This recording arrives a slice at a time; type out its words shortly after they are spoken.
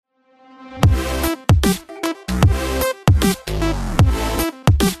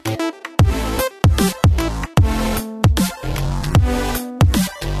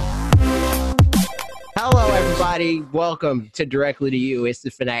welcome to Directly to You. It's the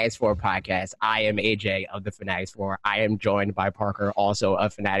Fanatics 4 podcast. I am AJ of the Fanatics 4. I am joined by Parker, also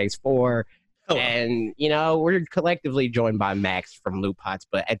of Fanatics 4. Hello. And, we're collectively joined by Max from Loot Pots,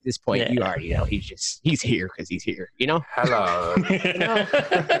 but at this point, you already know he's here because he's here, Hello.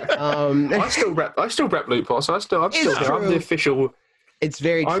 I still rep Loot Pots. I'm still here. I'm the official. It's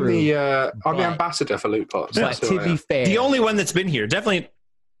very true. I'm the ambassador for Loot Pots. But to be fair, the only one that's been here, definitely.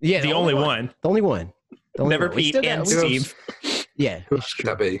 Yeah, the only one. The only one. Never Pete and Steve. Yeah, who should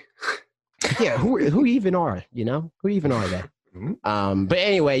that be? Yeah, who even are Who even are they? But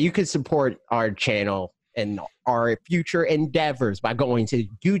anyway, you can support our channel and our future endeavors by going to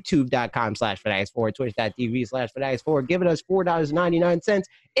youtube.com/fanatics4, twitch.tv/fanatics4, giving us $4.99.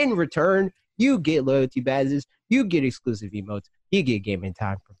 In return, you get loyalty badges, you get exclusive emotes, you get gaming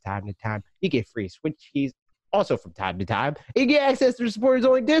time from time to time, you get free Switch keys also from time to time, you get access to the supporters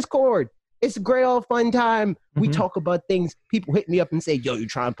only Discord. It's a great old fun time. We talk about things. People hit me up and say, yo, you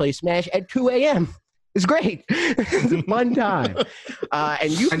trying to play Smash at 2 a.m. It's great. It's a fun time.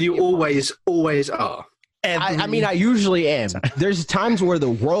 And you always are. I usually am. There's times where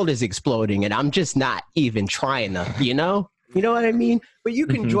the world is exploding and I'm just not even trying to, You know what I mean? But you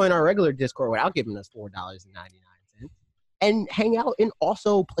can join our regular Discord without giving us $4.99 and hang out and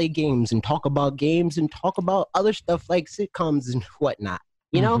also play games and talk about games and talk about other stuff like sitcoms and whatnot.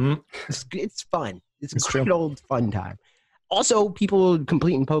 It's fun. It's a great old fun time. Also, people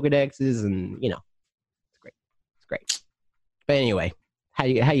completing Pokedexes and, it's great. It's great. But anyway, how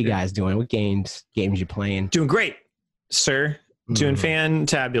you guys doing? What games you playing? Doing great, sir. Doing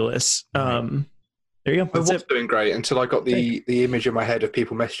fantabulous. There you go. I was doing great until I got the image in my head of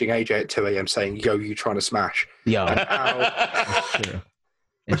people messaging AJ at 2 a.m. saying, yo, you trying to smash? Yo. That's true.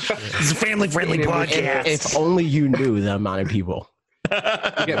 It's true. It's a family-friendly podcast. If only you knew the amount of people. You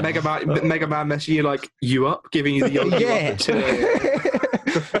get Mega Man messaging you like, you up? Giving you the yo, you up at 2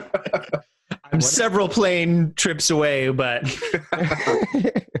 a.m. I'm several plane trips away, but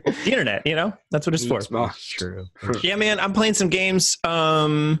the internet, that's what it's for. That's true. Yeah, man, I'm playing some games.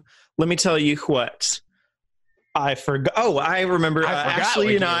 Let me tell you what. I forgot. Oh, I remember.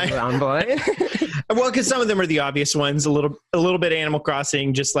 Ashley and I. Well, because some of them are the obvious ones. A little bit Animal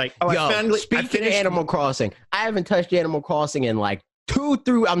Crossing. Just like speaking of Animal Crossing, I haven't touched Animal Crossing in like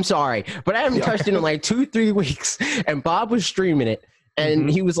I'm sorry, but I haven't touched it in like 2-3 weeks. And Bob was streaming it. And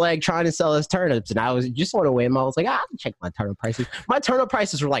he was like trying to sell his turnips, and I was just on a whim. I was like, I'll check my turnip prices. My turnip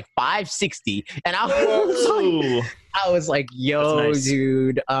prices were like $5.60, and I was like, yo, nice.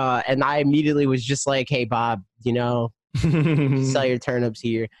 Dude. And I immediately was just like, hey, Bob, sell your turnips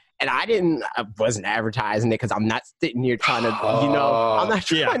here. And I wasn't advertising it because I'm not sitting here trying to, I'm not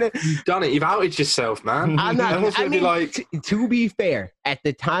trying to. You've done it. You've outed yourself, man. I'm not. To be fair, at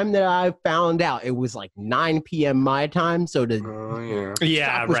the time that I found out, it was like 9 p.m. my time. So the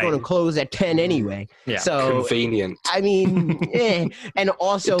shop was going to close at 10 anyway. Yeah. So convenient. I mean, and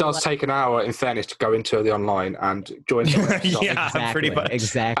also it does take an hour, in fairness, to go into the online and join. Pretty much.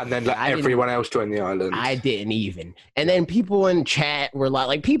 Exactly. And then let everyone else join the island. I didn't even. And then people in chat were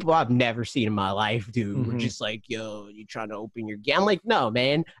like people I've never seen in my life, dude, were just like, yo, you trying to open your game? I'm like, no,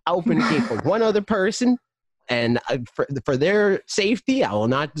 man. I opened the game for one other person, and for their safety, I will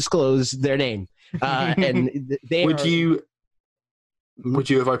not disclose their name. And would you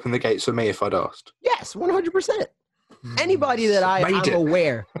have opened the gates for me if I'd asked? Yes, 100%. Anybody that I'm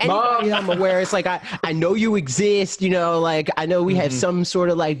aware, it's like I know you exist, like I know we have some sort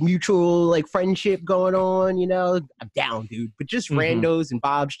of like mutual like friendship going on, I'm down, dude. But just randos in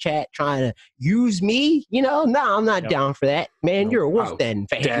Bob's chat trying to use me, no, I'm not down for that, man. You're a Wolf Den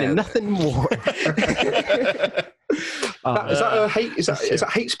fan and nothing more. Is that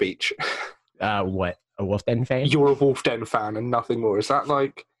hate speech? What, a Wolf Den fan? You're a Wolf Den fan and nothing more. Is that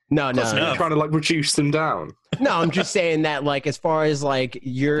like? No. You're trying to like reduce them down. No, I'm just saying that like as far as like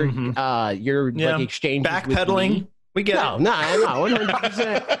your like exchange backpedaling. We get no,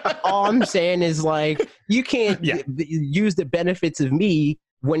 100%. All I'm saying is like you can't use the benefits of me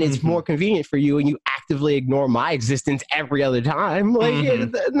when it's more convenient for you, and you actively ignore my existence every other time.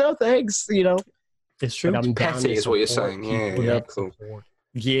 Like no thanks, It's true. I'm petty, is what you're saying. Yeah, cool.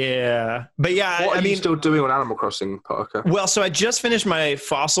 Yeah, but what are you still doing on Animal Crossing, Parker? Well, so I just finished my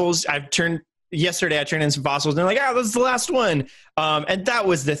fossils. Yesterday I turned in some fossils, and they're like, this is the last one. And that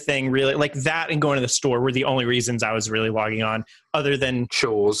was the thing, really. Like that and going to the store were the only reasons I was really logging on, other than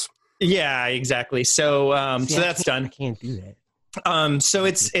chores. Yeah, exactly. So, so that's done. I can't do that. So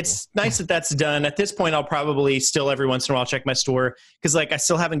it's nice that that's done. At this point, I'll probably still every once in a while check my store because like I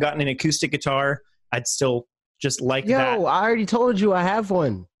still haven't gotten an acoustic guitar. I'd still just like that. Yo, I already told you I have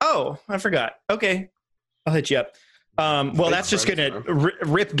one. Oh, I forgot. Okay. I'll hit you up. Well, that's just going to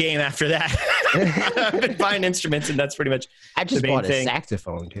rip game after that. I've been buying instruments, and that's pretty much I just the main bought a thing.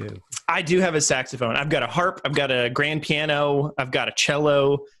 saxophone, too. I do have a saxophone. I've got a harp. I've got a grand piano. I've got a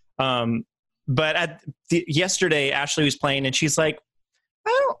cello. But yesterday, Ashley was playing, and she's like, I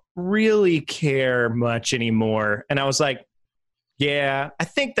don't really care much anymore. And I was like, yeah, I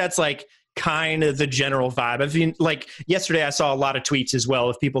think that's like kind of the general vibe. I mean, like yesterday I saw a lot of tweets as well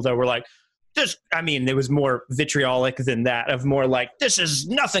of people that were like, it was more vitriolic than that, of more like, this is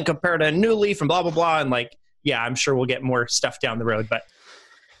nothing compared to New Leaf and blah, blah, blah. And like, yeah, I'm sure we'll get more stuff down the road, but.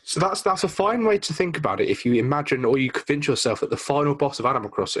 So that's a fine way to think about it. If you imagine or you convince yourself that the final boss of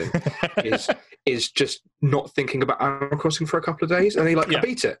Animal Crossing is just not thinking about Animal Crossing for a couple of days, and I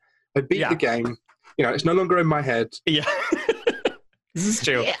beat it. I beat the game. It's no longer in my head. Yeah, this is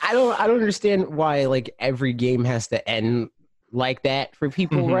true. Yeah, I don't understand why like every game has to end like that for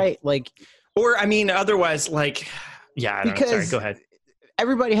people, right? Like, or otherwise, like, yeah. I don't know. Sorry, go ahead.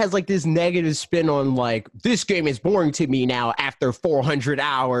 Everybody has like this negative spin on like, this game is boring to me now after 400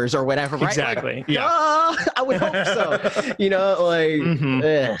 hours or whatever, right? Exactly. Like, yeah. I would hope so.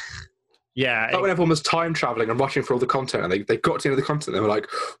 Yeah. Like when everyone was time traveling and rushing for all the content, and they got to the end of the content, they were like,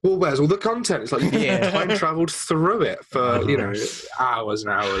 well, where's all the content? It's like, time traveled through it for, hours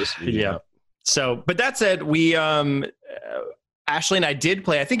and hours. Yeah. So, but that said, we, Ashley and I did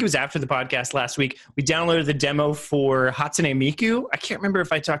play, I think it was after the podcast last week, we downloaded the demo for Hatsune Miku. I can't remember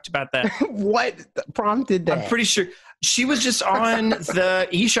if I talked about that. What prompted that? I'm pretty sure she was just on the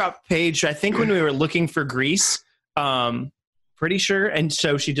eShop page, I think when we were looking for Grease, pretty sure. And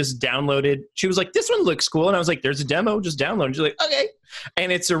so she just downloaded, she was like, this one looks cool. And I was like, there's a demo, just download. And she's like, okay.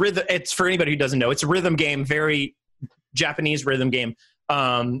 And it's a rhythm, it's for anybody who doesn't know, it's a rhythm game, very Japanese rhythm game.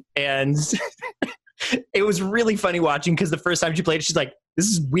 And it was really funny watching, because the first time she played it, she's like, this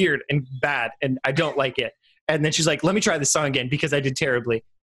is weird and bad and I don't like it. And then she's like, let me try this song again because I did terribly.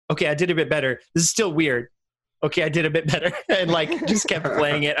 Okay, I did a bit better. This is still weird. Okay, I did a bit better. And like just kept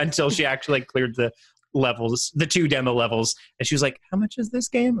playing it until she actually like cleared the levels, the 2 demo levels. And she was like, how much is this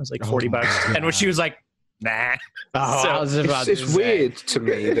game? I was like, $40. And when she was like, nah. It's weird to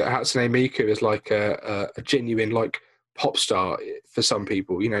me that Hatsune Miku is like a genuine like pop star for some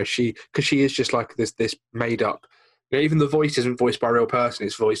people, because she is just like this made up. Even the voice isn't voiced by a real person;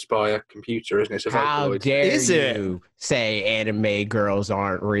 it's voiced by a computer, isn't it? So how dare you say anime girls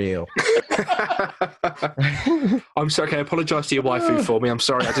aren't real? I'm sorry. Okay, I apologize to your waifu for me. I'm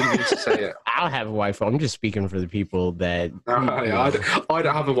sorry, I didn't mean to say it. I don't have a waifu. I'm just speaking for the people that. I don't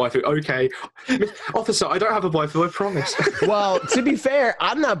have a waifu. Okay, officer, I don't have a waifu. I promise. Well, to be fair,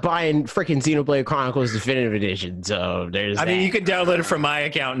 I'm not buying freaking Xenoblade Chronicles Definitive Edition, so there's. I mean, you can download it from my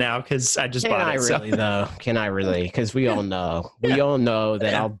account now because I just bought it. Can I really? Because we all know,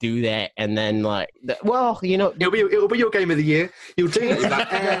 that I'll do that, and then like, it'll be your game of the year. You'll do it.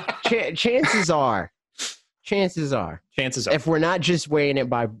 Like, chances are, if we're not just weighing it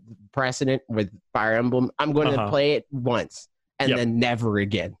by precedent with Fire Emblem, I'm going to play it once and then never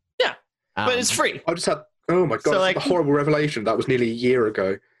again. Yeah, but it's free. I just had. Oh my god! So a horrible revelation. That was nearly a year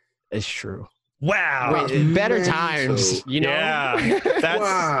ago. It's true. Wow. Better times. Yeah. That's,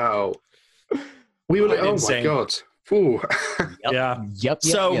 wow. We were. Oh my god. Ooh. Yep.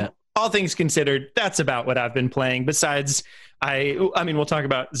 So, all things considered, that's about what I've been playing. Besides, we'll talk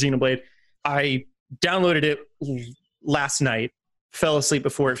about Xenoblade. I downloaded it last night, fell asleep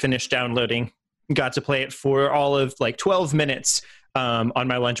before it finished downloading, got to play it for all of like 12 minutes on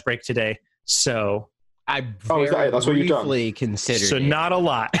my lunch break today. So I that's what you've done. Considered. So not a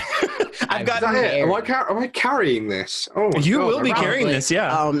lot. I've got it. Am I carrying this? Oh, you will be carrying this,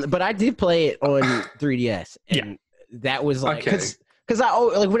 yeah. But I did play it on 3DS, and that was like because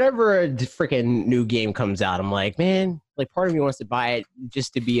whenever a freaking new game comes out, I'm like, man, like part of me wants to buy it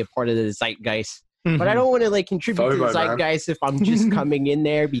just to be a part of the zeitgeist, but I don't want to like contribute to the zeitgeist if I'm just coming in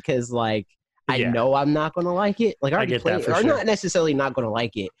there because like I know I'm not gonna like it. Like I already played it, or not necessarily not gonna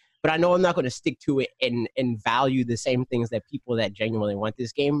like it. But I know I'm not going to stick to it and value the same things that people that genuinely want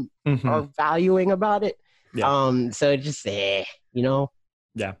this game are valuing about it. Yeah. So just, Yeah.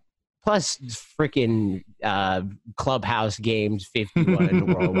 Plus, freaking Clubhouse Games 51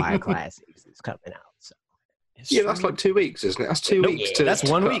 Worldwide Classics is coming out. So. Yeah, that's like 2 weeks, isn't it? That's 2 weeks. That's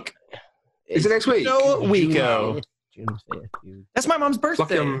 1 week. Is it next week? No, weeko. June 5th. That's my mom's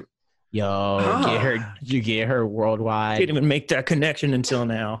birthday. Like, you get her worldwide. Didn't even make that connection until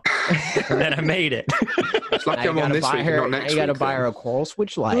now. And then I made it. It's like I'm on this week, not next week. You got to buy her a Coral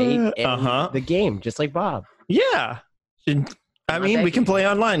Switch Lite and the game, just like Bob. Yeah. We can play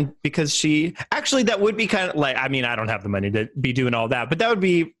online because that would be kind of like, I don't have the money to be doing all that, but that would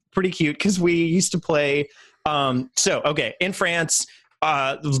be pretty cute because we used to play Okay, in France,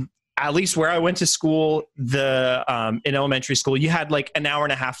 at least where I went to school, in elementary school, you had like an hour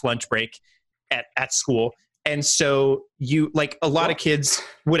and a half lunch break at school. And so a lot of kids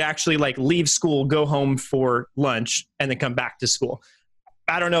would actually like leave school, go home for lunch, and then come back to school.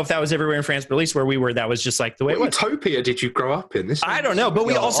 I don't know if that was everywhere in France, but at least where we were, that was just like the way it was. What utopia did you grow up in? I don't know, but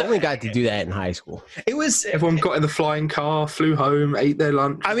we also only got to do that in high school. It was everyone got in the flying car, flew home, ate their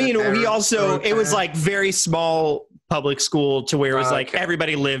lunch. I mean, it was like very small public school to where it was like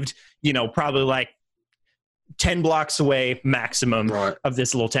everybody lived, probably like 10 blocks away maximum of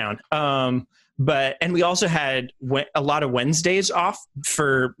this little town. And we also had a lot of Wednesdays off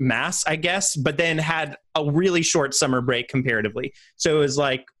for mass, I guess, but then had a really short summer break comparatively. So it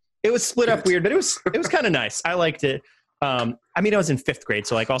was split up weird, but it was kind of nice. I liked it. I was in 5th grade,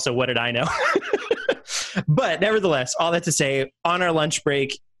 so like also what did I know? But nevertheless, all that to say, on our lunch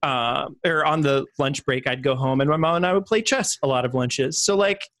break, or on the lunch break, I'd go home and my mom and I would play chess a lot of lunches. So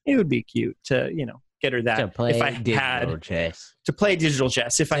like it would be cute to, get her that to play if I had chess. To play digital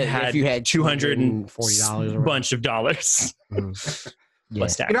chess. If you had $240 bunch of dollars.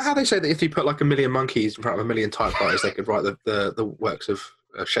 Plus tax. You know how they say that if you put like 1 million monkeys in front of 1 million typewriters, they could write the works of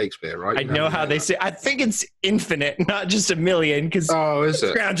Shakespeare, right? I know how they say. I think it's infinite, not just 1 million. Because is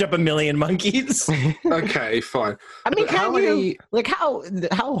it? Scrounge up 1 million monkeys. Okay, fine. I mean,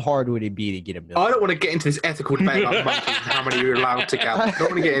 how hard would it be to get 1 million? I don't want to get into this ethical debate about monkeys and how many you're allowed to gather. I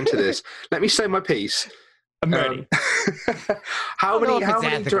don't want to get into this. Let me say my piece. I'm ready. How many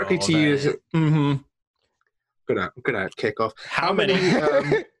directly to you is it? Mm-hmm. Good at kickoff. How many?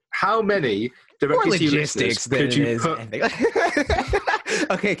 How many directly to you listeners could you put?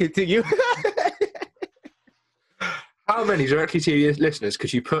 Okay, continue. How many directly to your listeners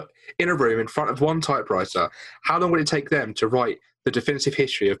could you put in a room in front of one typewriter? How long would it take them to write the definitive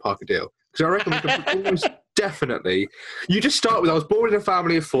history of Parker Deal? Because I reckon we could almost definitely. You just start with, I was born in a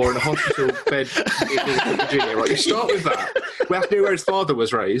family of 4 in a hospital bed in Virginia, right? You start with that. We have to know where his father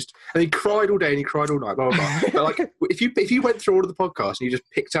was raised, and he cried all day and he cried all night, blah, blah, blah. But like, if you went through all of the podcasts and you just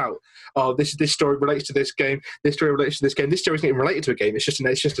picked out, this story relates to this game, this story relates to this game, this story isn't even related to a game, it's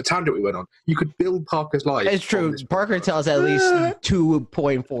just a tangent we went on. You could build Parker's life. It's true. Parker tells at least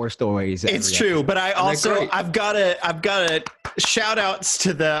 2.4 stories. It's true, but I've got to shout outs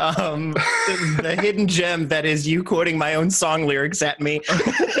to the hidden gem that is you quoting my own song lyrics at me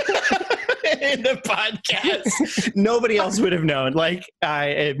in the podcast. Nobody else would have known. Like,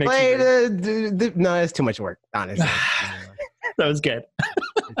 it makes no, it's too much work, honestly. That was good.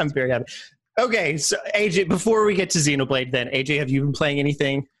 I'm very happy. Okay, so AJ, before we get to Xenoblade, then AJ, have you been playing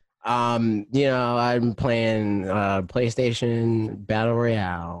anything? I'm playing PlayStation Battle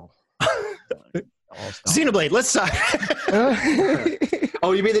Royale. Xenoblade, let's talk.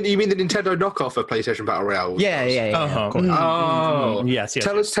 Oh, you mean the Nintendo knockoff of PlayStation Battle Royale? Yeah. Uh-huh. Oh, yes.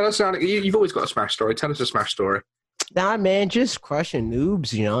 Tell us. You've always got a Smash story. Tell us a Smash story. Nah, man, just crushing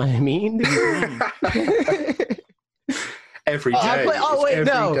noobs. You know what I mean? Every day. Every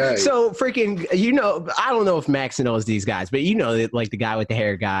day. So freaking, I don't know if Max knows these guys, but like the guy with the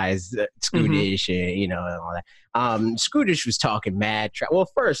hair guys, Scootish, and all that. Scootish was talking mad. Well,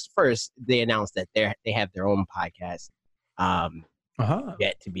 first they announced that they have their own podcast.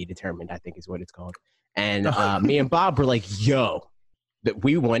 Yet to be determined, I think is what it's called. And me and Bob were like, "Yo, that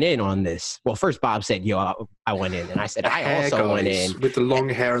we went in on this." Well, first Bob said, "Yo, I went in," and I said, "I also went in with the long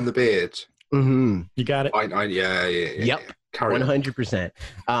hair and the beard." Mm-hmm. You got it. Yeah. Yep. 100%.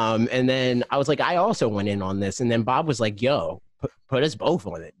 And then I was like, I also went in on this, and then Bob was like, "Yo, put us both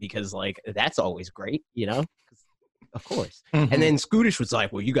on it because like that's always great, Of course." Mm-hmm. And then Scootish was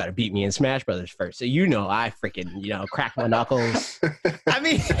like, "Well, you got to beat me in Smash Brothers first." So I freaking crack my knuckles. I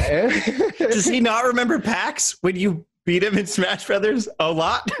mean, does he not remember PAX when you beat him in Smash Brothers a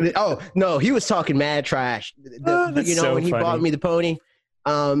lot? Oh no, he was talking mad trash. When he bought me the pony.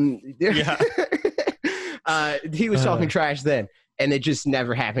 Yeah. He was talking trash then, and it just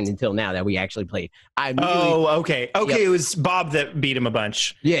never happened until now that we actually played. Okay. Yep. It was Bob that beat him a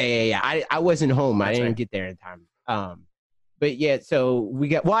bunch. Yeah. I wasn't home. That's I didn't get there in time. But yeah, so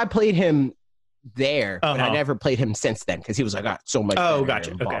I played him there, but I never played him since then because he was like, so much. Oh,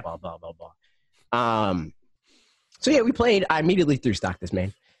 gotcha. Blah, blah, blah, blah, blah. So yeah, we played. I immediately threw stock this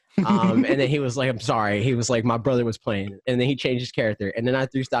man. And then he was like, "I'm sorry." He was like, "My brother was playing," and then he changed his character, and then I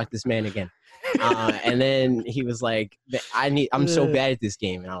threw stock this man again. And then he was like, "I'm so bad at this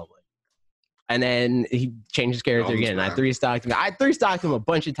game," and I was like, and then he changed his character again. And I three stocked him. I three stocked him a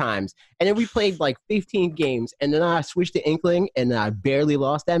bunch of times, and then we played like 15 games, and then I switched to Inkling, and I barely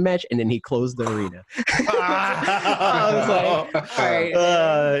lost that match, and then he closed the arena. I was like, "All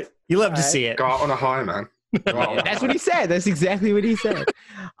right." You love to see it. Got on a high, man. Yeah, that's what he said. That's exactly what he said.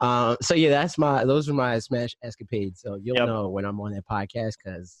 So yeah, those are my Smash escapades. So you'll know when I'm on that podcast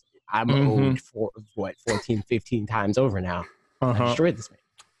because I'm owed for 14, 15 times over now. I destroyed this man.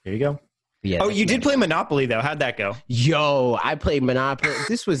 There you go. Yeah, you did play Monopoly though. How'd that go? Yo, I played Monopoly.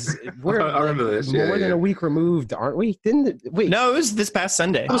 This was I remember this. More than a week removed, aren't we? Wait. No, it was this past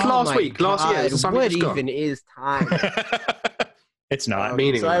Sunday. It was last week. Last year. What even is time? It's not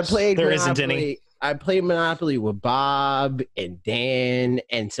meaningless. So I played there Monopoly. Isn't any. I played Monopoly with Bob and Dan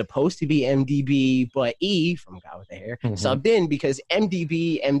and supposed to be MDB, but E from Guy with the Hair subbed in because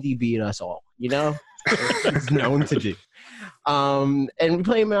MDB'd us all, you know? It's known to do. And we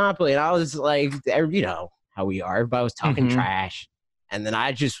played Monopoly, and I was like, you know how we are. Everybody was talking trash. And then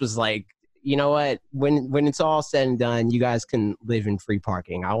I just was like, you know what? When it's all said and done, you guys can live in free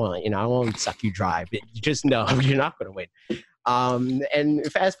parking. I won't suck you dry, but just know you're not going to win.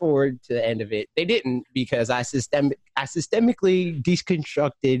 And fast forward to the end of it, they didn't because I systemically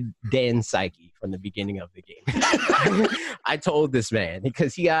deconstructed Dan's psyche from the beginning of the game. I told this man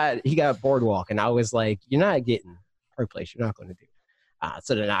because he got Boardwalk, and I was like, "You're not getting Park Place. You're not going to do."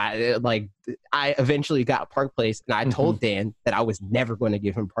 So then I eventually got Park Place, and I told Dan that I was never going to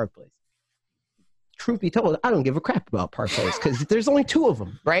give him Park Place. Truth be told, I don't give a crap about Park Place because there's only 2 of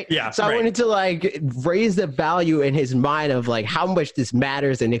them, right? Yeah. So I wanted to like raise the value in his mind of like how much this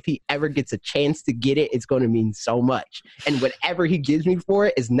matters, and if he ever gets a chance to get it, it's going to mean so much. And whatever he gives me for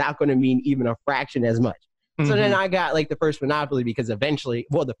it is not going to mean even a fraction as much. So then I got like the first Monopoly because eventually,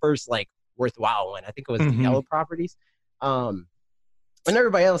 the first like worthwhile one, I think it was the Yellow Properties. And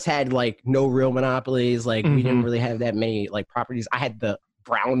everybody else had like no real monopolies. Like we didn't really have that many like properties. I had the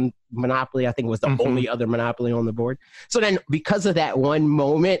brown Monopoly. I think was the only other Monopoly on the board. So then because of that one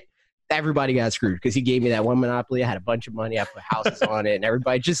moment, everybody got screwed because he gave me that one Monopoly. I had a bunch of money. I put houses on it, and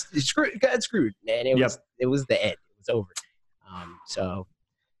everybody just got screwed. Man, it was the end. It was over. So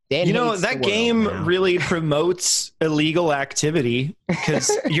Dan, you know, that game really promotes illegal activity because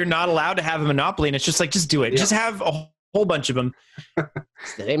you're not allowed to have a Monopoly, and it's just like, just do it. Just have a whole bunch of them.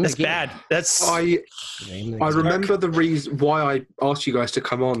 That's bad. That's I remember the reason why I asked you guys to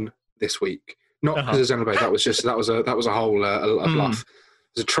come on this week. Not because of Xenoblade. That was a whole a bluff.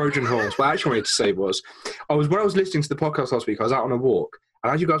 It was a Trojan horse. What I actually wanted to say was, when I was listening to the podcast last week, I was out on a walk,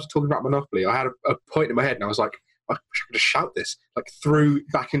 and as you guys were talking about Monopoly, I had a point in my head, and I was like, I wish I could just shout this like through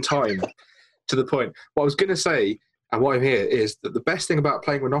back in time to the point. What I was going to say, and why I'm here, is that the best thing about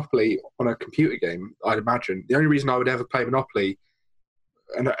playing Monopoly on a computer game, I'd imagine, the only reason I would ever play Monopoly,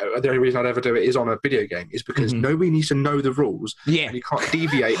 and the only reason I'd ever do it is on a video game, is because nobody needs to know the rules, and you can't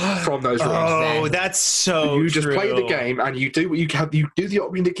deviate from those rules. Oh, that's so you just play the game, and you do what you can. You do the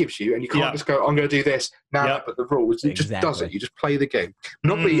option it gives you, and you can't just go, I'm going to do this now, but the rules. It just does it. You just play the game.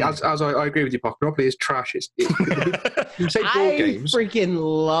 Monopoly, as I agree with you, Park, Monopoly is trash. You say board games. I freaking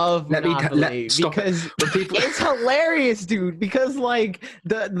love Monopoly because it's hilarious, dude. Because like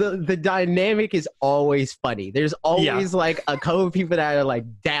the dynamic is always funny. There's always like a couple of people that are like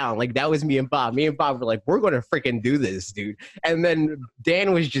down. Like that was me and Bob. Me and Bob were like, we're gonna freaking do this, dude. And then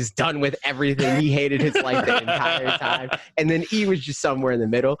Dan was just done with everything. He hated his life the entire time. And then E was just somewhere in the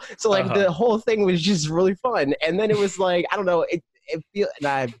middle. So like the whole thing was just really fun. And then it was like, I don't know, it feel, and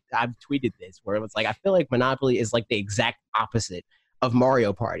I've tweeted this where it was like, I feel like Monopoly is like the exact opposite of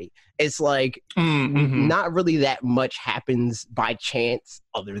Mario Party. It's like not really that much happens by chance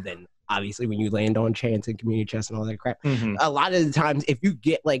other than obviously when you land on chance and community chest and all that crap. A lot of the times if you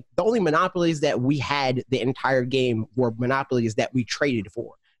get like the only monopolies that we had the entire game were monopolies that we traded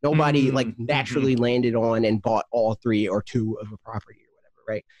for. Nobody like naturally landed on and bought all 3 or 2 of a property or whatever,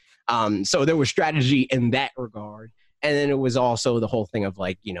 right? So there was strategy in that regard. And then it was also the whole thing of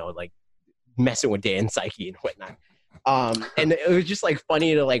like, you know, like messing with Dan's psyche and whatnot. And it was just like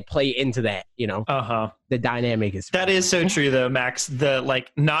funny to like play into that, you know. The dynamic is that is so true though, Max. The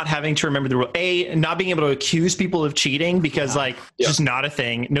like not having to remember the rule, not being able to accuse people of cheating because like it's just not a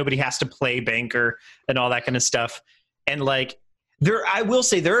thing. Nobody has to play banker and all that kind of stuff. And like I will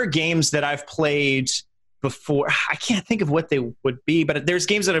say there are games that I've played before. I can't think of what they would be, but there's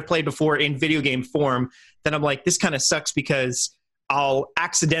games that I've played before in video game form that I'm like, this kind of sucks because I'll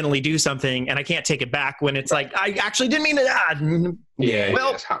accidentally do something and I can't take it back when it's like, I actually didn't mean to.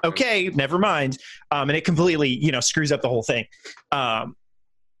 Well, okay, never mind. And it completely, you know, screws up the whole thing.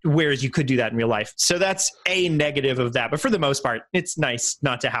 Whereas you could do that in real life. So that's a negative of that. But for the most part, it's nice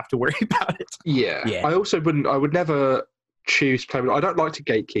not to have to worry about it. Yeah. I would never choose to play. I don't like to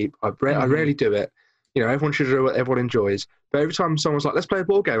gatekeep. I rarely do it. You know, everyone should do what everyone enjoys. But every time someone's like, let's play a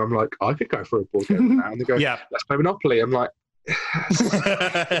board game, I'm like, I could go for a board game now. And they go, let's play Monopoly. I'm like,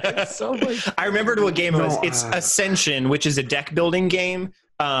 So much. I remembered what game it was. It's Ascension, which is a deck building game.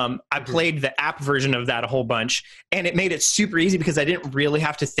 I played the app version of that a whole bunch, and it made it super easy because I didn't really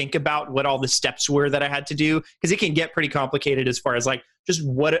have to think about what all the steps were that I had to do, because it can get pretty complicated as far as like just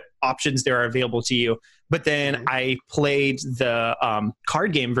what options there are available to you. But then I played the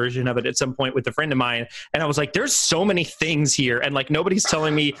card game version of it at some point with a friend of mine, and I was like, there's so many things here, and like nobody's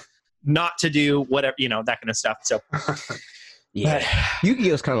telling me not to do whatever, you know, that kind of stuff. So yeah,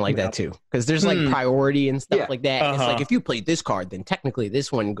 Yu-Gi-Oh's kind of like that too, because there's like priority and stuff like that. It's like if you play this card, then technically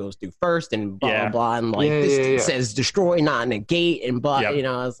this one goes through first, and blah blah blah, and like this says destroy, not negate, and blah. You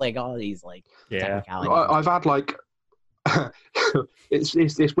know, it's like all these like technicalities. I've had like it's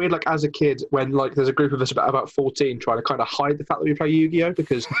weird, like as a kid when like there's a group of us about 14 trying to kind of hide the fact that we play Yu-Gi-Oh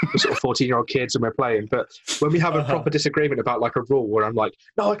because we're sort of 14-year-old kids and we're playing, but when we have a proper disagreement about like a rule where I'm like,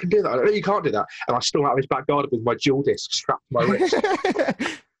 no, I can do that, no, you can't do that, and I storm out of his back garden with my dual disc strapped to my wrist.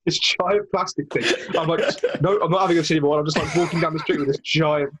 This giant plastic thing. I'm like, no, I'm not having this anymore. I'm just like walking down the street with this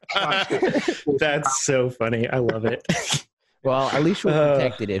giant plastic. That's so funny. I love it. Well, at least we're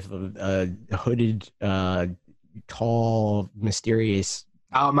protected if a hooded tall, mysterious.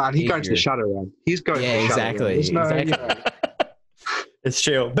 Oh man, he's going to the shadow realm. He's going. Yeah, to the exactly. It's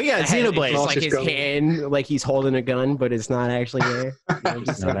true, but yeah, Xenoblade. It's like his hand, like he's holding a gun, but it's not actually there.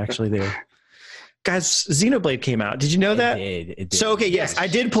 It's not actually there. Guys, Xenoblade came out. Did you know that? It did. So okay, yes, I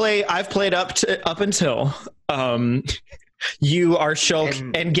did play. I've played up until you are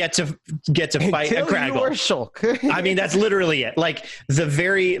Shulk and get to fight a Craggle. You are Shulk. I mean, that's literally it. Like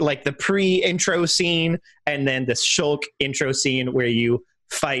the pre-intro scene, and then the Shulk intro scene where you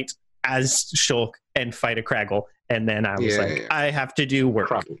fight as Shulk and fight a Craggle, and then I was I have to do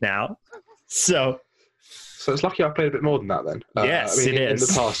work now. So it's lucky I played a bit more than that then. Yes, I mean, in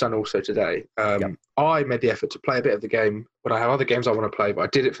the past and also today. I made the effort to play a bit of the game when I have other games I want to play, but I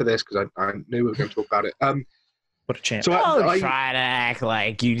did it for this because I knew we were going to talk about it. What a chance. So I try to act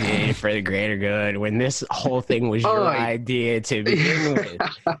like you did it for the greater good when this whole thing was your idea to begin with.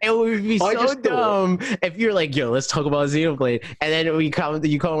 It would be so dumb if you're like, yo, let's talk about Xenoblade. And then you come on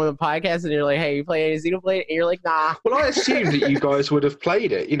the podcast and you're like, hey, you playing Xenoblade? And you're like, nah. Well, I assumed that you guys would have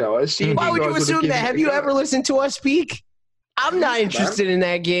played it. You know, I assumed Why would you assume that? Have you ever listened to us speak? I'm not interested in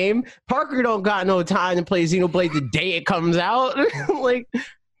that game. Parker don't got no time to play Xenoblade the day it comes out. Like, are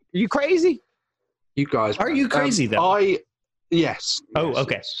you crazy? You guys are you crazy though? Yes. Oh,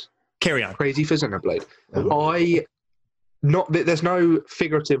 okay. Yes. Carry on. Crazy for Xenoblade. There's no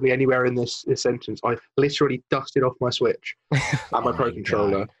figuratively anywhere in this sentence. I literally dusted off my Switch and my Pro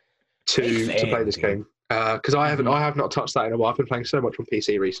Controller to play this game because I have not touched that in a while. I've been playing so much on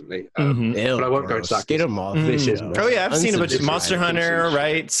PC recently, but I won't go into that. Get them off. I've seen a bunch of Monster Hunter,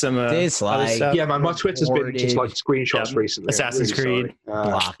 right? Some dislike. Yeah, man, my Twitter's been just like screenshots recently. Assassin's Creed.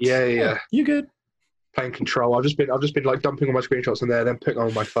 Yeah. You good? Playing Control. I've just been like dumping all my screenshots in there, then putting them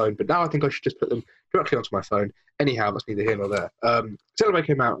on my phone. But now I think I should just put them directly onto my phone. Anyhow, that's neither here nor there. Xenoblade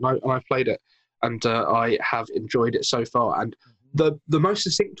came out and I've played it, and I have enjoyed it so far. And the most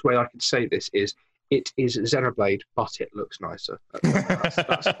succinct way I could say this is it is Xenoblade, but it looks nicer.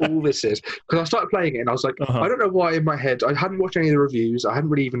 That's all this is. Because I started playing it and I was like, I don't know why in my head I hadn't watched any of the reviews. I hadn't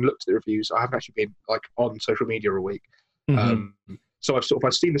really even looked at the reviews. I haven't actually been like on social media a week. So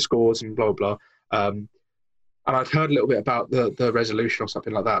I've seen the scores and blah blah. And I'd heard a little bit about the resolution or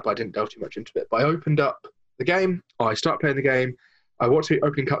something like that, but I didn't delve too much into it. But I opened up the game, I started playing the game, I watched the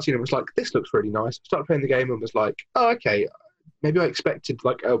opening cutscene and was like, this looks really nice. I started playing the game and was like, oh, okay, maybe I expected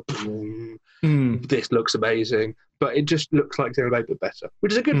like, this looks amazing, but it just looks like Xenoblade but better,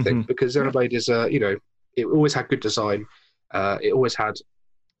 which is a good thing because Xenoblade is, it always had good design, it always had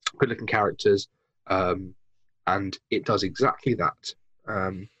good looking characters, and it does exactly that.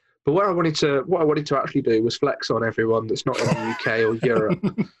 But what I wanted to actually do was flex on everyone that's not in the UK or Europe,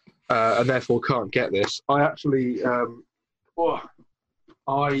 and therefore can't get this. I actually, I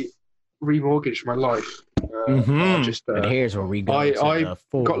remortgaged my life. And here's where we go. I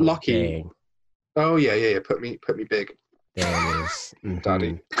got lucky. Thing. Oh yeah. Put me big. There it is,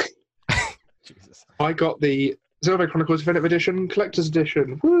 Daddy. Jesus. I got the Xenoblade Chronicles Definitive Edition, Collector's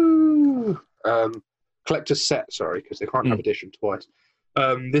Edition. Woo! Collector's set, sorry, because they can't have edition twice.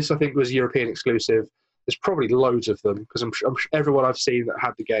 This I think was European exclusive. There's probably loads of them because I'm sure everyone I've seen that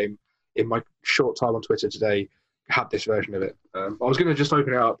had the game in my short time on Twitter today had this version of it. I was going to just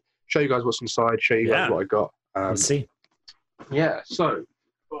open it up, show you guys what's inside, show you guys what I got. Let's see. Yeah, so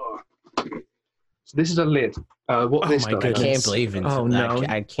this is a lid. What this does? I can't believe it. Oh no!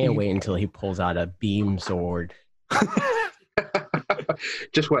 I can't wait until he pulls out a beam sword.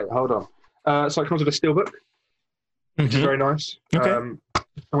 Just wait, hold on. So it comes with a steelbook. which is very nice. Okay. And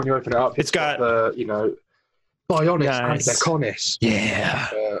when you open it up, it's got the, you know, Bionis and Mechonis. Yeah.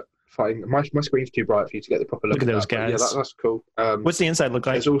 Fighting. My screen's too bright for you to get the proper look at at those that, guys. Yeah, that's cool. What's the inside look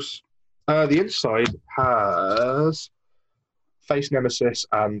like? Also, the inside has Face Nemesis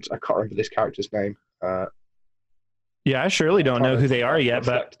and I can't remember this character's name. Yeah, I surely don't know who they are yet,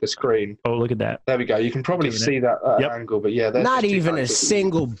 but the screen. Oh, look at that. There we go. You can probably see that at an angle, but yeah, not even a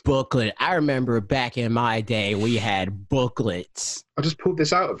single booklet. I remember back in my day, we had booklets. I just pulled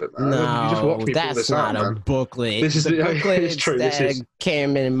this out of it, man. No, you just watch me that's pull this not out, a man. booklet. This is the booklet it's true. that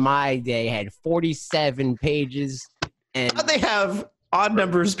came in my day had 47 pages, and they have odd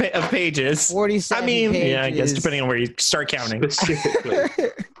numbers of pages. 47. I mean, pages. yeah, I guess depending on where you start counting.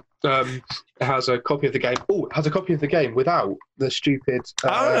 Specifically. It has a copy of the game. Oh, it has a copy of the game without the stupid.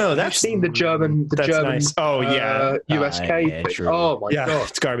 Oh no, that's seen the German. Nice. Oh yeah, USK. Yeah, thing. Oh my god,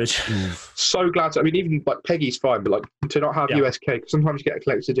 it's garbage. So glad. I mean, even like Peggy's fine, but like to not have USK. Because sometimes you get a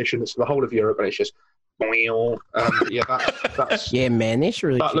collector's edition that's for the whole of Europe, and it's just. That's yeah, man. They should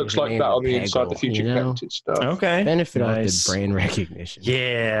really. That looks like that on the inside the future connected stuff. Okay, benefit of the brain recognition.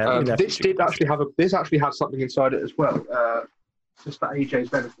 Yeah, this did actually have This actually has something inside it as well. Just for AJ's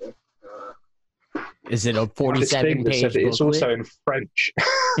benefit. Is it a 47-page booklet? It's also in French.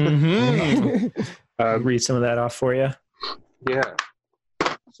 Read some of that off for you. Yeah.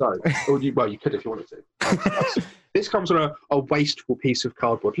 So, you could if you wanted to. This comes on a wasteful piece of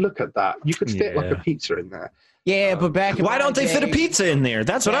cardboard. Look at that. You could fit like a pizza in there. Yeah, but back in why don't they fit a pizza in there?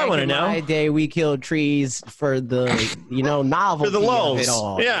 That's what I want to know. In my day, we killed trees for the novelty for the lulz. Of it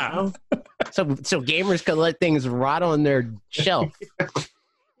all. Yeah. So gamers could let things rot on their shelf.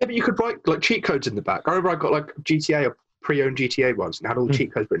 Yeah, but you could write like cheat codes in the back. I remember I got like GTA or pre-owned GTA once and had all the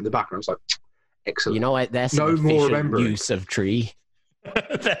cheat codes written in the back, and I was like, excellent. You know what? That's no more remembering. Use of tree.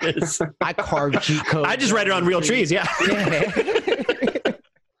 That is. I carved cheat codes. I just read it on real trees. Yeah.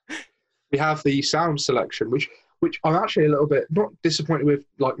 We have the sound selection, which I'm actually a little bit not disappointed with,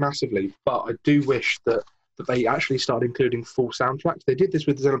 like massively, but I do wish that they actually started including full soundtracks. They did this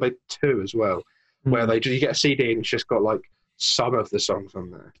with Xenoblade 2 as well, where you get a CD and it's just got like some of the songs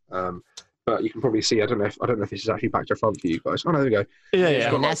on there. But you can probably see. I don't know if this is actually back to front for you guys. Oh no, there we go.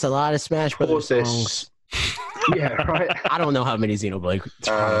 Yeah. And that's a lot of Smash Brothers songs. Yeah, right. I don't know how many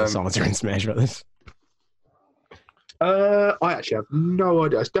Xenoblade songs are in Smash Brothers. I actually have no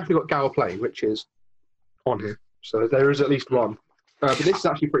idea. It's definitely got Gal Play, which is on here. So there is at least one. But this is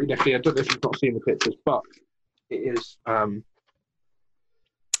actually pretty nifty. I don't know if you've not seen the pictures, but it is in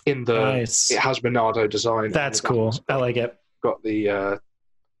the. Nice. It has Monado design. That's cool. I like it. Got the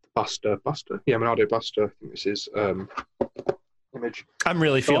Buster. Yeah, Monado Buster. I think this is image. I'm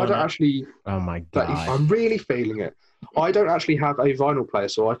really feeling it. Oh my god! I'm really feeling it. I don't actually have a vinyl player,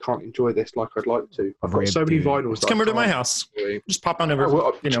 so I can't enjoy this like I'd like to. I've got so many vinyls. Just come over to my house. Just pop on over.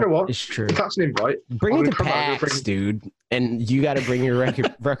 Well, you know what? It's true. If that's an invite. Bring it to PAX, dude. And you got to bring your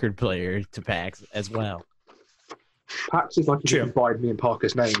record player to PAX as well. PAX is like if you divide me and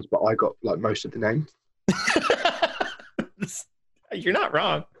Parker's names, but I got like most of the names. You're not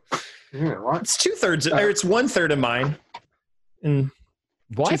wrong. Yeah, right. It's 2/3, or it's 1/3 of mine, and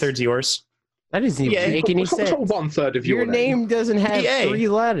 2/3 yours. That doesn't even make any sense. 1/3 of your name doesn't have 3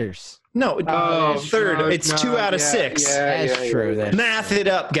 letters. No, third. No, it's 2 out of 6. That's true. That's Math it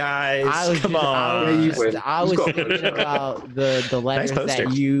up, guys. Come on. I was thinking about the letters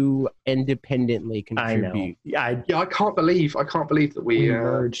that you independently contribute. I know. I can't believe that we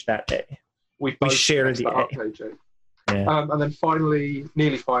merged that day. We shared the A. Yeah. And then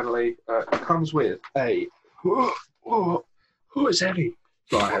nearly finally, it comes with a. It's heavy.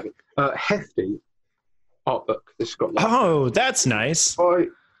 Right, heavy. Hefty art book. This has got. Oh, that's nice.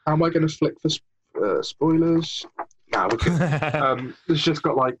 Am I going to flick for spoilers? No, it's just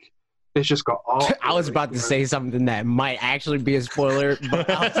got art. I was about to say something that might actually be a spoiler, but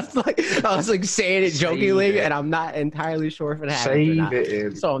I was like saying it jokingly, and I'm not entirely sure if it happens or not. Save it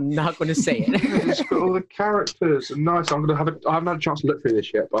in. So I'm not going to say it. It's got all the characters. Nice. I haven't had a chance to look through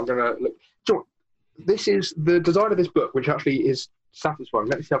this yet, but I'm going to look. So, this is the design of this book, which actually is satisfying.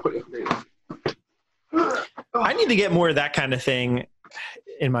 Let me see how quickly I can read it. I need to get more of that kind of thing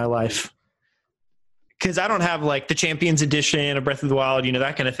in my life, because I don't have like the Champions Edition of Breath of the Wild,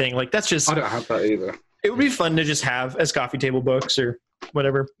 that kind of thing. Like that's just. I don't have that either. It would be fun to just have as coffee table books or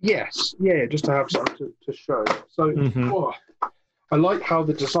whatever. Yes, yeah, just to have something to show. So I like how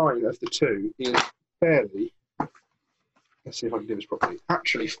the design of the two is fairly. Let's see if I can do this properly.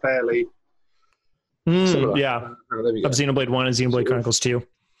 Actually, fairly. Yeah. Of Xenoblade 1 and Xenoblade Chronicles 2.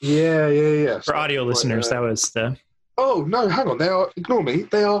 Yeah. For audio listeners, that was the. Oh no! Hang on. Ignore me.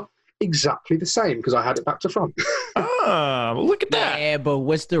 They are exactly the same because I had it back to front. Oh, well, look at that. Yeah, but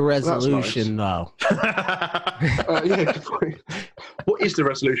what's the resolution, though? Yeah, good point. What is the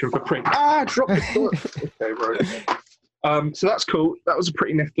resolution for print? Drop the foot. Okay, right. So that's cool. That was a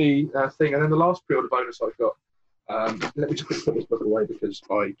pretty nifty thing. And then the last pre-order bonus I've got. Let me just quickly put this book away because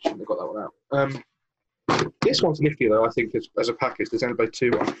I shouldn't have got that one out. This one's nifty though. I think as a package, the Xenoblade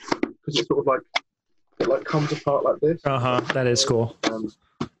 2 one, because it's sort of like it like comes apart like this. That is cool. It's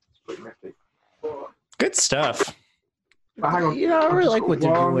pretty nifty. Good stuff. But hang on. You know, I really like what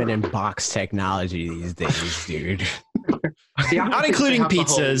they're doing in box technology these days, dude. Not including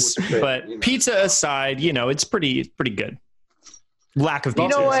pizzas, but pizza aside, you know, it's pretty good. Lack of pizza. You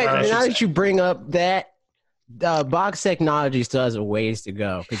know what? Now that you bring up that, box technology still has a ways to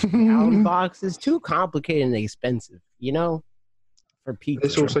go. Because box is too complicated and expensive, you know, for pizza.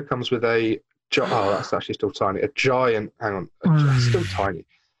 This also comes with a that's actually still tiny. A giant, still tiny.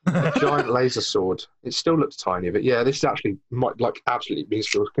 A giant laser sword. It still looks tiny, but yeah, this is actually absolutely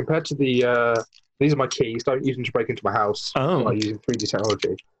minuscule compared to the. These are my keys. Don't use them to break into my house by using 3D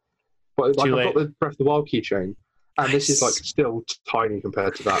technology. But like, I've got the Breath of the Wild keychain, and this is like still tiny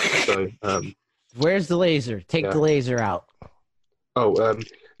compared to that. So, where's the laser? Take the laser out. Oh, we'll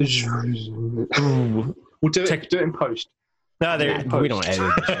do it in post. No, we don't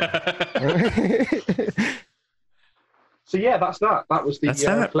edit. So yeah, that's that. That was the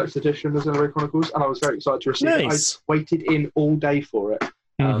collector's edition of Xenoblade Chronicles, and I was very excited to receive it. I waited in all day for it.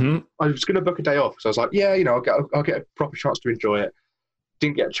 I was going to book a day off, so I was like, yeah, you know, I'll get a proper chance to enjoy it.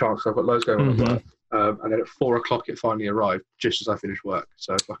 Didn't get a chance. I've got loads going on at work, and then at 4 o'clock it finally arrived, just as I finished work.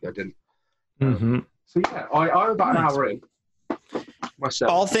 So lucky I didn't. So yeah, I'm about an hour in myself.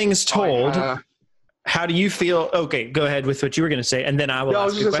 All things told. How do you feel? Okay, go ahead with what you were going to say, and then I will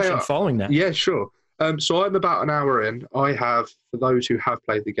ask you a question following that. Yeah, sure. So I'm about an hour in. I have, for those who have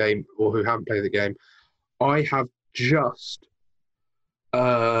played the game or who haven't played the game, I have just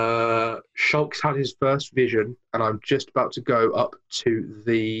Shulk's had his first vision, and I'm just about to go up to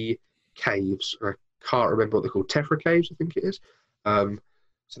the caves. I can't remember what they're called. Tephra Caves, I think it is. So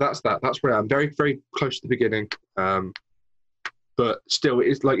that's that. That's where I'm very, very close to the beginning. But still,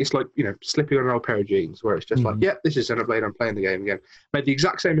 it's like you know, slipping on an old pair of jeans, where it's just like, yeah, this is Xenoblade. I'm playing the game again. Made the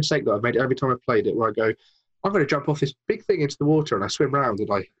exact same mistake that I've made every time I've played it, where I go, I'm going to jump off this big thing into the water, and I swim around,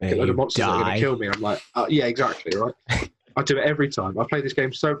 and I get a load of monsters that are going to kill me. And I'm like, yeah, exactly, right. I do it every time. I play this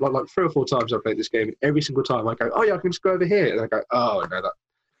game so like 3 or 4 times. I've played this game, and every single time I go, oh yeah, I can just go over here, and I go, oh no, that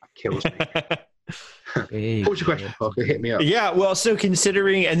kills me. What's your question, Parker? Hit me up. Yeah, well, so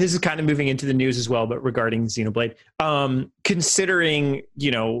considering, and this is kind of moving into the news as well, but regarding Xenoblade, considering,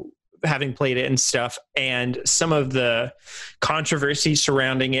 you know, having played it and stuff, and some of the controversy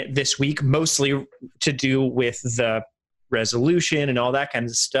surrounding it this week, mostly to do with the resolution and all that kind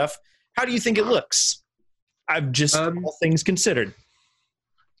of stuff, how do you think it looks? I've just, all things considered.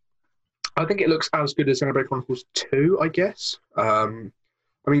 I think it looks as good as Xenoblade Chronicles 2, I guess.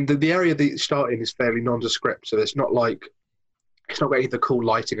 I mean, the area that you start in is fairly nondescript, so it's not got any of the cool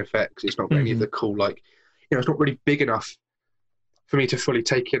lighting effects. It's not got any of the cool, like, you know, it's not really big enough for me to fully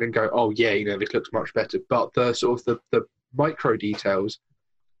take it and go, oh yeah, you know, this looks much better. But the sort of the micro details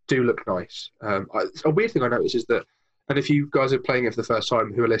do look nice. A weird thing I noticed is that, and if you guys are playing it for the first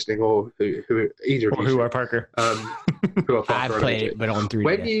time, who are listening, or who either of you, who are Parker, who are Parker, I played it, but on 3D.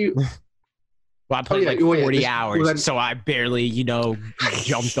 When you Well, I played 40 hours, so I barely, you know,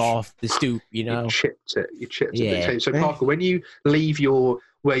 jumped off the stoop, you know. You chipped it. So, Parker, when you leave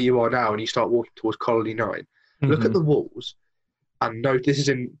where you are now and you start walking towards Colony 9, look at the walls and note, this is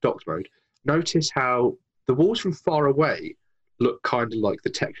in docked mode, notice how the walls from far away look kind of like the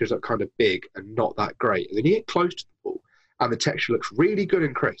textures are kind of big and not that great. And then you get close to the wall and the texture looks really good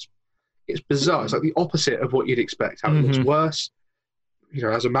and crisp. It's bizarre. It's like the opposite of what you'd expect. How it looks worse. You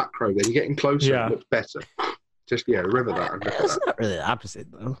know, as a macro, then you're getting closer and it looks better. Just, remember that. And that's not really the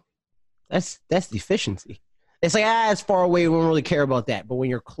opposite, though. That's the efficiency. It's like, it's far away, we don't really care about that. But when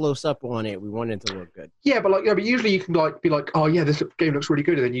you're close up on it, we want it to look good. Yeah, but like, but usually you can like be like, oh yeah, this game looks really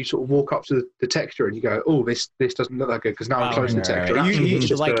good, and then you sort of walk up to the texture and you go, oh, this doesn't look that good because now I'm close to the texture. Right. You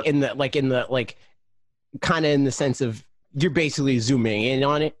kind of in the sense of you're basically zooming in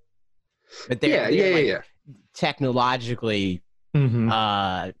on it. But they're technologically.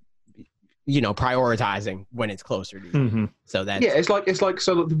 You know, prioritizing when it's closer to you. So that's it's like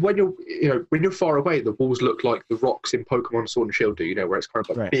so when you're far away, the walls look like the rocks in Pokemon Sword and Shield do, you know, where it's kind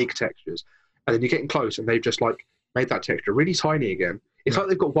of like big textures, and then you're getting close and they've just like made that texture really tiny again. It's like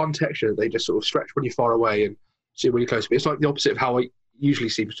they've got one texture that they just sort of stretch when you're far away and see when you're close. But it's like the opposite of how it usually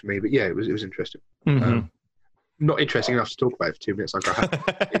seems to me. But yeah, it was interesting. not interesting enough to talk about it for 2 minutes. Like I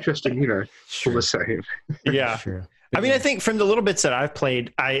have interesting, all the same. Yeah. Sure. I mean, I think from the little bits that I've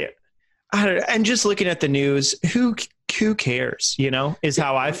played, I don't know, and just looking at the news, who cares, is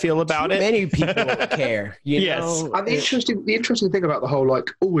how I feel about it. Many people care, yes. know? And the interesting thing about the whole, it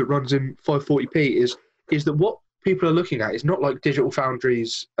runs in 540p is that what people are looking at is not like Digital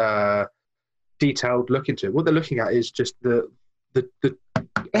Foundry's detailed look into it. What they're looking at is just the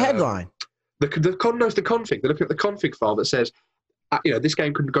headline. The config. They're looking at the config file that says, this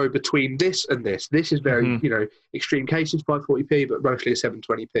game can go between this and this. This is very, extreme cases, 540p, but mostly a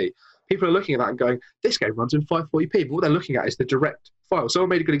 720p. People are looking at that and going, this game runs in 540p. But what they're looking at is the direct file. Someone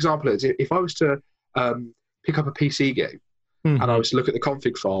made a good example of it. If I was to pick up a PC game and I was to look at the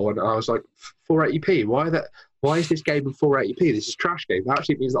config file and I was like, 480p, why is this game in 480p? This is a trash game. That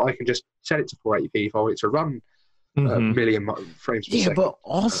actually means that I can just set it to 480p if I want it to run a million frames per second. Yeah, but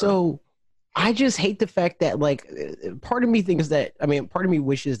also... I just hate the fact that part of me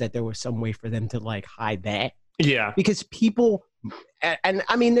wishes that there was some way for them to hide that. Yeah. Because people, and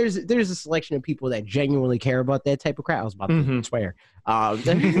I mean, there's a selection of people that genuinely care about that type of crap. I was about to swear.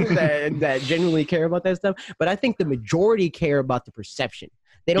 That genuinely care about that stuff. But I think the majority care about the perception.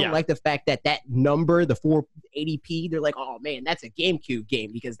 They don't like the fact that number, the 480p, they're like, oh man, that's a GameCube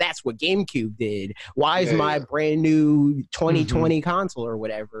game because that's what GameCube did. Why is my brand new 2020 console or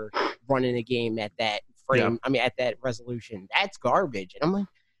whatever running a game at that frame? I mean, at that resolution? That's garbage. And I'm like,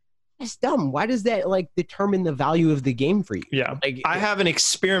 that's dumb. Why does that determine the value of the game for you? Yeah. I have an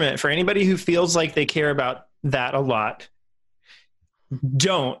experiment for anybody who feels like they care about that a lot.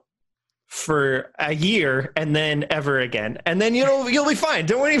 Don't. For a year and then ever again, and then you'll be fine.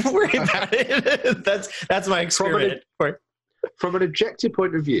 Don't even worry about it. That's my experiment. From an objective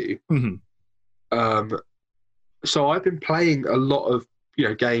point of view, so I've been playing a lot of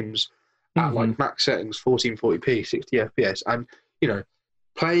games at max settings, 1440p, 60 FPS, and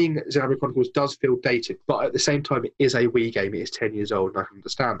playing Xenoblade Chronicles does feel dated, but at the same time, it is a Wii game. It is 10 years old, and I can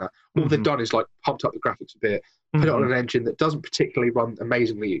understand that. All they've done is pumped up the graphics a bit, put it on an engine that doesn't particularly run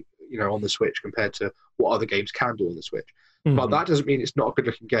amazingly on the Switch compared to what other games can do on the Switch. But that doesn't mean it's not a good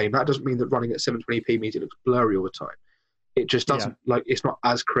looking game. That doesn't mean that running at 720p means it looks blurry all the time. It just doesn't it's not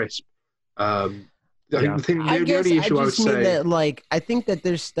as crisp. The only issue I would say that I think that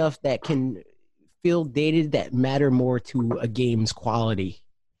there's stuff that can feel dated that matter more to a game's quality.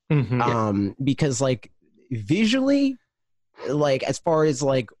 Because visually, as far as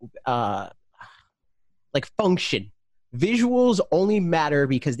function, visuals only matter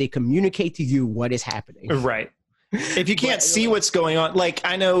because they communicate to you what is happening. Right. If you can't see what's going on,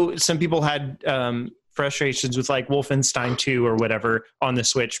 I know some people had frustrations with Wolfenstein 2 or whatever on the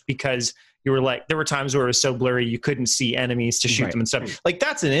Switch because you were there were times where it was so blurry you couldn't see enemies to shoot them and stuff.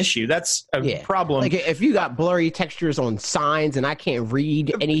 That's an issue. That's a problem. If you got blurry textures on signs and I can't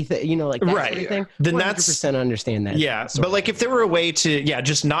read anything, that sort of thing, then 100% understand that. Yeah, but if there were a way to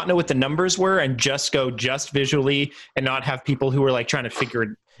just not know what the numbers were and just go visually and not have people who were trying to figure it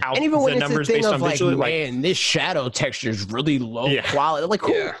out, and even when the numbers based on visually, man, this shadow texture is really low quality.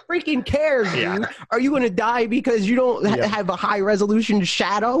 Who freaking cares, dude? Are you going to die because you don't have a high resolution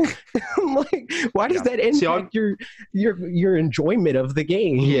shadow? Why does that impact your enjoyment of the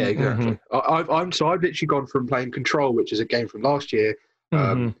game? Yeah, exactly. I've literally gone from playing Control, which is a game from last year.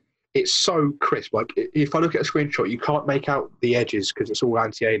 It's so crisp. If I look at a screenshot, you can't make out the edges because it's all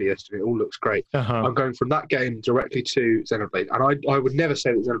anti-aliased and it all looks great. I'm going from that game directly to Xenoblade, and I would never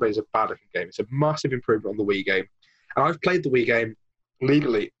say that Xenoblade is a bad looking game. It's a massive improvement on the Wii game, and I've played the Wii game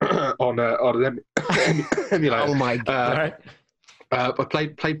legally on an emulator. Oh my god! I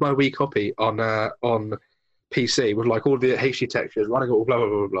played my Wii copy on PC with all the HD textures running all blah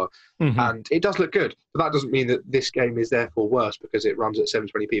blah blah blah, and it does look good. But that doesn't mean that this game is therefore worse because it runs at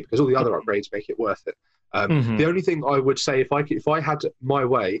 720p. Because all the other upgrades make it worth it. The only thing I would say if I had my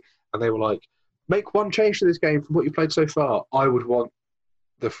way and they were make one change to this game from what you played so far, I would want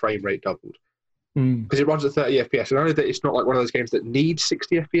the frame rate doubled because it runs at 30 FPS. And I know that it's not one of those games that needs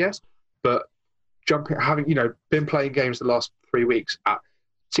 60 FPS, but having been playing games the last 3 weeks at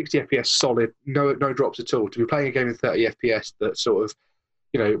 60 FPS solid, no drops at all. To be playing a game in 30 FPS that sort of,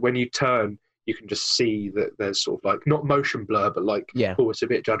 when you turn, you can just see that there's sort of not motion blur, but it's a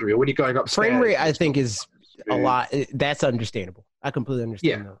bit juddery. Or when you're going up, frame rate, I think is a lot. That's understandable. I completely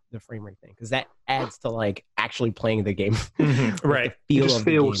understand the frame rate thing because that adds to actually playing the game. Right. It just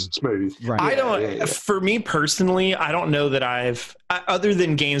feels smooth. Right. I don't. For me personally, I don't know that other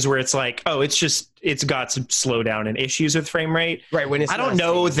than games where it's it's got some slowdown and issues with frame rate. Right. I don't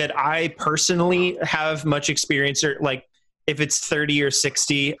know that I personally have much experience or if it's 30 or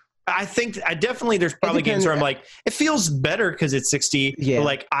 60. I think definitely there's probably games where I'm like, it feels better because it's 60. Yeah. But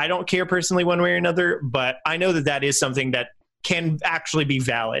like, I don't care personally one way or another, but I know that is something that can actually be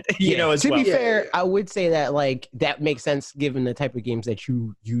valid, you know, as well. To be fair, I would say that like that makes sense given the type of games that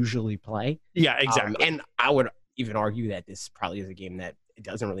you usually play. Yeah, exactly. And I would even argue that this probably is a game that it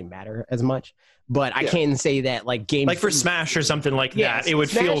doesn't really matter as much. But I can say that like games like for Smash or something like that, it would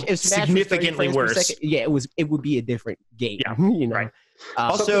feel significantly worse. Yeah, it would be a different game. Yeah, you know. Right.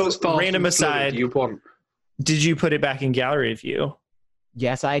 Also, random aside, did you put it back in gallery view?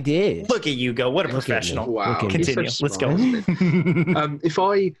 Yes, I did. Look at you go. What a professional. Wow. Continue. So let's go.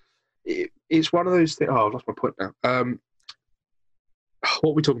 It's one of those things. Oh, I've lost my point now.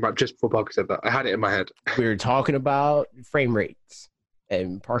 What were we talking about just before Parker said that? I had it in my head. We were talking about frame rates.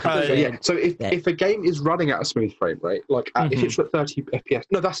 And Parker said so if a game is running at a smooth frame rate, like if it's at 30 FPS,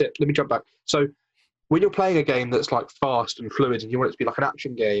 no, that's it. Let me jump back. So when you're playing a game that's like fast and fluid and you want it to be like an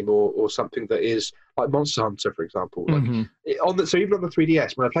action game or something that is like Monster Hunter, for example, like so even on the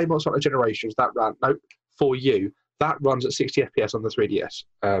 3DS, when I play Monster Hunter Generations, that runs at 60 FPS on the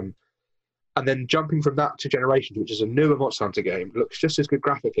 3DS. And then jumping from that to Generations, which is a newer Monster Hunter game, looks just as good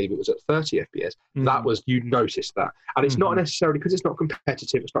graphically, but it was at 30 FPS. That was, you noticed that. And it's not necessarily, because it's not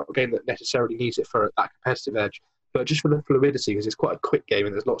competitive, it's not a game that necessarily needs it for that competitive edge, but just for the fluidity, because it's quite a quick game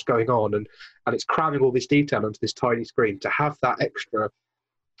and there's lots going on, and it's cramming all this detail onto this tiny screen. To have that extra,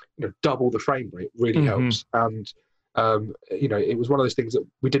 double the frame rate really helps. And, it was one of those things that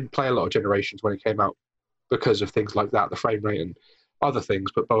we didn't play a lot of Generations when it came out because of things like that, the frame rate and other things,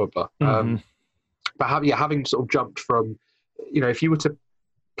 but blah blah blah. But having sort of jumped from, if you were to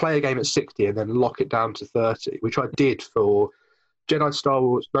play a game at 60 and then lock it down to 30, which I did for Star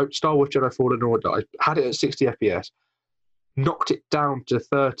Wars Jedi Fallen Order, I had it at 60 FPS, knocked it down to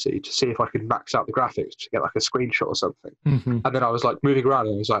 30 to see if I could max out the graphics to get like a screenshot or something. And then I was like moving around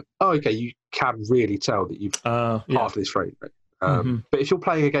and I was like, oh, okay, you can really tell that you've halved this frame rate. But if you're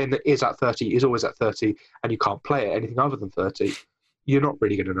playing a game that is at 30, is always at 30, and you can't play it anything other than 30, you're not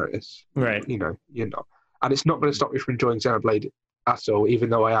really going to notice. Right. You're not. And it's not going to stop me from enjoying Xenoblade at all,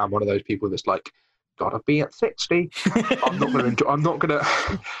 even though I am one of those people that's like, gotta be at 60. I'm not going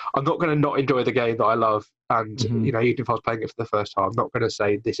to not enjoy the game that I love. And, even if I was playing it for the first time, I'm not going to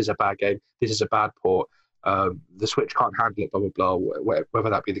say this is a bad game, this is a bad port, the Switch can't handle it, blah, blah, blah, whether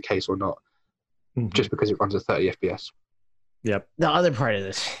that be the case or not, just because it runs at 30 FPS. Yep. The other part of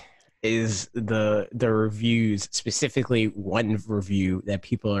this is the reviews, specifically one review that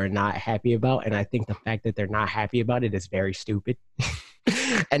people are not happy about, and I think the fact that they're not happy about it is very stupid.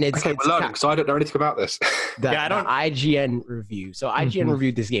 And it's we're learning because I don't know anything about this. The IGN review. So IGN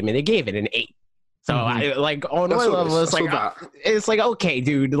reviewed this game and they gave it an 8. So I like on one level, it's like okay,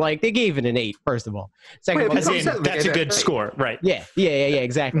 dude. Like they gave it an 8. First of all, second of all, that's a good score, right? Yeah,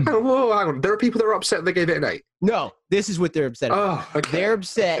 exactly. Whoa, hang on. There are people that are upset they gave it an 8. No, this is what they're upset about. Oh, okay. They're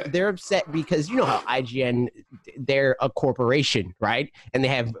upset. Okay. They're upset because you know how IGN, they're a corporation, right? And they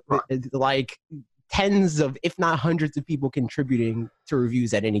have like tens of, if not hundreds of people contributing to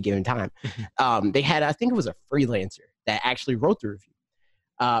reviews at any given time. They had, I think it was a freelancer that actually wrote the review.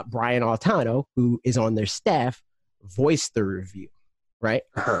 Brian Altano, who is on their staff, voiced the review, right?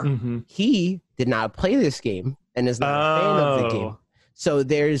 He did not play this game and is not a fan of the game. So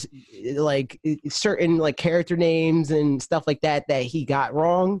there's like certain like character names and stuff like that he got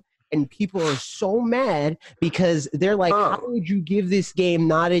wrong. And people are so mad because they're like, how would you give this game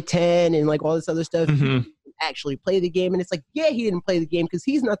not a 10 and like all this other stuff? Actually play the game. And it's like, yeah, he didn't play the game because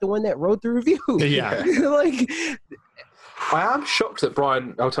he's not the one that wrote the review. Yeah. Like, I am shocked that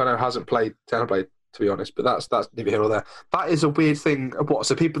Brian Altano hasn't played Xenoblade, to be honest, but that's neither here or there. That is a weird thing. What?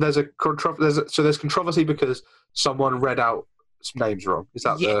 So people, there's controversy because someone read out some names wrong. Is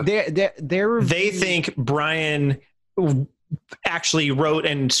that they think Brian actually wrote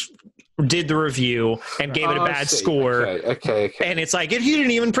and did the review and gave it a bad score. Okay. And it's like, if you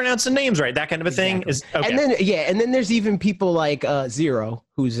didn't even pronounce the names right, that kind of a thing is okay. And then there's even people like Zero,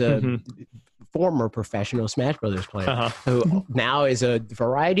 who's a former professional Smash Brothers player, who now is a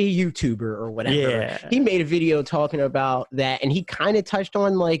variety YouTuber or whatever. Yeah. He made a video talking about that, and he kind of touched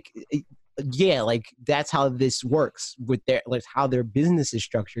on like, like that's how this works with their, like how their business is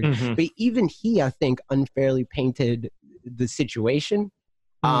structured. But even he, I think, unfairly painted the situation,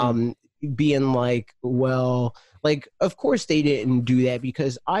 being like, well, like, of course they didn't do that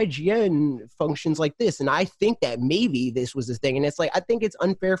because IGN functions like this. And I think that maybe this was the thing. And it's like, I think it's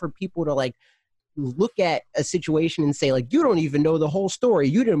unfair for people to like look at a situation and say, like, you don't even know the whole story.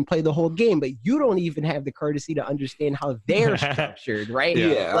 You didn't play the whole game, but you don't even have the courtesy to understand how they're structured, right?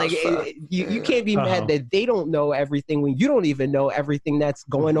 Yeah, like you can't be mad that they don't know everything when you don't even know everything that's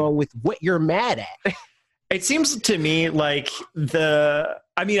going on with what you're mad at. It seems to me like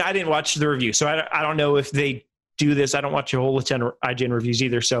I didn't watch the review, so I don't know if they do this. I don't watch a whole ton of IGN reviews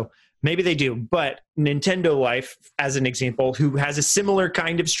either, so maybe they do. But Nintendo Life, as an example, who has a similar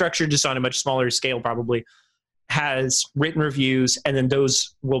kind of structure, just on a much smaller scale probably, has written reviews, and then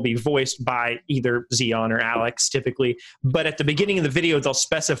those will be voiced by either Xeon or Alex typically. But at the beginning of the video, they'll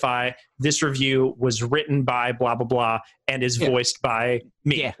specify this review was written by blah, blah, blah, and is voiced by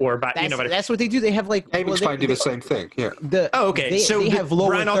me or by, that's what they do. They have like... They do the same thing, yeah. They have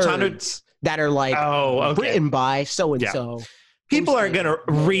lower thirds that are like written by so-and-so. Yeah. People aren't going to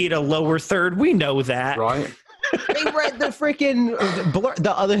read a lower third. We know that. Right. They read the freaking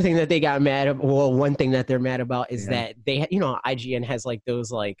the other thing that they got mad about. Well, one thing that they're mad about is that they, IGN has like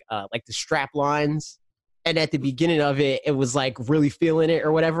those like the strap lines, and at the beginning of it, it was like really feeling it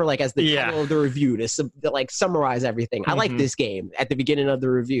or whatever, like as the title of the review to like summarize everything. I like this game at the beginning of the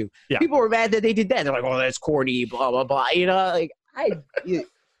review. Yeah. People were mad that they did that. They're like, oh, that's corny, blah blah blah. Like IGN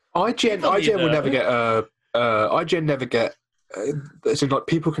would never get IGN never get. So like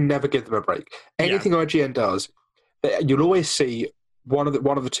people can never give them a break. Anything IGN does, you'll always see one of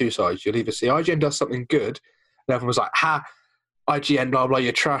the two sides. You'll either see IGN does something good, and everyone's like, "Ha, IGN, blah blah,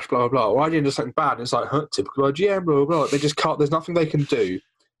 you're trash, blah blah," or IGN does something bad, and it's like, "Huh, typical IGN, blah blah." They just can't. There's nothing they can do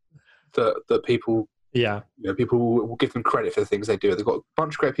that people. Yeah, people will give them credit for the things they do. They've got a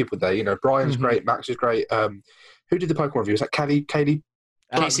bunch of great people there. Brian's great, Max is great. Who did the Pokemon review? Was that Casey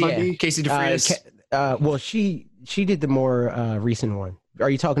DeFreitas? Well, she did the more recent one. Are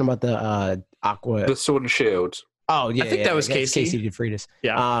you talking about the Aqua? The Sword and Shield. Oh, yeah. I think that was Casey DeFreitas.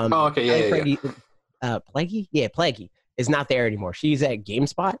 Yeah. Okay, yeah. Plaguey? Yeah, Plaguey is not there anymore. She's at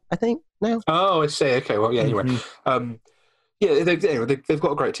GameSpot, I think, now. Oh, I see. Okay, well, yeah, anyway. They've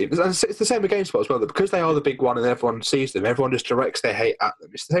got a great team. It's the same with GameSpot as well. Because they are the big one and everyone sees them, everyone just directs their hate at them.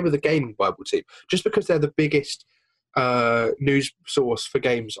 It's the same with the Gaming Bible team. Just because they're the biggest news source for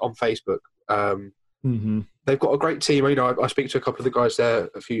games on Facebook, they've got a great team. I speak to a couple of the guys there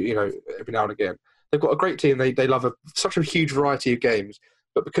every now and again. They've got a great team. They love such a huge variety of games,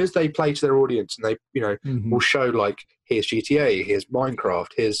 but because they play to their audience and they will show like, here's GTA, here's Minecraft,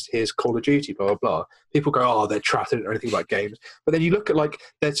 here's Call of Duty, blah blah blah. People go, oh, they're trash, they don't know anything about games. But then you look at like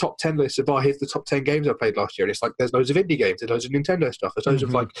their top 10 lists of, here's the top 10 games I played last year, and it's like there's loads of indie games, there's loads of Nintendo stuff, there's loads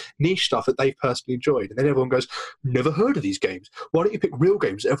of like niche stuff that they've personally enjoyed, and then everyone goes, never heard of these games. Why don't you pick real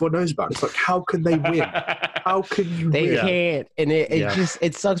games that everyone knows about? It's like, how can they win? How can you win? They can't, and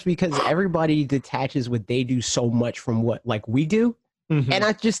it sucks because everybody detaches what they do so much from what like we do, and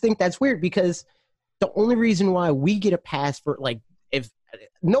I just think that's weird because the only reason why we get a pass for like, if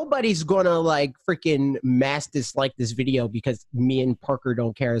nobody's gonna like freaking mass dislike this video because me and Parker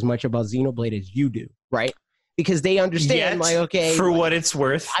don't care as much about Xenoblade as you do, right? Because they understand, like, okay, for like, what it's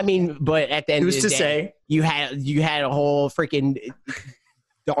worth. I mean, but at the end who's of the day, say you had a whole freaking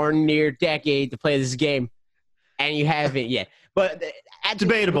darn near decade to play this game, and you haven't yet. But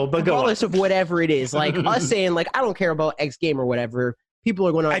debatable, but regardless of whatever it is, like us saying like I don't care about X game or whatever. People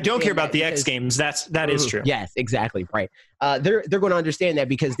are going to. I don't care about the X Games. That is true. Yes, exactly. Right. They're going to understand that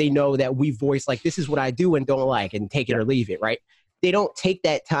because they know that we voice like this is what I do and don't like and take it or leave it. Right. They don't take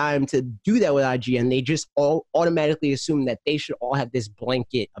that time to do that with IGN. They just all automatically assume that they should all have this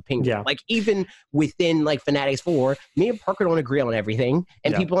blanket opinion. Yeah. Like even within like Fanatics 4, me and Parker don't agree on everything,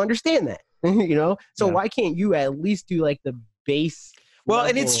 and people understand that. So why can't you at least do like the base? Well,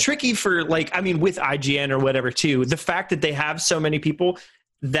 and it's tricky for like, I mean, with IGN or whatever too, the fact that they have so many people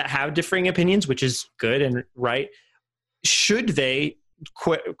that have differing opinions, which is good and right. Should they,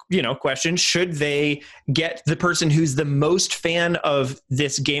 question, should they get the person who's the most fan of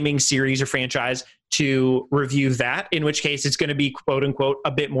this gaming series or franchise to review that, in which case it's going to be quote unquote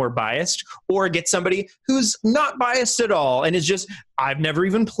a bit more biased, or get somebody who's not biased at all and is just, I've never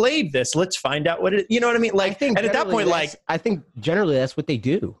even played this, let's find out what it, you know what I mean? Like, and at that point, like, I think generally that's what they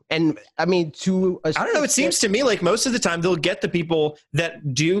do. And I mean, I don't know, it seems to me like most of the time they'll get the people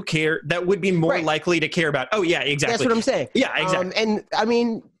that do care, that would be more likely to care about. Oh yeah, exactly. That's what I'm saying. Yeah, exactly. And I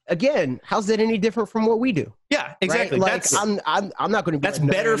mean, again, how's that any different from what we do? Yeah, exactly. Right? Like, I'm not going to be. That's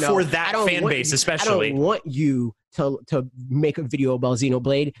better for that fan base, especially. I don't want you to make a video about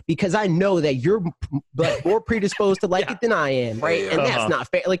Xenoblade because I know that you're like more predisposed to like it than I am, right? And that's not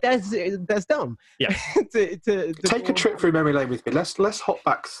fair. Like that's dumb. Yeah. to take a trip through memory lane with me. Let's hop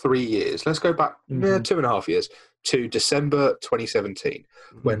back 3 years. Let's go back 2.5 years to December 2017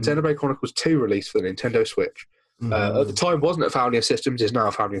 when Xenoblade Chronicles 2 released for the Nintendo Switch. At the time, wasn't a Family of Systems. Is now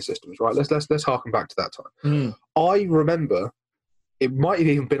a Family of Systems, right? Let's harken back to that time. I remember it might have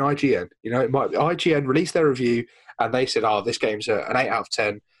even been IGN. You know, IGN released their review and they said, "Oh, this game's an 8 out of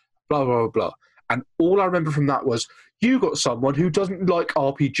 10." Blah blah blah. And all I remember from that was, you got someone who doesn't like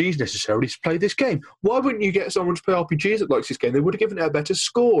RPGs necessarily to play this game. Why wouldn't you get someone to play RPGs that likes this game? They would have given it a better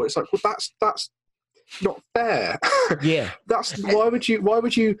score. It's like, well, that's not fair. Yeah. Why would you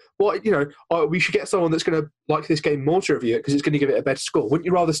we should get someone that's going to like this game more to review it because it's going to give it a better score. Wouldn't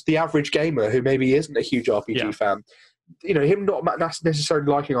you rather the average gamer who maybe isn't a huge RPG fan, you know, him not necessarily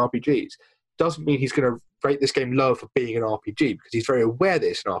liking RPGs doesn't mean he's going to rate this game low for being an RPG because he's very aware that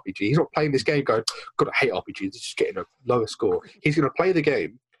it's an RPG. He's not playing this game going, God, I hate RPGs, it's just getting a lower score. He's going to play the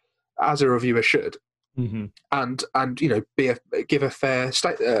game as a reviewer should and you know, give a fair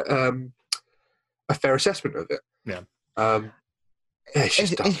assessment of it.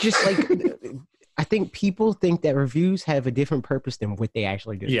 It's just like I think people think that reviews have a different purpose than what they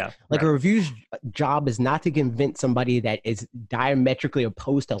actually do. Yeah, like a review's job is not to convince somebody that is diametrically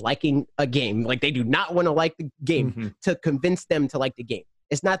opposed to liking a game. Like they do not want to like the game to convince them to like the game.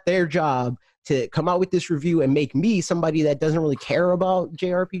 It's not their job to come out with this review and make me, somebody that doesn't really care about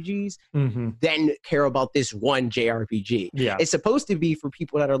JRPGs, then care about this one JRPG. Yeah. It's supposed to be for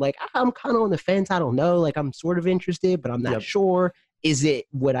people that are like, I'm kind of on the fence. I don't know. Like I'm sort of interested, but I'm not sure. Is it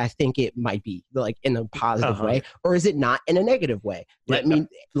what I think it might be, like in a positive way, or is it not in a negative way? Let me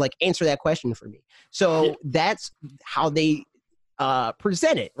like answer that question for me. So that's how they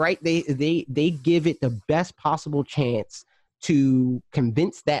present it, right? They give it the best possible chance to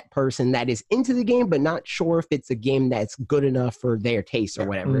convince that person that is into the game, but not sure if it's a game that's good enough for their taste or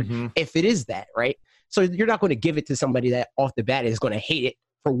whatever. If it is that, right? So you're not going to give it to somebody that off the bat is going to hate it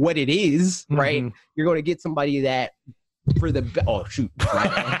for what it is, right? You're going to get somebody that for the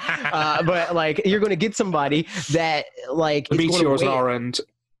but like you're going to get somebody that like the meteors on our end.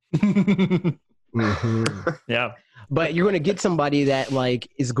 Yeah, but you're going to get somebody that like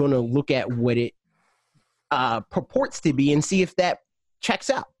is going to look at what it purports to be and see if that checks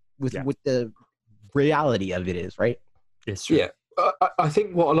out with what the reality of it is, right? It's true. Yeah, I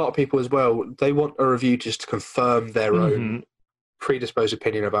think what a lot of people as well, they want a review just to confirm their own predisposed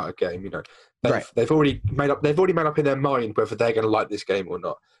opinion about a game. You know, they've already made up in their mind whether they're going to like this game or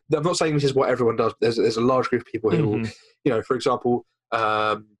not. I'm not saying this is what everyone does. There's a large group of people who will, you know, for example,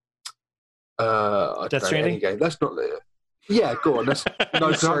 Death Stranding. Any game. That's not. Yeah, go on. I've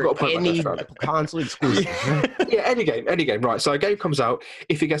got a any console exclusive. Yeah, any game. Right. So a game comes out.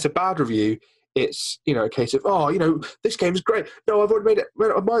 If it gets a bad review, it's, you know, a case of, oh, you know, this game is great. No, I've already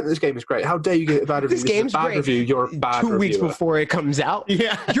made up mind that this game is great. How dare you get a bad review? This game's a bad great. Review. You're a bad 2 weeks reviewer. Before it comes out.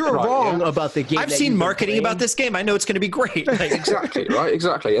 Yeah, you're wrong about the game. I've seen marketing about this game. I know it's going to be great. Like,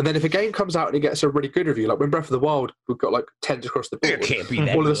 exactly. And then if a game comes out and it gets a really good review, like when Breath of the Wild, we've got like 10s across the board. It can't be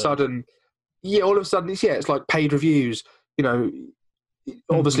that all of a sudden, it's like paid reviews. You know,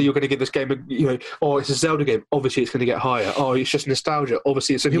 obviously you're going to give this game it's a Zelda game, obviously it's going to get higher. Oh, it's just nostalgia,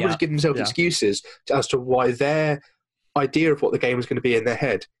 obviously. So people just give themselves excuses as to why their idea of what the game is going to be in their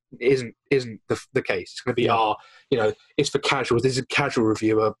head isn't the case. It's going to be it's for casuals, this is a casual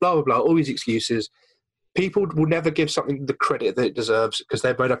reviewer, blah blah blah, all these excuses. People will never give something the credit that it deserves because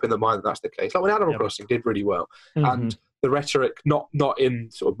they're made up in their mind that that's the case. Like when Animal Crossing did really well, and the rhetoric, not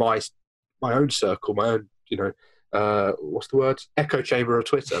in sort of my own circle, my own, you know, what's the word? Echo chamber of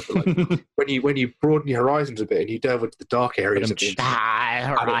Twitter. But like when you broaden your horizons a bit and you delve into the dark areas of the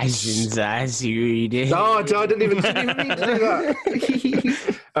horizons, I see what you did. No, I didn't even mean to do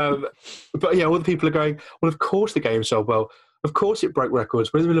that. But yeah, all the people are going, well, of course the game sold well. Of course it broke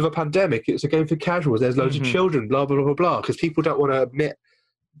records. We're in the middle of a pandemic. It's a game for casuals. There's loads of children, blah, blah, blah, blah. Because people don't want to admit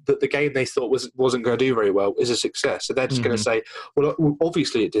that the game they thought wasn't going to do very well is a success. So they're just going to say, well,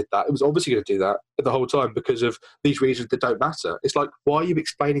 obviously it did that. It was obviously going to do that the whole time because of these reasons that don't matter. It's like, why are you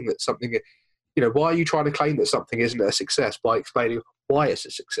explaining that something, you know, why are you trying to claim that something isn't a success by explaining why it's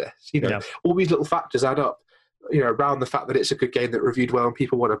a success? You know, all these little factors add up, you know, around the fact that it's a good game that reviewed well and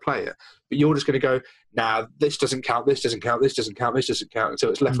people want to play it. But you're just going to go, nah, this doesn't count, this doesn't count, this doesn't count, this doesn't count,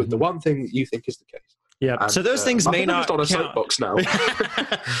 until it's left with the one thing that you think is the case. Yeah. And, so those things may not on a count. Soapbox now.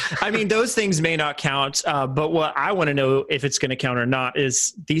 I mean, those things may not count. But what I want to know if it's going to count or not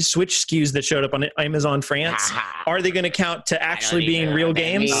is these Switch SKUs that showed up on Amazon France. Are they going to count to actually being real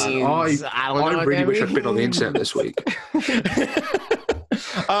games? I really wish I'd been on the internet this week.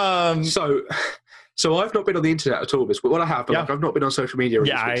 So I've not been on the internet at all this week. Well, I have, but I've not been on social media.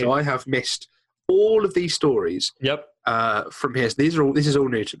 So I have missed all of these stories. Yep. From here, so this is all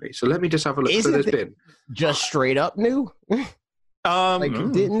new to me. So let me just have a look. So there's been just straight up new.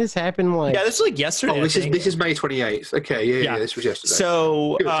 Didn't this happen this was like yesterday? Oh, this is May 28th. Okay, yeah, this was yesterday.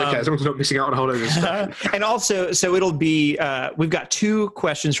 So okay, as long as I'm not missing out on a whole load of stuff. And also, so it'll be we've got 2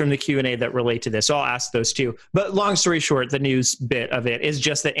 questions from the Q&A that relate to this. So I'll ask those 2. But long story short, the news bit of it is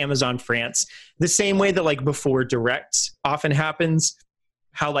just that Amazon France, the same way that like before Direct often happens,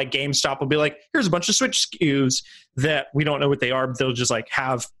 how like GameStop will be like, here's a bunch of Switch SKUs that we don't know what they are, but they'll just like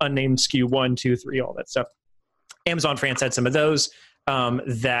have unnamed SKU 1, 2, 3, all that stuff. Amazon France had some of those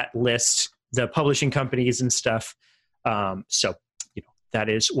that list the publishing companies and stuff. So, that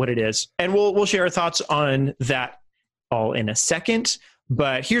is what it is. And we'll share our thoughts on that all in a second.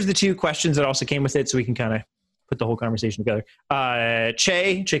 But here's the 2 questions that also came with it so we can kind of put the whole conversation together.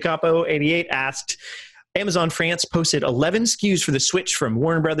 Che Capo 88 asked, Amazon France posted 11 SKUs for the Switch from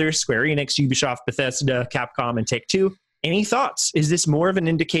Warner Brothers, Square Enix, Ubisoft, Bethesda, Capcom, and Take-Two. Any thoughts? Is this more of an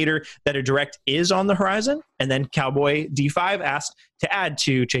indicator that a Direct is on the horizon? And then Cowboy D5 asked, to add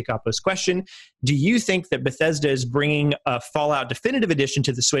to Jacopo's question, do you think that Bethesda is bringing a Fallout Definitive Edition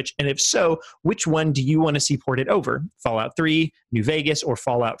to the Switch? And if so, which one do you want to see ported over? Fallout 3, New Vegas, or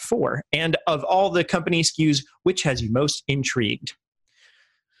Fallout 4? And of all the company SKUs, which has you most intrigued?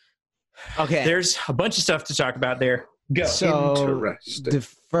 Okay. There's a bunch of stuff to talk about there. Go. So the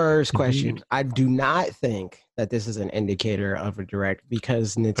first question, I do not think that this is an indicator of a Direct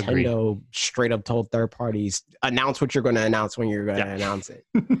because Nintendo straight up told third parties, announce what you're going to announce when you're going to announce it.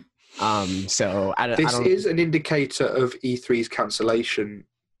 So this is an indicator of E3's cancellation.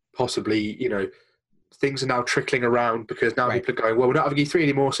 Possibly, things are now trickling around because now people are going, well, we're not having E3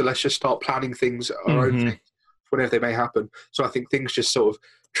 anymore, so let's just start planning things, our own things, whenever they may happen. So I think things just sort of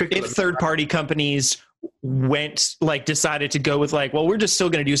trickle. If third-party companies decided to go with well, we're just still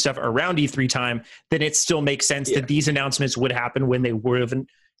going to do stuff around E3 time, then it still makes sense that these announcements would happen when they would have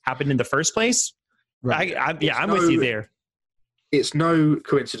happened in the first place. Right. I'm with you there. It's no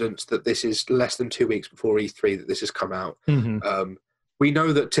coincidence that this is less than 2 weeks before E3 that this has come out. We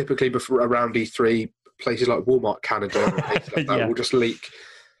know that typically around E3, places like Walmart Canada and places like that will just leak.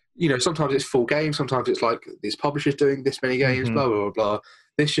 Sometimes it's full games, sometimes it's like this publisher's doing this many games, blah, blah, blah, blah.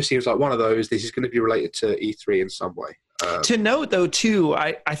 This just seems like one of those. This is going to be related to E3 in some way. To note, though, too,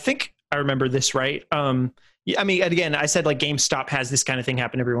 I think I remember this right. I mean, again, I said GameStop has this kind of thing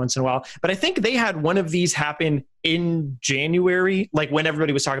happen every once in a while, but I think they had one of these happen in January, when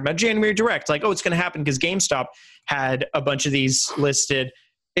everybody was talking about January Direct, it's going to happen because GameStop had a bunch of these listed.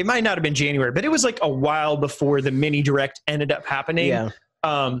 It might not have been January, but it was a while before the mini Direct ended up happening. Yeah.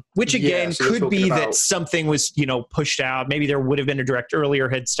 Which again could be that something was, pushed out. Maybe there would have been a Direct earlier,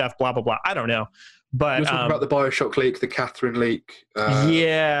 had stuff, blah, blah, blah. I don't know. But you're talking about the BioShock leak, the Catherine leak.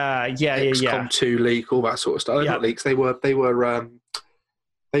 XCOM 2 leak, all that sort of stuff. They're not leaks. They were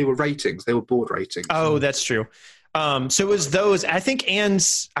ratings. They were board ratings. Oh, that's true. So it was those, I think, and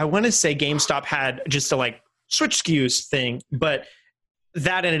I want to say GameStop had just a Switch SKUs thing, but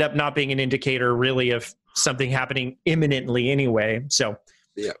that ended up not being an indicator really of something happening imminently anyway. So,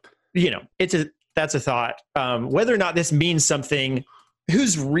 that's a thought. Whether or not this means something,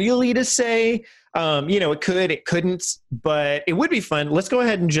 who's really to say? It could, it couldn't, but it would be fun. Let's go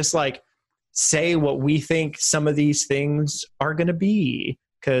ahead and just say what we think some of these things are going to be,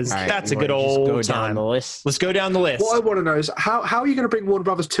 because that's a good old time. Let's go down the list. What I want to know is how are you going to bring Warner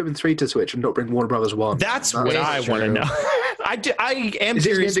Brothers 2 and 3 to Switch and not bring Warner Brothers 1? That's what I want to know. I am is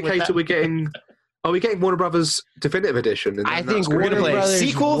curious. Is this an indicator we're getting? Are we getting Warner Brothers Definitive Edition? I think Warner Brothers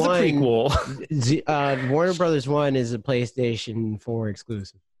sequel, 1, the prequel. Warner Brothers 1 is a PlayStation 4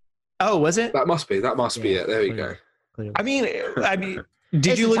 exclusive. Oh, was it? That must be it. There we go. I mean,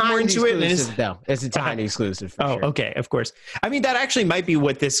 did you look more into it? It's a tiny exclusive. For sure. Okay, of course. I mean, that actually might be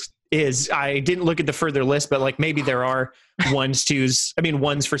what this is. I didn't look at the further list, but maybe there are ones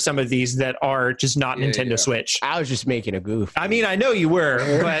for some of these that are just not Nintendo Switch. I was just making a goof. I mean, I know you were,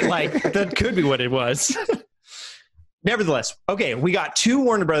 but that could be what it was. Nevertheless, okay, we got 2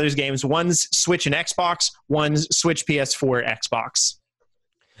 Warner Brothers games. One's Switch and Xbox, one's Switch, PS4, Xbox.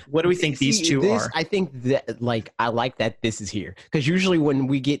 What do we think these two are? I think that I like that this is here, because usually when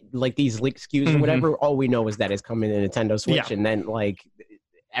we get these leaked SKUs or whatever, all we know is that it's coming to Nintendo Switch, and then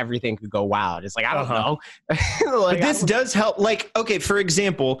everything could go wild. It's like, I don't know. Like, but this does help. Like, okay, for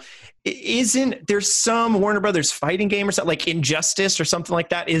example, isn't there some Warner Brothers fighting game or something like Injustice or something like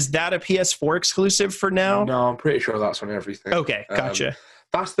that? Is that a PS4 exclusive for now? No, I'm pretty sure that's on everything. Okay, gotcha.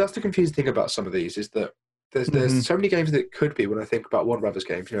 That's the confusing thing about some of these is that there's so many games that it could be when I think about Warner Brothers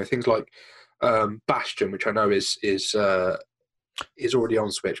games. You know, things like Bastion, which I know is already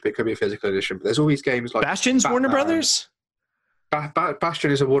on Switch, but it could be a physical edition. But there's all these games like Bastion's Batman. Warner Brothers.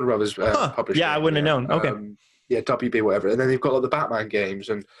 Bastion is a Warner Brothers publisher. Yeah, I wouldn't have known. Okay. WB, whatever. And then they've got like the Batman games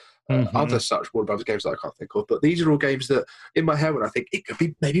and other such Warner Brothers games that I can't think of. But these are all games that, in my head, when I think it could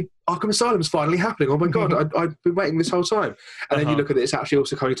be maybe Arkham Asylum's finally happening. Oh my God, I've been waiting this whole time. And then you look at it, it's actually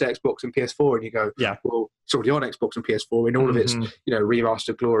also coming to Xbox and PS4, and you go, well, it's already on Xbox and PS4 in all of its,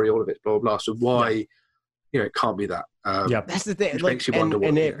 remastered glory, all of its blah, blah, blah. So why, it can't be that. That's the thing. Like, makes you wonder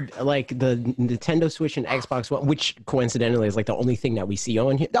like the Nintendo Switch and Xbox One, which coincidentally is like the only thing that we see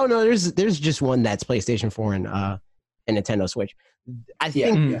on here. No, there's just one that's PlayStation 4 and Nintendo Switch. I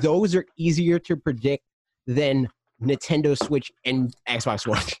think those are easier to predict than Nintendo Switch and Xbox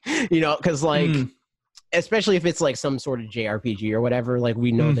One. Because like, especially if it's like some sort of JRPG or whatever, like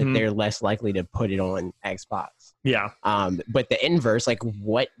we know that they're less likely to put it on Xbox. Yeah. But the inverse, like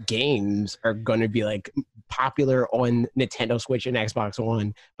what games are going to be like popular on Nintendo Switch and Xbox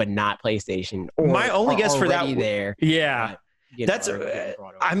One, but not PlayStation? Or my only guess for that there. Yeah. That's, I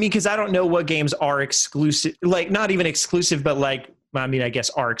mean, because I don't know what games are exclusive, like not even exclusive, but like, I mean, I guess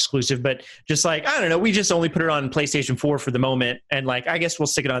are exclusive, but just like, I don't know, we just only put it on PlayStation 4 for the moment. And like, I guess we'll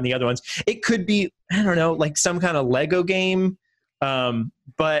stick it on the other ones. It could be, I don't know, like some kind of Lego game.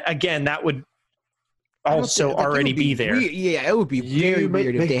 But again, that would also already be there. It would be very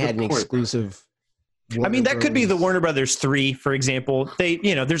weird if they had an exclusive. I mean, that could be the Warner Brothers 3, for example. They,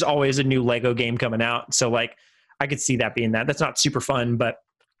 there's always a new Lego game coming out. So like, I could see that being that. That's not super fun, but.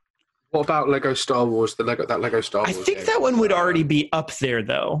 What about Lego Star Wars? That Lego Star Wars. I think that one would already be up there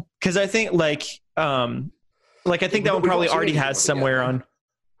though, because I think I think that one probably already has somewhere on.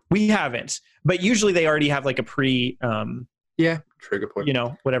 We haven't, but usually they already have like a pre. Trigger point.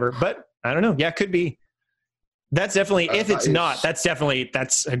 Whatever, but I don't know. Yeah, it could be. That's definitely. If it's not, that's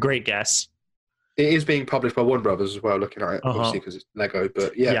a great guess. It is being published by Warner Brothers as well. Looking at it, obviously because it's Lego,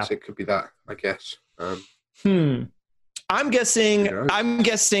 but yes, it could be that. I guess. I'm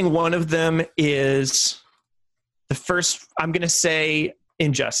guessing one of them is the first. I'm going to say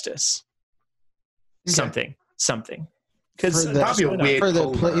Injustice. Something. Because that'd be a weird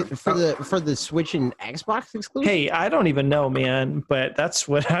for the Switch and Xbox exclusive. Hey, I don't even know, man, but that's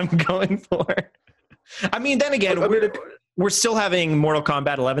what I'm going for. I mean, then again, we're still having Mortal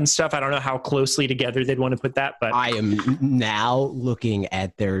Kombat 11 stuff. I don't know how closely together they'd want to put that, but I am now looking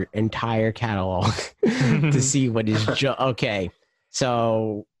at their entire catalog to see what is okay.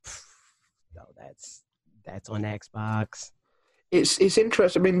 So that's on Xbox. It's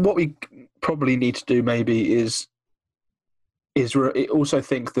interesting. I mean, what we probably need to do maybe is also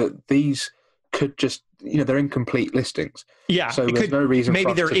think that these could just they're incomplete listings. Yeah, so there's no reason.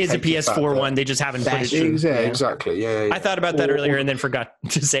 Maybe there is a PS4 one. They just haven't put it. Exactly. Yeah. I thought about that earlier and then forgot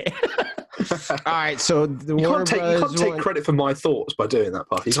to say it. All right, so you can't take credit for my thoughts by doing that,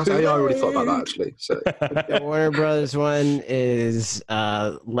 Puffy. You can't say, I already thought about that actually. So the Warner Brothers one is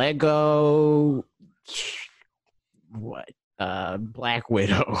Lego. What? Black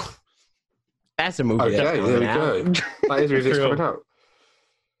Widow. That's a movie. Okay, there we go. That is really coming out.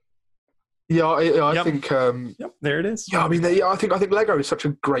 Yeah, I think. There it is. Yeah, I mean, I think Lego is such a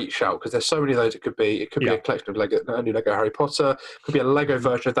great shout because there's so many of those. It could be a collection of Lego, not only Lego Harry Potter. It could be a Lego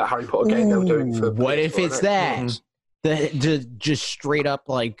version of that Harry Potter game they were doing for. What if it's that? Just straight up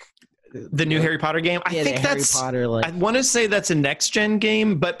like the new Harry Potter game. I think that's. Harry Potter, I want to say that's a next gen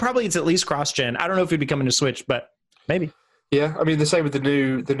game, but probably it's at least cross gen. I don't know if it'd be coming to Switch, but maybe. Yeah, I mean the same with the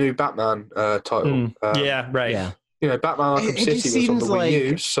new Batman title. Yeah, right. Yeah. Batman Arkham City was on the Wii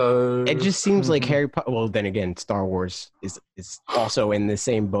U, so it just seems like Harry Potter. Well, then again, Star Wars is also in the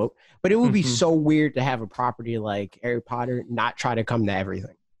same boat. But it would be so weird to have a property like Harry Potter not try to come to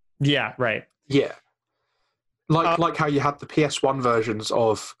everything. Yeah, right. Yeah, like how you had the PS1 versions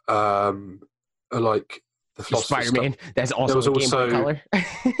of like the Spider-Man. That's also a Game Boy Color.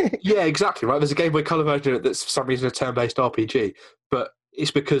 Yeah, exactly. Right. There's a Game Boy Color version that's for some reason a turn-based RPG, but it's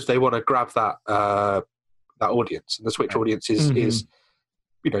because they want to grab that audience, and the Switch audience is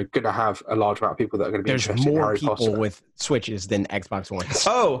going to have a large amount of people that are going to be interested in Harry Potter. There's more people with Switches than Xbox Ones.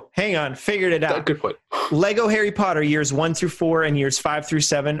 Oh, hang on, figured it out. Good point. Lego Harry Potter years 1 through 4 and years 5 through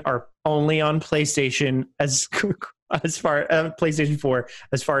 7 are only on PlayStation as as far PlayStation 4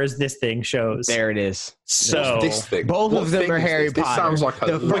 as far as this thing shows. There it is. So this thing? Both of them are Harry Potter. This sounds like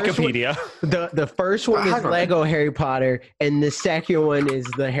the Wikipedia. The first one is Lego Harry Potter, and the second one is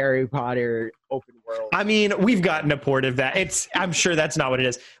the Harry Potter open world. I mean, we've gotten a port of that. I'm sure that's not what it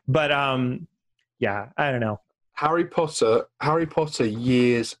is, but yeah, I don't know. Harry Potter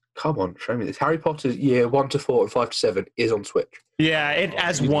years. Come on, show me this. Harry Potter year 1 to 4 and 5 to 7 is on Switch. Yeah, it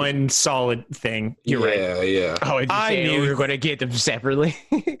as one solid thing. You're right. Yeah. Oh, I knew we were going to get them separately.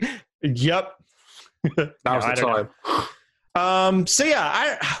 Yep. Now's the time. So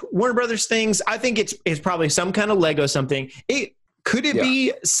yeah, Warner Brothers things. I think it's probably some kind of Lego something. Could it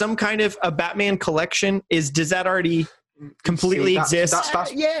be some kind of a Batman collection? Does that already completely exist?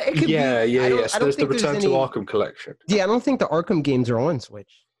 Yeah, it could be. Yeah. So there's the Return to Arkham collection. Yeah, I don't think the Arkham games are on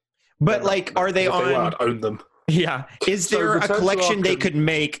Switch. But like, are they on? I'd own them. Yeah. Is there a collection they could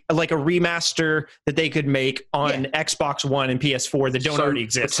make, like a remaster that they could make on Xbox One and PS4 that don't already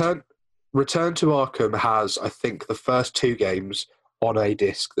exist? Return to Arkham has, I think, the first 2 games on a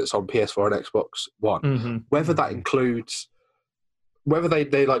disc that's on PS4 and Xbox One. Mm-hmm. Whether that includes, whether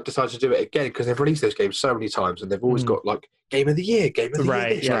they like decide to do it again, because they've released those games so many times and they've always got like Game of the Year, Game of the Year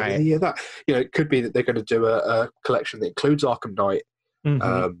this, Game of the Year that. You know, it could be that they're going to do a collection that includes Arkham Knight.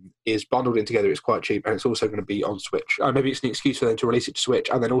 Is bundled in together. It's quite cheap, and it's also going to be on Switch. Maybe it's an excuse for them to release it to Switch,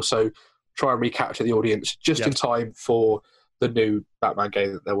 and then also try and recapture the audience just in time for the new Batman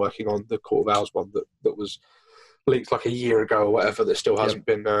game that they're working on, the Court of Owls one that was leaked like a year ago or whatever. That still hasn't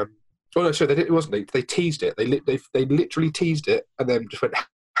been. Oh no, sorry, it wasn't leaked. They teased it. They literally teased it, and then just went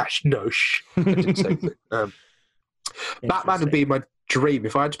shh. They didn't say anything. Batman would be my dream.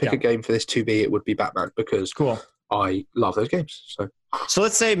 If I had to pick a game for this to be, it would be Batman because I love those games. So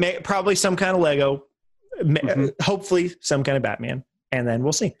let's say probably some kind of Lego, hopefully some kind of Batman, and then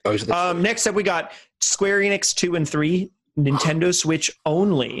we'll see. Next up, we got Square Enix 2 and 3, Nintendo Switch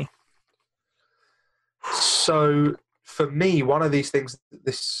only. So for me, one of these things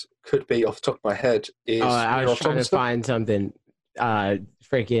this could be off the top of my head is I was trying to find something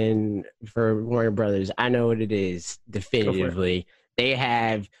freaking for Warner Brothers. I know what it is definitively. They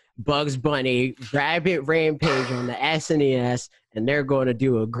have Bugs Bunny Rabbit Rampage on the SNES, and they're going to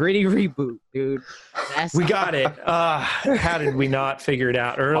do a gritty reboot, dude. We got it. How did we not figure it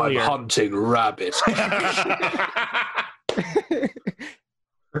out earlier? I'm hunting rabbits.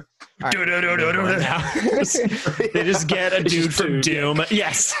 They just get a dude from Doom.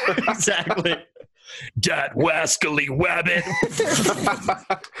 Yes, exactly. That wascally wabbit.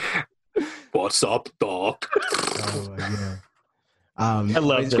 What's up, Doc? Oh my God. I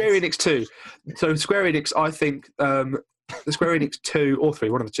love Square Enix 2. So Square Enix, I think the Square Enix 2 or 3,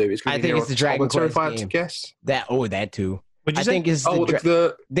 one of the two, is going to be it's the Dragon Quest if I had game. to guess. That too. What'd you I say? think is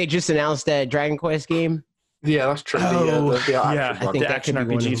they just announced that Dragon Quest game. Yeah, that's true. I think the action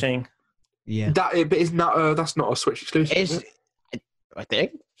RPG thing. Yeah, but isn't that that's not a Switch exclusive? Is it? I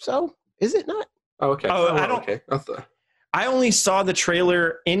think so. Is it not? Oh, okay. I don't. Okay. I only saw the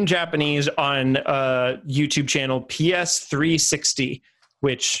trailer in Japanese on YouTube channel PS360,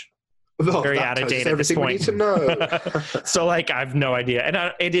 which is very out of date at this point. We need to know. So, like, I have no idea,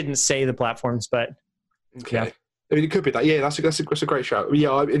 and it didn't say the platforms, but okay. I mean, it could be that. Yeah, that's a great shout.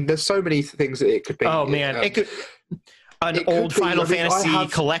 Yeah, I mean, there's so many things that it could be. Oh man, it could. An old Final Fantasy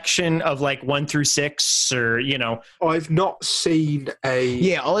collection of like 1 through 6, or I've not seen a.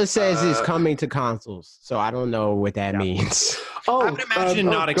 Yeah, all it says is coming to consoles, so I don't know what that means. I would imagine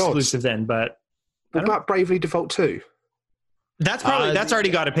not exclusive then, but what about Bravely Default 2? That's probably that's already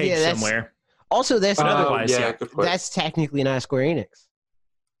got a page somewhere. Also, that's otherwise, that's technically not Square Enix.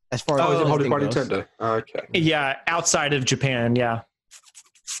 As far as is it holded by Nintendo? Okay. Yeah, outside of Japan, yeah.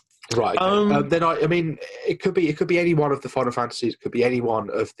 Right. Then I mean, it could be any one of the Final Fantasies. It could be any one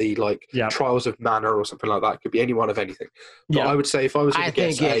of the Trials of Mana or something like that. It could be any one of anything. But I would say if I was going to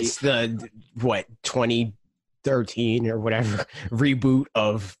guess, it's the 2013 or whatever reboot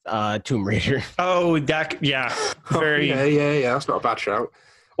of Tomb Raider. Oh, that very yeah. That's not a bad shout.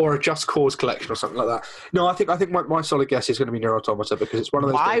 Or a Just Cause collection or something like that. No, I think my solid guess is going to be Nier Automata because it's one of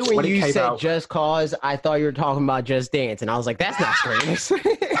those. Why, things, when you said Just Cause, I thought you were talking about Just Dance, and I was like, that's not Square Enix.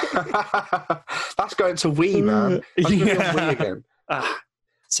 That's going to Wii, man. That's going to be on Wii again.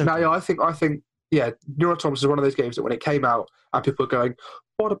 I think Nier Automata is one of those games that when it came out and people were going,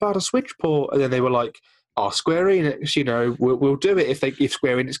 "What about a Switch port?" and then they were like, Square Enix, we'll do it if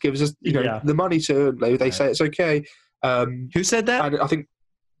Square Enix gives us the money to. They say it's okay. Who said that? And I think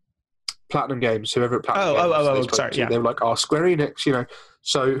Platinum Games, whoever at Platinum Games, sorry, they were like, Square Enix,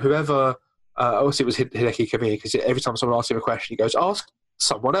 so whoever, obviously it was Hideki Kamiya, because every time someone asks him a question, he goes, ask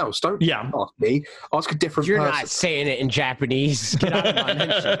someone else. Don't ask me. Ask a different You're person. Not saying it in Japanese. Get out of my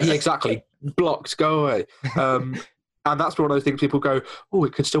mention. Yeah, exactly. Blocked. Go away. And that's one of those things people go, oh,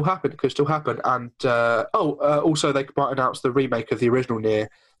 it could still happen. It could still happen. And also they might announce the remake of the original Nier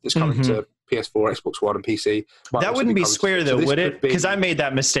that's coming to PS4, Xbox One, and PC. That wouldn't be Square, though, would it? Because I made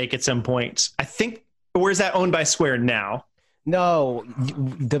that mistake at some point. I think, or is that owned by Square now? No,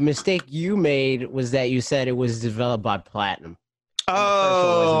 the mistake you made was that you said it was developed by Platinum.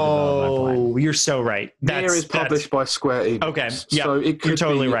 Oh, you're so right. Nier is published by Square Enix. Okay, yeah, so it could you're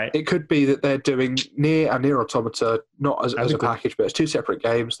totally be, right. It could be that they're doing Nier and Nier Automata not as a package, but as two separate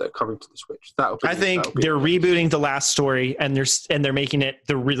games that are coming to the Switch. I think they're rebooting the last story, and they're making it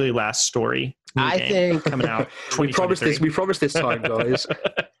the really last story. I think coming out. We promised this time, guys.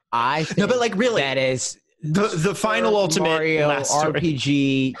 I think no, but like really, that is the final ultimate Mario last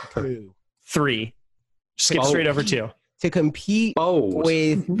RPG 3. Skip straight over 2. To compete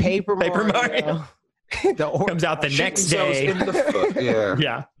with Paper Mario. Comes out the next day. In the foot.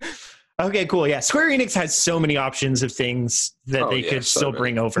 Yeah. Okay, cool. Yeah, Square Enix has so many options of things that they could still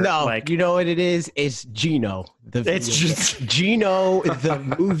bring over. No, you know what it is? It's Geno. It's just Geno, the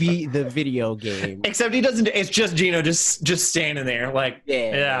movie, the video game. Except he doesn't. It's just Geno, just standing there, like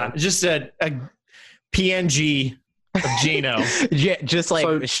just a PNG of Geno. Yeah, just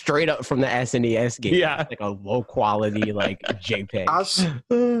like straight up from the SNES game. Yeah, like a low quality like JPEG.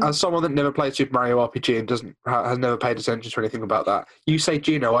 As someone that never played Super Mario RPG and has never paid attention to anything about that, you say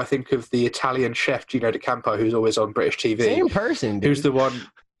Geno, I think of the Italian chef Gino D'Acampo, who's always on British TV. Same person, dude. Who's the one?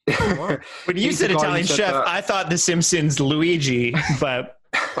 When you said Italian chef, I thought The Simpsons Luigi, but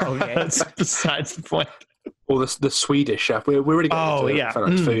that's besides the point. Or the Swedish chef. We're really getting into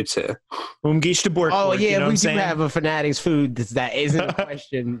Fanatics foods here. We do have a Fanatics food that isn't a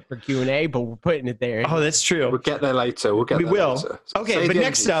question for Q&A, but we're putting it there. Oh, that's true. We'll get there later. We will. Okay, but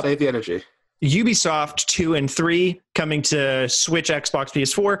next up, save the energy. Ubisoft 2 and 3 coming to Switch, Xbox,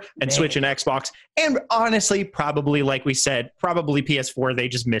 PS4, and Switch and Xbox. And honestly, probably, like we said, probably PS4. They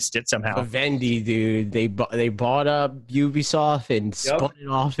just missed it somehow. Vivendi, dude. They bought up Ubisoft and spun it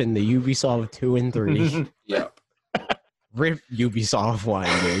off in the Ubisoft 2 and 3. Yep. Rip Ubisoft 1,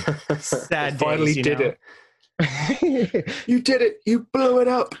 dude. Sad finally days, did it. You did it. You blew it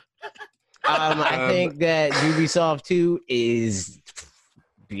up. I think that Ubisoft 2 is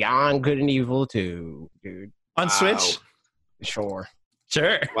beyond good and evil 2, dude. On Switch? Sure.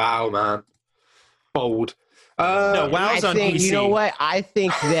 Wow, man. Bold. No, WoW's on PC. You know what? I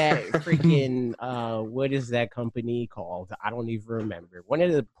think that freaking, what is that company called? I don't even remember. One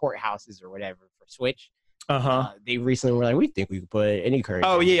of the port houses or whatever for Switch. They recently were like, we think we could put any current.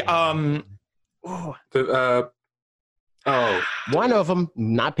 Oh, yeah. One of them,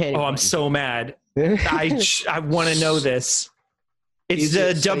 not paying. Oh, I'm so mad. I want to know this. It's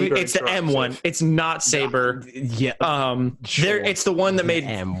it's the M one. It's not Saber. Yeah. It's the one that made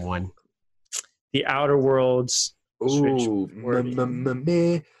M1. The Outer Worlds. Ooh,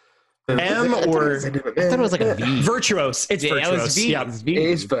 M or I thought it was like a V. Virtuos. It's Virtuos. It was V. Yeah. It's v. It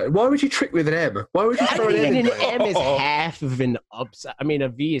is, but why would you trick with an M? Why would you throw an M? An M is half of an upside. I mean, a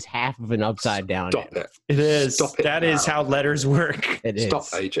V is half of an upside down. Stop it. It is. Stop it. That is how letters work. It is. Stop,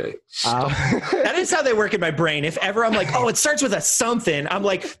 AJ. That is how they work in my brain. If ever I'm like, oh, it starts with a something, I'm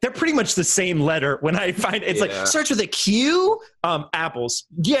like, they're pretty much the same letter. When I find it's like starts with a Q. Apples.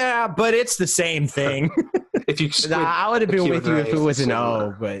 Yeah, but it's the same thing. If you I would have been with you if it was an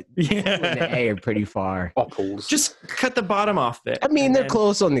O, but the A are pretty far. Apples. Just cut the bottom off it. I mean, they're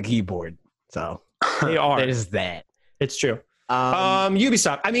close on the keyboard, so they are. There's that. It's true.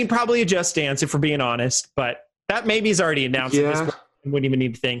 Ubisoft. I mean, probably a Just Dance if we're being honest, but that maybe is already announced. At this point. Wouldn't even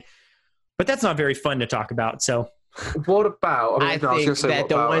need a thing. But that's not very fun to talk about. So. What about? I think that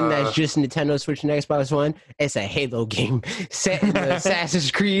the one that's just Nintendo Switch and Xbox One, it's a Halo game set in the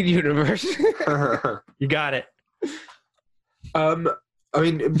Assassin's Creed universe. You got it. I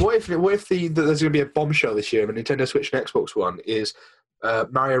mean, what if there's going to be a bombshell this year of a Nintendo Switch and Xbox One is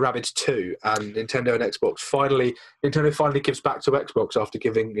Mario Rabbids 2 and Nintendo and Xbox Nintendo finally gives back to Xbox after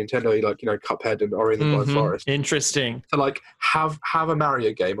giving Nintendo Cuphead and Ori and the Blind Forest. Interesting. So have a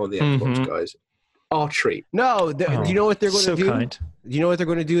Mario game on the Xbox, guys. Our treat. No, you know what they're going to do? Kind. You know what they're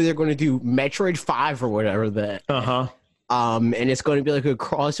going to do? They're going to do Metroid 5 or whatever that. And it's going to be like a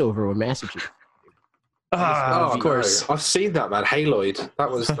crossover with Master Chief. Of course. No. I've seen that, man. Haloid.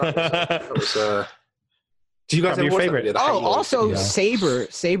 That was do you guys have your favorite? Also Saber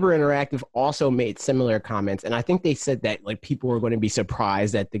Interactive also made similar comments, and I think they said that like people were going to be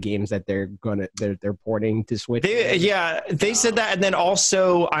surprised at the games that they're porting to Switch. They said that, and then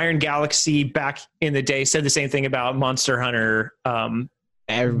also Iron Galaxy back in the day said the same thing about Monster Hunter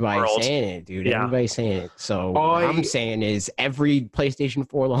Everybody's saying it, dude. Yeah. Everybody's saying it. So what I'm saying is every PlayStation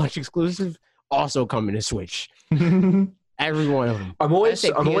 4 launch exclusive also coming to Switch. Every one of them. I'm always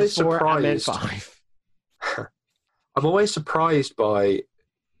surprised. I'm always surprised by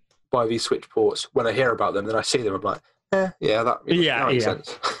these Switch ports when I hear about them. Then I see them, I'm like, that makes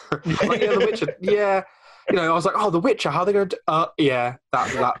sense. Like, The Witcher, I was like, The Witcher, how are they going to?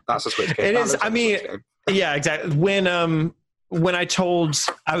 That's a Switch game. It is. I mean, yeah, exactly. When I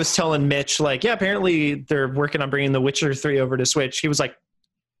was telling Mitch, like, apparently they're working on bringing The Witcher 3 over to Switch. He was like,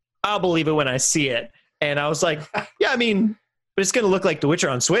 I'll believe it when I see it. And I was like, I mean, but it's going to look like The Witcher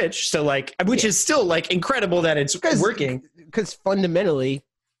on Switch. So like, which is still like incredible that it's working. Because fundamentally,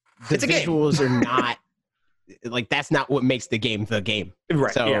 the visuals are not like, that's not what makes the game the game.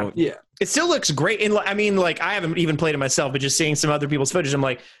 Right. So it still looks great. And I mean, like, I haven't even played it myself, but just seeing some other people's footage, I'm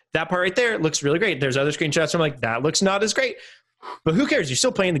like, that part right there looks really great. There's other screenshots. I'm like, that looks not as great, but who cares? You're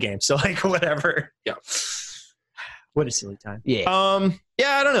still playing the game. So like, whatever. Yeah. What a silly time. Yeah.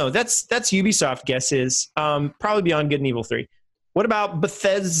 I don't know. That's Ubisoft guesses. Probably beyond Good and Evil 3. What about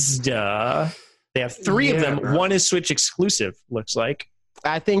Bethesda? They have 3 of them. Man. One is Switch exclusive, looks like.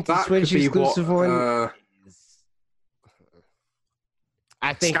 I think the Switch exclusive one.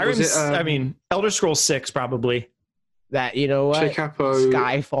 I think Skyrim's, Elder Scrolls 6 probably. That, you know what?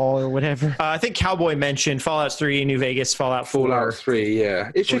 Skyfall or whatever. I think Cowboy mentioned Fallout 3, New Vegas, Fallout 4. Fallout 3,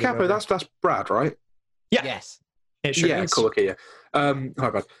 yeah. It's Chicago. That's Brad, right? Yeah. Yes. It sure is. Cool. Okay, yeah. Hi,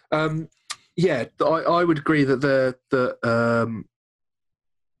 Brad. I would agree that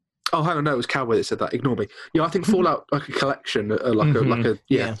oh, hang on, no, it was Cowboy that said that. Ignore me. Yeah, I think Fallout, like a collection,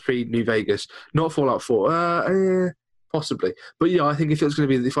 3 New Vegas, not Fallout 4. Possibly, but I think if I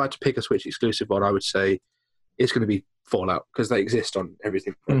had to pick a Switch exclusive one, I would say it's going to be Fallout because they exist on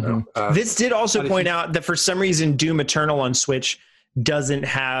everything. This did also point out that for some reason Doom Eternal on Switch doesn't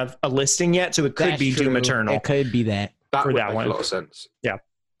have a listing yet, so it could be true. Doom Eternal. It could be that. That would make a lot of sense. Yeah.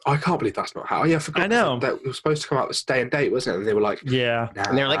 I can't believe that's not how. I forgot. I know that it was supposed to come out this day and date, wasn't it? And they were like, nah.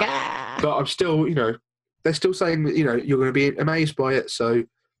 And they were like, But I'm still, they're still saying that you're going to be amazed by it. So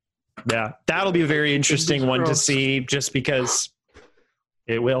yeah, that'll be a very interesting one to see, just because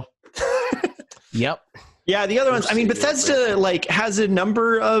it will. Yep. Yeah, the other ones. I mean, Bethesda has a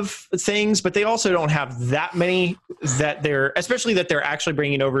number of things, but they also don't have that many that they're actually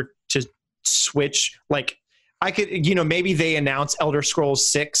bringing over to Switch. Like, I could, maybe they announce Elder Scrolls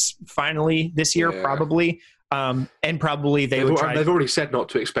 6 finally this year, probably. And probably they've already said not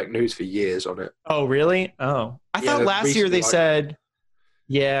to expect news for years on it. Oh, really? Oh, I thought last year they said,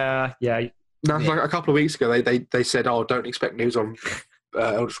 yeah. No, like a couple of weeks ago, they said, don't expect news on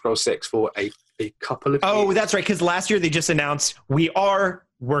Elder Scrolls 6 for a couple of years. Oh, that's right, because last year they just announced we are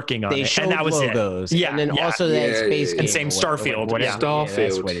working on it, and that was logos. It. Yeah, and then also that space game. And same Starfield. Starfield.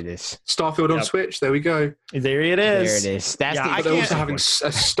 That's what it is. Starfield on Switch. There we go. There it is. There it is. That's but they're also having a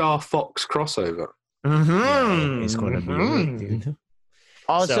Star Fox crossover. Mm-hmm. It's going to be dude.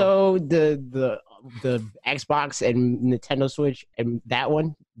 Also, the Xbox and Nintendo Switch, and that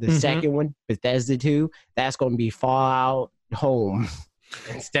one, the second one, Bethesda 2, that's going to be Fallout Home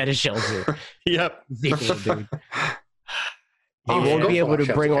instead of Shelter. Yep. Dude. You won't be able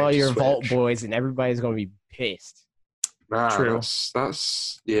to bring all your Vault Boys, and everybody's going to be pissed. Nah, True.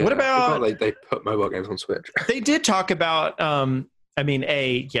 That's yeah. What about they put mobile games on Switch? They did talk about.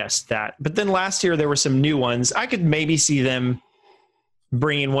 Yes, that. But then last year there were some new ones. I could maybe see them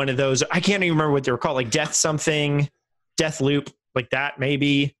bringing one of those. I can't even remember what they were called, like Death Loop, like that.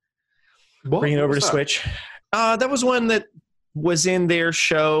 Maybe bringing it over to Switch. That was one that was in their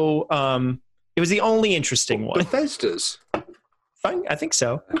show. It was the only interesting one. Bethesda's. I think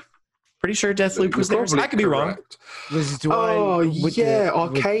so. Pretty sure Deathloop was theirs. I could be wrong.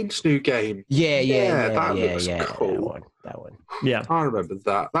 Arcane's new game. Yeah. That looks cool. That one. Yeah. I remember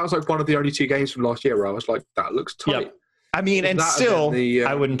that. That was like one of the only 2 games from last year where I was like, that looks tight. Yep. I mean, and still,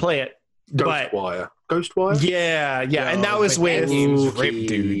 I wouldn't play it. Ghostwire. Yeah. And that was with... That game's ripped,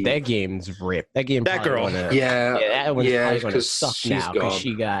 dude. That game's ripped. That game... That girl. That one's probably going to suck now because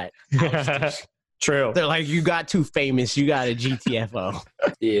she got... True. They're like, you got too famous. You got a GTFO.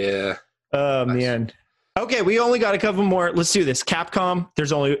 Yeah. Oh, man. Okay, we only got a couple more. Let's do this. Capcom.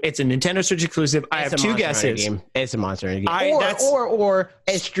 It's a Nintendo Switch exclusive. I have 2 guesses. It's a Monster Hunter game. Or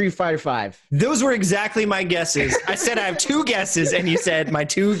a Street Fighter 5. Those were exactly my guesses. I said I have 2 guesses, and you said my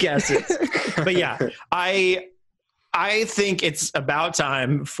 2 guesses. But yeah, I think it's about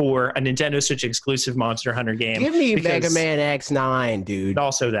time for a Nintendo Switch exclusive Monster Hunter game. Give me Mega Man X9, dude.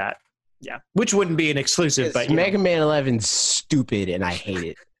 Also that. Yeah, which wouldn't be an exclusive, but Mega Man 11's stupid, and I hate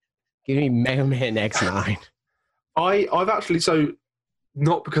it. Give me Mega Man X9. I've actually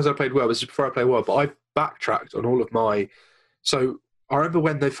not because I played well, this is before I played well, but I backtracked on all of my. So I remember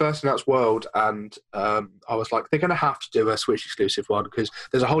when they first announced World, and I was like, they're going to have to do a Switch exclusive one because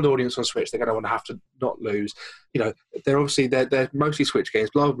there's a whole audience on Switch. They're going to want to have to not lose. You know, they're mostly Switch games.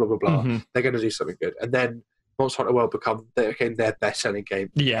 Blah blah blah blah. Mm-hmm. They're going to do something good, and then Monster Hunter World became their best-selling game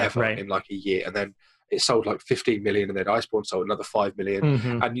ever in like a year, and then it sold like 15 million, and then Iceborne sold another 5 million,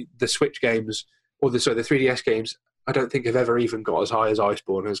 and the Switch games, the 3DS games, I don't think have ever even got as high as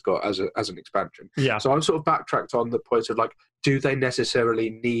Iceborne has got as an expansion. Yeah. So I'm sort of backtracked on the point of like, do they necessarily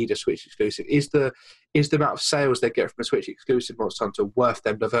need a Switch exclusive? Is the amount of sales they get from a Switch exclusive Monster Hunter worth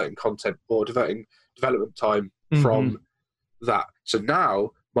them diverting content or diverting development time from that? So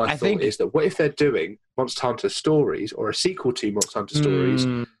now my thought is that what if they're doing Monster Hunter Stories or a sequel to Monster Hunter Stories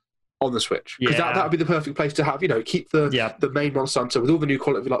on the Switch? Because that would be the perfect place to have, keep the main Monster Hunter with all the new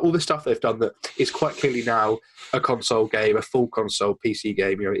quality, like all the stuff they've done that is quite clearly now a console game, a full console PC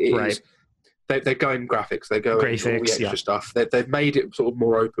game. They're going graphics, they're going all the extra stuff. They've made it sort of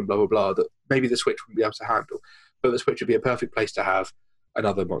more open, blah, blah, blah, that maybe the Switch wouldn't be able to handle. But the Switch would be a perfect place to have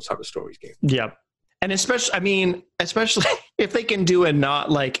another Monster Hunter Stories game. Yeah. And especially if they can do a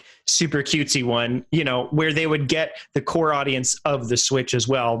not like super cutesy one, where they would get the core audience of the Switch as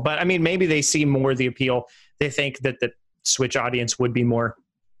well. But I mean, maybe they see more the appeal. They think that the Switch audience would be more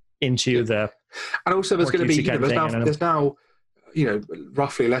into the. And also, there's going to be there's now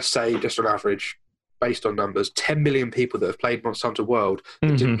roughly, let's say, just on average, based on numbers, 10 million people that have played Monster Hunter World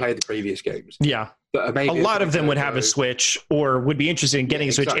that didn't play the previous games. Yeah. A lot of them would have a Switch or would be interested in getting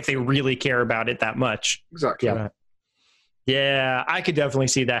a Switch if they really care about it that much. Exactly. Yeah. Yeah, I could definitely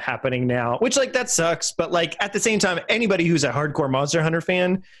see that happening now, which that sucks. But at the same time, anybody who's a hardcore Monster Hunter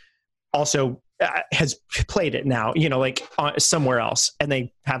fan also has played it now, somewhere else, and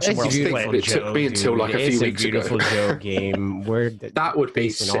they have somewhere else to play it. It took me until a few weeks ago. It's a beautiful Joe game. That would be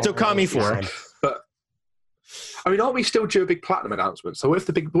sick. So Kami 4. But I mean, aren't we still due a big platinum announcement? So what if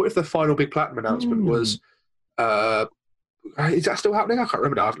the final big platinum announcement was? Is that still happening? I can't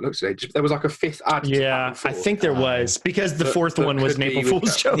remember now. I haven't looked at it. There was a 5th ad. Yeah, I think there was, because the 4th one was April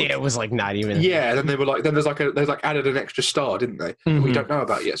Fool's joke. Yeah, it was not even. Yeah, then they were then there's added an extra star, didn't they? That we don't know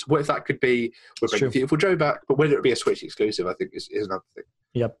about yet. So what if that could be? We're bringing Beautiful Joe back, but whether it be a Switch exclusive, I think is another thing.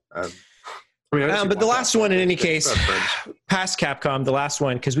 Yep. But the last one, in any case, past Capcom, the last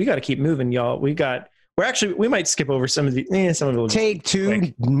one, because we got to keep moving, y'all. We might skip over some of the. Some of the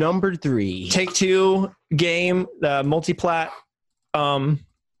Take-Two, number 3. Take-Two game, multiplat. I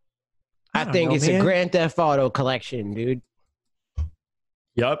think it's a Grand Theft Auto collection, dude.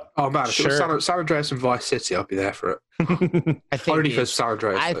 Yep. Oh man, if it was San Andreas and Vice City, I'd be there for it. I think only for San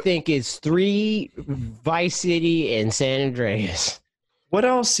Andreas. I think it's 3 Vice City and San Andreas. What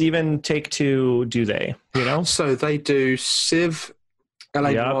else even Take-Two do they? So they do Civ.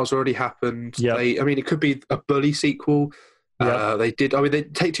 LA Noir's already happened. Yep. It could be a Bully sequel. Yep. They did. They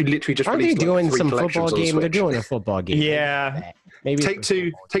Take-Two literally just released. Are they doing some football game? They're doing a football game. Yeah. Maybe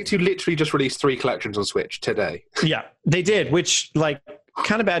Take-Two literally just released 3 collections on Switch today. Yeah, they did, which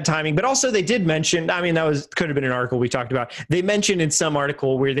kind of bad timing, but also they did mention, could have been an article we talked about. They mentioned in some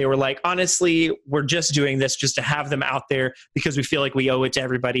article where they were like, honestly, we're just doing this just to have them out there because we feel like we owe it to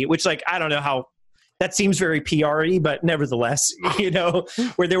everybody, which I don't know how. That seems very PR-y, but nevertheless,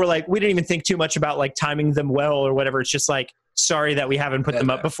 where they were like, we didn't even think too much about timing them well or whatever. It's just sorry that we haven't put them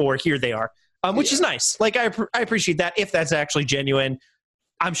up before. Here they are, which is nice. I appreciate that if that's actually genuine.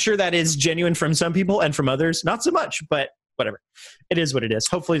 I'm sure that is genuine from some people and from others, not so much, but whatever. It is what it is.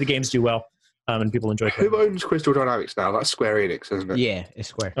 Hopefully the games do well and people enjoy it. Who owns Crystal Dynamics now? That's Square Enix, isn't it? Yeah, it's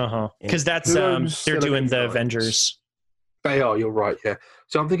Square. Because that's they're doing the Avengers. They are. You're right. Yeah.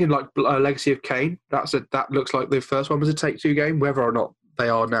 So I'm thinking Legacy of Kain. That looks like the first one was a Take-Two game, whether or not they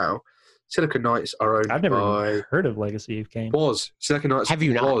are now. Silicon Knights are owned by. I've never heard of Legacy of Kain. Silicon Knights? Have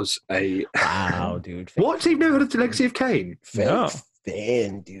you not? Was a. Wow, dude. What? You've never heard of Legacy of Kain? No.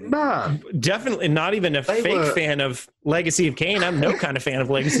 Fan, dude. Man. Definitely not even a fake fan of Legacy of Kain. I'm no kind of fan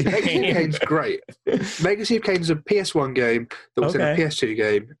of Legacy of Kain. Legacy of Kain's great. Legacy of Kain's a PS1 game that was in a PS2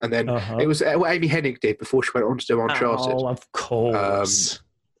 game, and then it was what Amy Hennig did before she went on to do Uncharted. Oh, of course.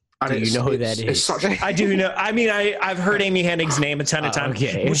 Do you know who that is? I do know. I've heard Amy Hennig's name a ton of times.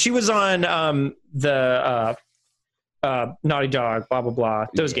 Okay. She was on the Naughty Dog, blah blah blah.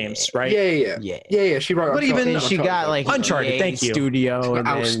 Those games, right? Yeah. She wrote. But even she got Uncharted. Thank you. Studio, and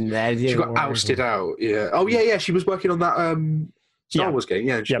then that she got ousted out. Yeah. Oh yeah. She was working on that Star Wars game.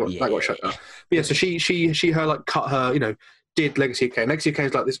 Yeah. And that got shut down. But yeah. So she cut her. Did Legacy of Kain. Legacy of Kain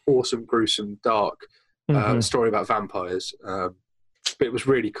is this awesome, gruesome, dark story about vampires. But it was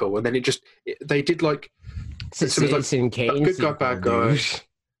really cool. And then they did Citizen Kane. Good guy, bad guy.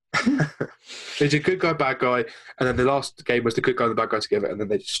 There's a good guy, bad guy, and then the last game was the good guy and the bad guy together, and then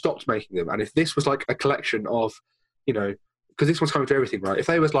they just stopped making them. And if this was like a collection of, because this one's coming to everything, right? If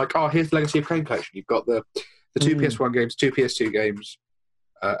they was like, oh, here's the Legacy of Kain collection, you've got the two PS1 games, two PS2 games,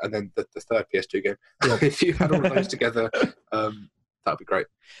 and then the third PS2 game. Yeah. If you had all of those together, that'd be great.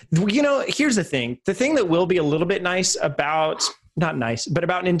 Here's the thing. The thing that will be a little bit about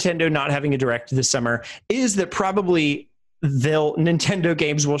Nintendo not having a Direct this summer is that probably Nintendo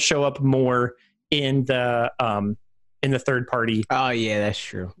games will show up more in the third party. Oh yeah, that's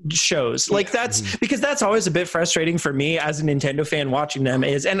true. Shows like that's because that's always a bit frustrating for me as a Nintendo fan watching them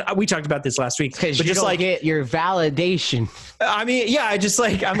and we talked about this last week. Because you don't get your validation. I mean, yeah,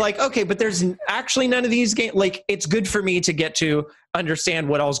 I'm like, okay, but there's actually none of these games. Like, it's good for me to get to understand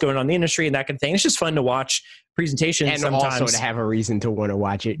what all's going on in the industry and that kind of thing. It's just fun to watch presentations and sometimes. Also to have a reason to want to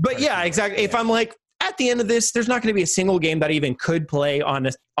watch it. But yeah, exactly. If I'm like, at the end of this, there's not going to be a single game that I even could play on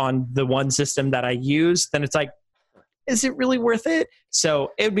the one system that I use, then it's like, is it really worth it?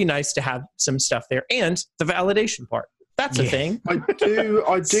 So it would be nice to have some stuff there. And the validation part. That's a thing. I do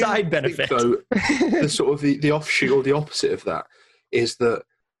Side benefit. Think, though, the sort of the offshoot or the opposite of that is that,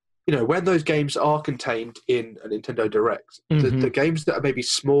 when those games are contained in a Nintendo Direct, the games that are maybe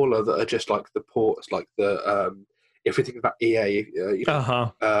smaller that are just like the ports, like the, if we think about EA,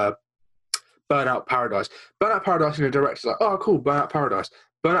 Burnout Paradise. Burnout Paradise in a Direct is like, oh, cool, Burnout Paradise.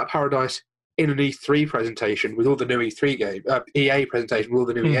 Burnout Paradise in an E3 presentation with all the new E3 game, EA presentation with all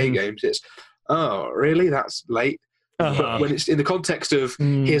the new EA games, it's, oh, really? That's late. But when it's in the context of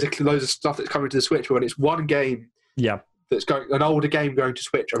here's loads of stuff that's coming to the Switch, when it's one game, that's going an older game going to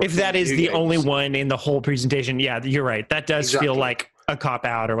Switch. If that is the only one in the whole presentation, yeah, you're right. That does feel like a cop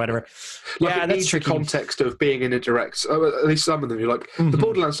out or whatever. Like that's tricky. The context of being in a Direct. At least some of them, you're like the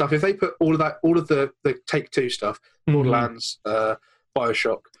Borderlands stuff. If they put all of the Take-Two stuff, Borderlands,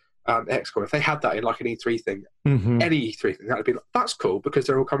 BioShock, XCOM, if they had that in like an E3 thing, any E3 thing, that would be like, that's cool because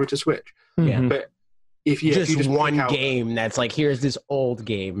they're all coming to Switch. Yeah, but if you just one game that's like, here's this old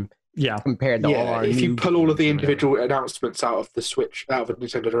game. Yeah, compared to all our if you pull all of the individual announcements out of the Switch, out of the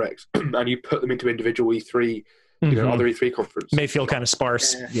Nintendo Direct, and you put them into individual E3, other E3 conference, may feel kind of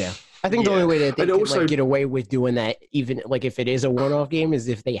sparse. Yeah, I think the only way that they can also get away with doing that, even like if it is a one-off game, is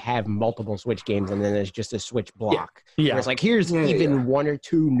if they have multiple Switch games and then there's just a Switch block. Yeah, it's like here's even one or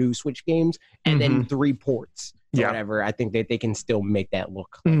two new Switch games and then 3 ports. Or whatever. I think that they can still make that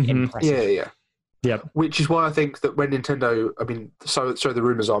look impressive. Yeah. Yep. Which is why I think that when Nintendo, so the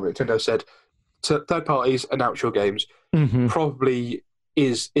rumors are, Nintendo said to third parties, announce your games, probably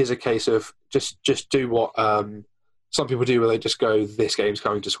is a case of just do what some people do, where they just go, this game's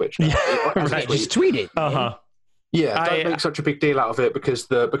coming to Switch now. Just tweet it. Yeah, don't make such a big deal out of it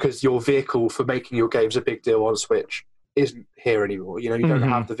because your vehicle for making your games a big deal on Switch isn't here anymore. You don't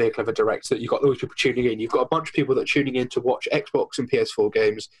have the vehicle of a Direct that you've got those people tuning in. You've got a bunch of people that are tuning in to watch Xbox and PS4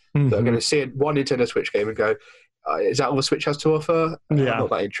 games that are going to see one Nintendo Switch game and go, is that all the Switch has to offer? I'm not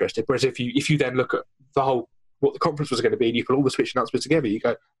that interested. Whereas if you then look at the whole what the conference was going to be and you put all the Switch announcements together, you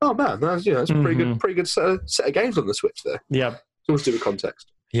go, oh man, that's a pretty good set of games on the Switch there. Yeah, it's always to do with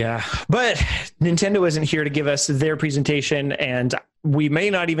context. Yeah, but Nintendo isn't here to give us their presentation, and we may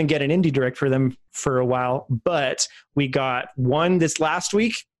not even get an Indie Direct for them for a while, but we got one this last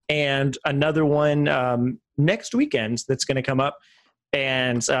week and another one next weekend that's going to come up.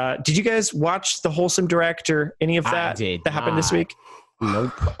 And did you guys watch the Wholesome Direct or any of that that happened this week?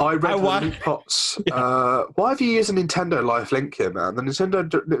 Nope. I read Loot Pots. Why have you used a Nintendo Live link here, man? The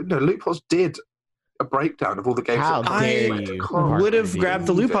Nintendo Loot Pots did a breakdown of all the games. I would have grabbed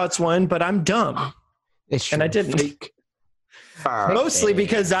the Loot Pots one, but I'm dumb. And I didn't. Mostly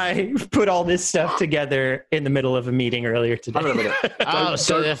because I put all this stuff together in the middle of a meeting earlier today.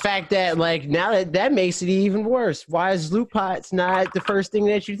 So the fact that now that makes it even worse. Why is Loot Pots not the first thing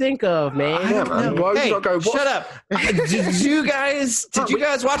that you think of, man? Hey, shut up. Did you guys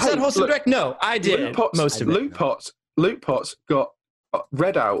watch that Wholesome Direct? No, I did. Most of it. Loot Pots got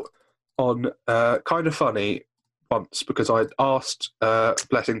read out on Kind of Funny once because I asked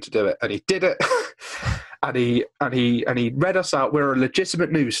Blessing to do it, and he did it. And he read us out. We're a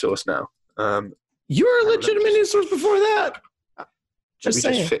legitimate news source now. You were a legitimate news source before that. Just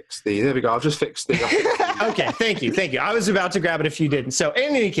fix there we go. I've just fixed the. Okay, thank you. I was about to grab it if you didn't. So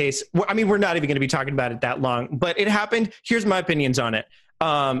in any case, we're not even going to be talking about it that long, but it happened. Here's my opinions on it.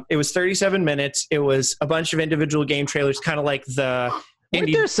 It was 37 minutes. It was a bunch of individual game trailers, kind of like the.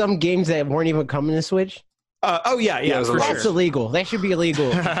 Weren't there some games that weren't even coming to Switch? Yeah, for that's sure. illegal. That should be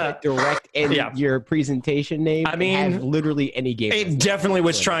illegal. Direct in your presentation name. I mean, have literally any game. It definitely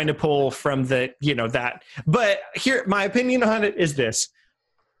was trying to pull from the, that. But here, my opinion on it is this: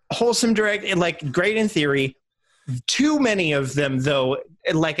 wholesome direct, like great in theory. Too many of them, though,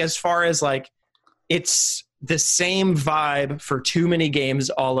 like as far as like it's the same vibe for too many games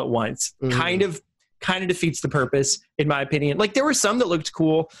all at once. Kind of defeats the purpose, in my opinion. Like there were some that looked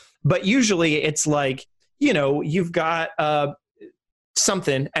cool, but usually it's like, you've got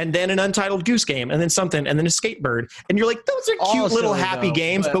something and then an Untitled Goose Game and then something and then a Skatebird. And you're like, those are cute little happy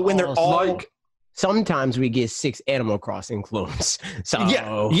games, but when they're all like, sometimes we get 6 Animal Crossing clones. So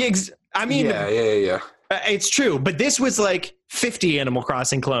I mean, yeah. It's true, but this was like 50 Animal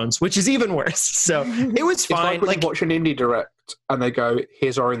Crossing clones, which is even worse. So it was fine. It's like watch an indie direct and they go,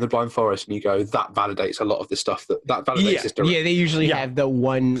 "Here's Ori and the Blind Forest," and you go, "That validates a lot of the stuff that validates this direct." Yeah, they usually have the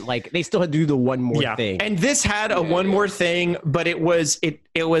one, like they still do the one more thing. And this had a one more thing, but it was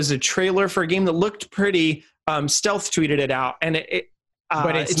a trailer for a game that looked pretty. Stealth tweeted it out, and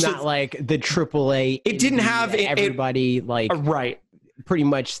but it's not like the AAA. It didn't have everybody right. Pretty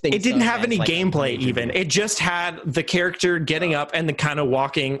much things. It didn't have any gameplay even. It just had the character getting up and the kind of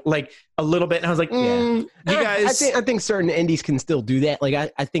walking like a little bit. And I was like, you guys. I think certain indies can still do that. Like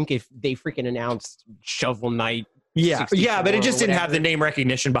I think if they freaking announced Shovel Knight. Yeah, but it just didn't have the name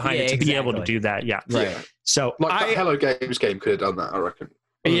recognition behind it to be able to do that. Yeah. Right. So like that Hello Games game could have done that, I reckon.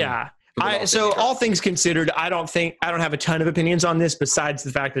 Yeah. So all things considered, I don't have a ton of opinions on this besides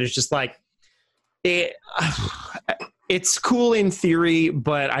the fact that it's just like it's cool in theory,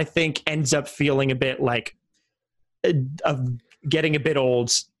 but I think ends up feeling a bit like getting a bit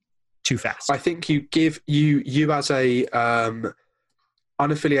old too fast. I think you give you as a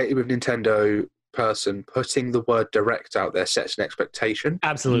unaffiliated with Nintendo person, putting the word direct out there sets an expectation.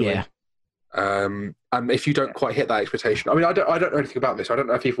 Absolutely. Yeah. And if you don't quite hit that expectation, I mean, I don't know anything about this. I don't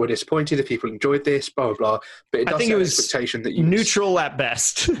know if people were disappointed, if people enjoyed this, blah blah blah. But I think it was expectation that you neutral at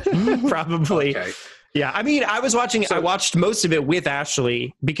best, probably. Okay. Yeah, I mean, I watched most of it with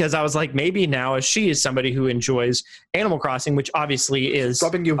Ashley because I was like, maybe now as she is somebody who enjoys Animal Crossing, which obviously is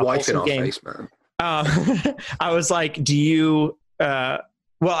rubbing your wife in our face, man. I was like, do you? Well,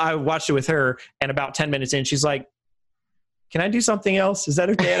 I watched it with her, and about 10 minutes in, she's like, "Can I do something else? Is that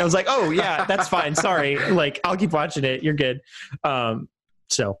okay?" And I was like, "Oh yeah, that's fine. Sorry, like I'll keep watching it. You're good."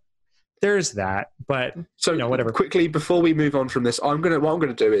 So there's that, but whatever. Quickly before we move on from this, what I'm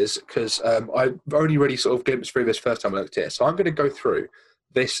gonna do is because I've only really sort of glimpsed through this first time I looked here, so I'm gonna go through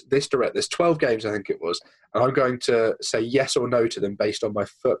this direct. There's 12 games, I think it was, and I'm going to say yes or no to them based on the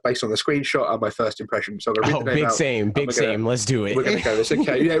screenshot and my first impression. So I'm gonna read the name out. Big same. Let's do it. We're gonna go this.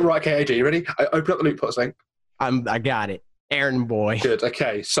 Okay, yeah, right. Okay, AJ, you ready? Open up the loot pots, thing. I got it. Errand Boy. Good.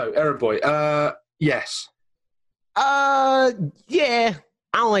 Okay, so Errand Boy. Yes. Yeah.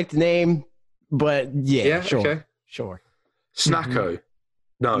 I don't like the name. But sure. Okay. Sure. Snacko.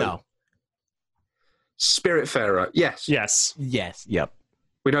 No. Spiritfarer. Yes. Yep.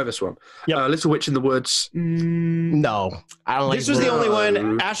 We know this one. Yep. Little Witch in the Woods. No. I don't like this. Was the only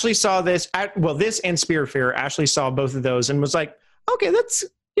one. Ashley saw this. This and Spiritfarer. Ashley saw both of those and was like, okay,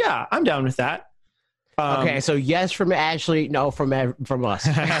 I'm down with that. Okay, so yes from Ashley, no from us.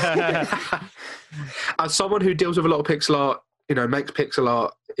 As someone who deals with a lot of pixel art, makes pixel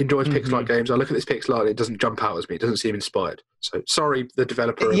art, enjoys pixel art games, I look at this pixel art and it doesn't jump out as me. It doesn't seem inspired. So sorry, the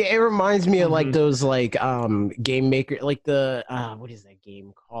developer. Yeah, it reminds me of like those game maker, like the what is that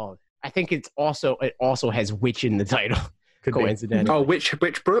game called? I think it also has witch in the title. Coincidentally. Oh,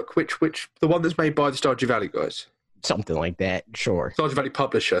 Witchbrook? Which the one that's made by the Stardew Valley guys. Something like that. Sure. Stardew Valley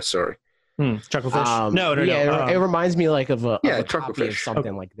publisher. Sorry. Chucklefish. No. Yeah, it reminds me like of a copy of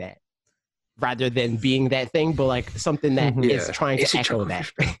something like that. Rather than being that thing, but like something that is trying to echo that.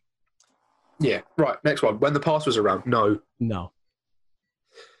 Yeah. Right. Next one. When the Past was around. No.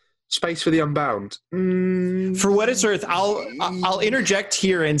 Space for the Unbound. For what it's worth, I'll interject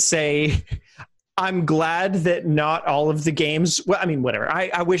here and say I'm glad that not all of the games. Well, I mean, whatever.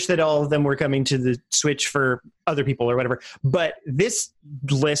 I wish that all of them were coming to the Switch for other people or whatever. But this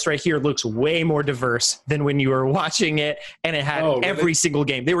list right here looks way more diverse than when you were watching it, and it had every single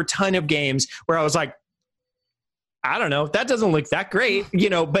game. There were a ton of games where I was like, I don't know, that doesn't look that great,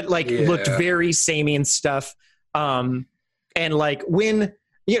 but looked very samey and stuff. And like when,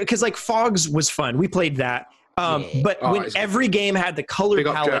 because like Fogs was fun. We played that. But when every game had the color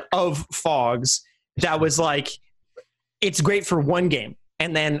palette of Fogs, that was like, it's great for one game,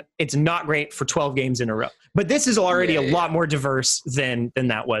 and then it's not great for 12 games in a row. But this is already a lot more diverse than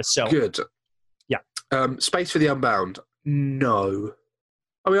that was. So good. Yeah. Space for the Unbound. No.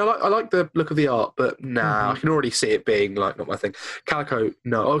 I mean, I like the look of the art, but I can already see it being like not my thing. Calico,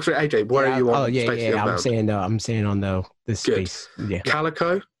 no. Oh, sorry, AJ, where are you on? Oh yeah. I'm saying on the space. Yeah.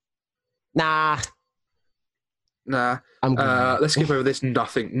 Calico. Nah. I'm good. Let's skip over this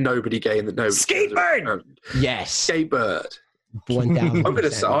nobody game that nobody. Skatebird. Yes. Skatebird. 1,000%. I'm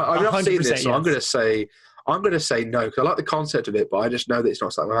gonna say. I've seen this, so yes. I'm gonna say no because I like the concept of it, but I just know that it's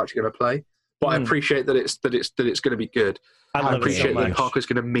not something I'm actually going to play. But I appreciate that it's going to be good. I appreciate that Parker's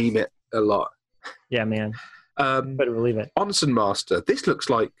going to meme it a lot. Yeah, man. Better believe it. Onsen Master. This looks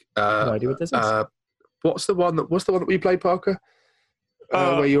like. No idea what this is. What's the one that we played, Parker?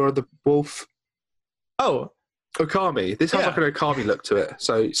 Where you're the wolf. Oh, Okami. This has like an Okami look to it.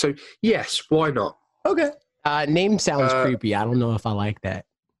 So yes, why not? Okay. Name sounds creepy. I don't know if I like that,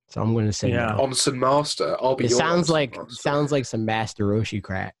 so I'm going to say no. Onsen Master. It sounds like some Master Roshi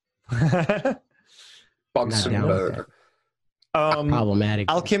crap. Bunsen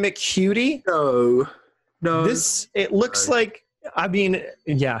problematic. Alchemic Cutie? No. This it looks like. I mean,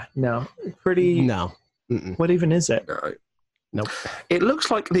 no. Pretty. No. What even is it? No. Nope. It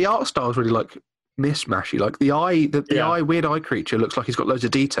looks like the art style is really like mismatchy. Like the eye, weird eye creature looks like he's got loads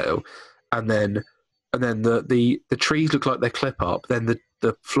of detail, and then the trees look like they clip up. Then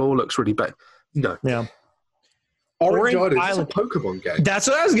the floor looks really bad. No. Yeah. Orange Island is a Pokemon game. That's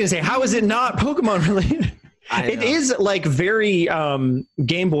what I was going to say. How is it not Pokemon related? It is like very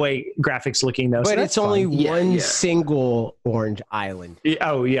Game Boy graphics looking though. But so it's only one single Orange Island.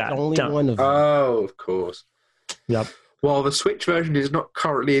 Oh yeah. It's only one of them. Oh, of course. Yep. Well, the Switch version is not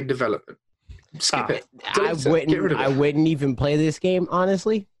currently in development. Skip it. I wouldn't even play this game,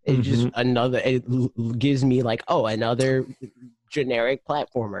 honestly. It's just it gives me like, another generic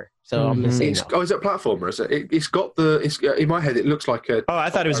platformer. So I'm gonna say no. Is it a platformer? Is it? It's got in my head. It looks like a. Oh, I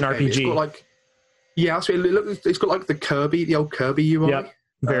thought it was an RPG. It's got like, it's got like the old Kirby UI. Yep.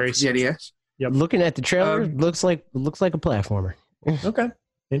 Very the NES. Yep. Looking at the trailer, looks like a platformer. Okay,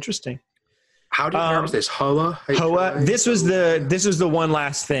 interesting. How do you pronounce this? Hoa. Hoa. This was the one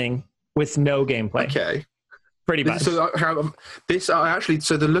last thing with no gameplay. Okay. Pretty much. So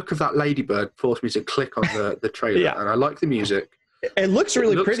the look of that ladybird forced me to click on the trailer, and I like the music. It looks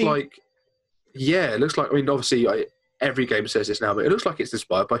really pretty. It looks like. I mean, obviously, every game says this now, but it looks like it's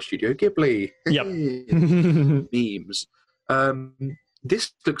inspired by Studio Ghibli. Yep. Memes.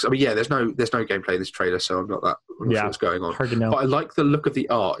 This looks. I mean, there's no gameplay in this trailer, so I'm not sure what's going on. Hard to know. But I like the look of the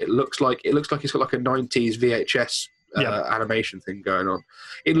art. It looks like it's got like a 90s VHS animation thing going on.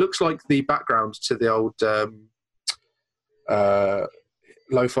 It looks like the background to the old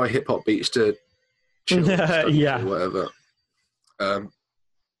lo-fi hip hop beats to chill or whatever. I'm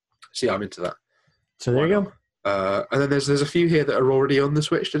into that. So there you go. And then there's a few here that are already on the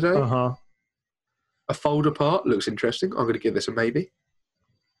Switch today. A Fold Apart looks interesting. I'm going to give this a maybe.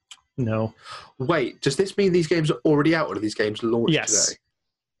 No. Wait, does this mean these games are already out, or are these games launched today?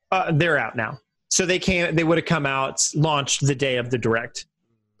 They're out now. So they would have come out, launched the day of the Direct.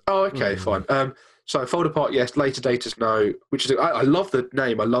 Oh, okay, fine. So Fold Apart, yes. Later Datas, no. Which is I love the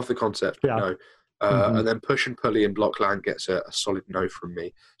name. I love the concept. Yeah. No. And then Push and Pulley and Blockland gets a solid no from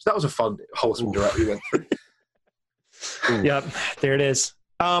me. So that was a fun, wholesome Direct we went through. Yep, there it is.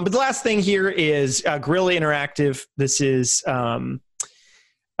 But the last thing here is Guerrilla Interactive. This is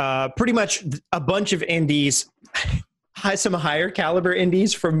pretty much a bunch of indies, some higher caliber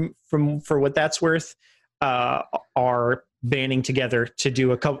indies for what that's worth, are banding together to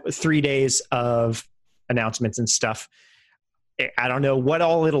do 3 days of announcements and stuff. I don't know what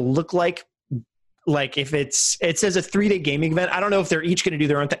all it'll look like. Like if it says a 3-day gaming event. I don't know if they're each going to do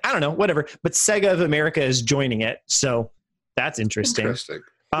their own thing. I don't know, whatever. But Sega of America is joining it, so that's interesting.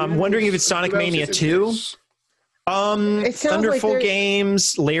 I'm wondering if it's Sonic Mania 2. Thunderful like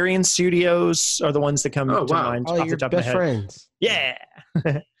Games, Larian Studios are the ones that come to mind off the top of my head. Friends. Yeah.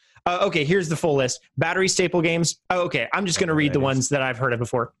 Okay, here's the full list. Battery Staple Games. Oh, okay, I'm just going to read the ones that I've heard of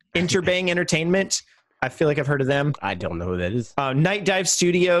before. Interbang Entertainment. I feel like I've heard of them. I don't know who that is. Night Dive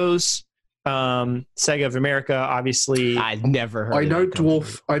Studios. Sega of America, obviously. I've never heard. I know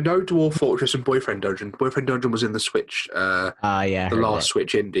Dwarf Fortress and Boyfriend Dungeon. Boyfriend Dungeon was in the Switch. The last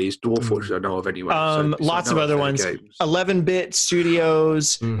Switch indies. Dwarf Fortress I know of anyway. Lots of other ones. 11-Bit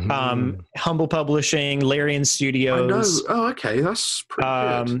Studios, Humble Publishing, Larian Studios. I know. Oh, okay, that's pretty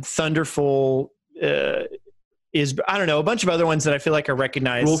good. Thunderful is, I don't know, a bunch of other ones that I feel like are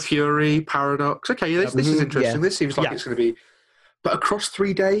recognized. Raw Fury, Paradox. Okay, this is interesting. This seems like it's going to be. But across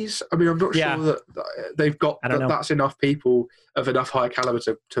 3 days, I mean, I'm not sure that they've got that's enough people of enough higher caliber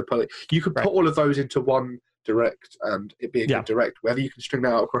to pull it. You could put all of those into one Direct and it'd be a good Direct. Whether you can string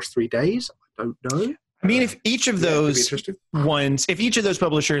that out across 3 days, I don't know. I mean, if each of those ones, if each of those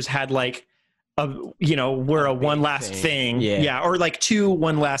publishers had like we're a one last thing. Or like 2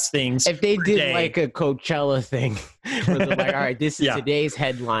 one last things. If they did like a Coachella thing, where they're like, all right, this is today's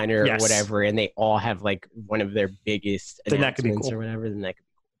headliner or whatever, and they all have like one of their biggest announcements or whatever, then that could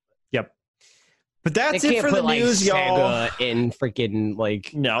be cool. Yep. But that's it for the news, y'all. Sega in freaking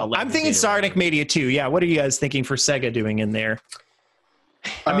like I'm thinking Sonic Mania 2. Yeah, what are you guys thinking for Sega doing in there?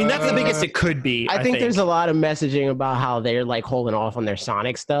 I mean, that's the biggest it could be. I think there's a lot of messaging about how they're like holding off on their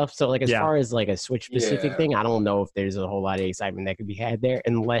Sonic stuff. So like as far as like a Switch specific thing, I don't know if there's a whole lot of excitement that could be had there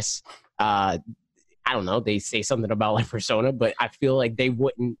unless I don't know, they say something about like Persona, but I feel like they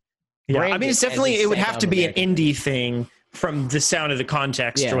wouldn't. Yeah, I mean, it's definitely it would have to be an indie thing from the sound of the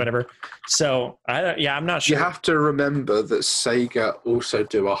context or whatever. So I'm not sure. You have to remember that Sega also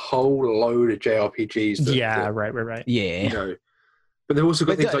do a whole load of JRPGs. Right. Yeah. But they've also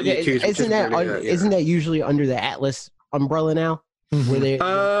got things like Yakuza. Isn't that usually under the Atlas umbrella now? Mm-hmm. Where they,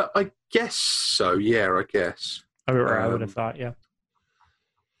 I guess so. Yeah, I guess. I would have thought. Yeah.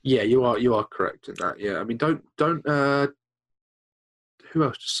 Yeah, you are correct in that. Yeah, I mean, don't. Who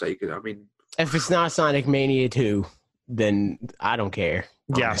else to say? I mean, if it's not Sonic Mania 2, then I don't care.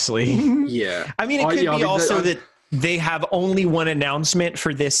 Honestly. Yeah. I mean, it could be also that they have only one announcement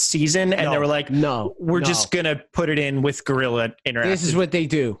for this season, and they were like, we're just going to put it in with Guerrilla Interactive. This is what they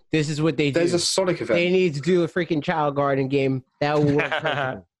do. There's a Sonic event. They need to do a freaking Child Garden game. That would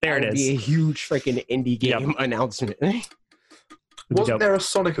work. There it is. Be a huge freaking indie game announcement. Wasn't there a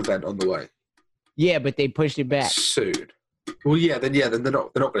Sonic event on the way? Yeah, but they pushed it back. Soon. Well, then they're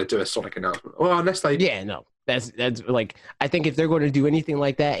not going to do a Sonic announcement. Well, unless they. Yeah, no. That's like, I think if they're going to do anything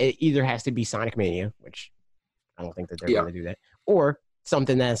like that, it either has to be Sonic Mania, which I don't think that they're going to do that, or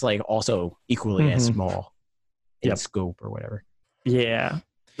something that's like also equally as small in scope or whatever. Yeah.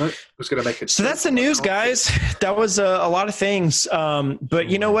 I was going to make it. So that's the news, guys. That was a lot of things. But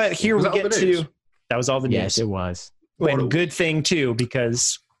you know what? Here we get to. That was all the news. Yes, it was. And good thing too,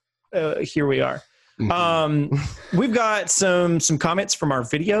 because here we are. We've got some comments from our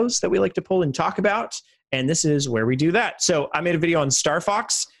videos that we like to pull and talk about, and this is where we do that. So I made a video on Star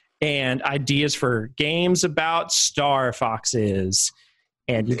Fox and ideas for games about Star Foxes,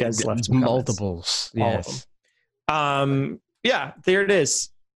 and you guys left some multiples. Yes. Yeah, there it is.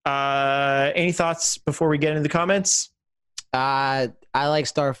 Any thoughts before we get into the comments? I like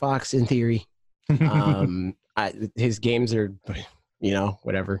Star Fox in theory. His games are,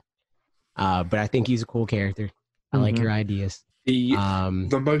 whatever. But I think he's a cool character. I like your ideas.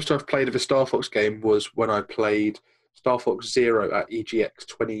 The most I've played of a Star Fox game was when I played Star Fox Zero at EGX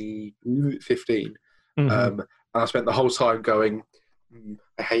 2015. And I spent the whole time going,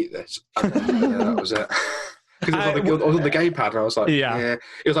 I hate this. And then, that was it. Because I was on the gamepad, and I was like, yeah.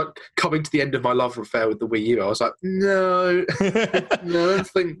 It was like coming to the end of my love affair with the Wii U. I was like, no, I don't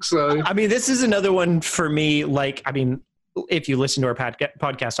think so. I mean, this is another one for me. Like, I mean, if you listen to our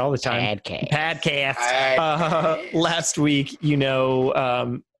podcast all the time, Padcast. Last week,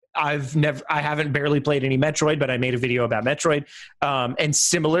 I haven't barely played any Metroid, but I made a video about Metroid. And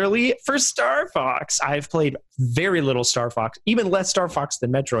similarly for Star Fox, I've played very little Star Fox, even less Star Fox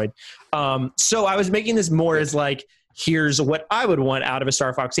than Metroid. So I was making this more as like, here's what I would want out of a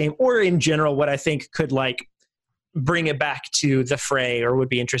Star Fox game, or in general, what I think could like bring it back to the fray or would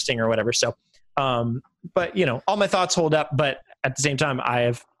be interesting or whatever. So, but all my thoughts hold up, but at the same time,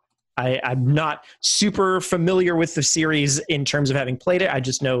 I'm not super familiar with the series in terms of having played it. I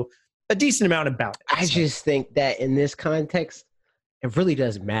just know a decent amount about it. I just think that in this context, it really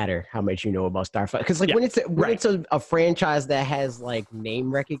doesn't matter how much you know about Star Fox. Because when it's a franchise that has like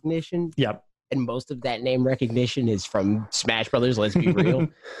name recognition, and most of that name recognition is from Smash Brothers, let's be real,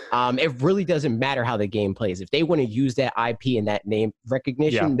 it really doesn't matter how the game plays. If they want to use that IP and that name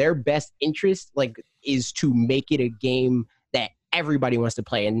recognition, their best interest is to make it a game that everybody wants to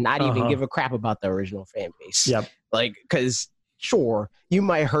play and not even give a crap about the original fan base. Because sure, you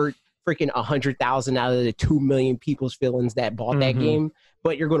might hurt freaking 100,000 out of the 2 million people's feelings that bought that game,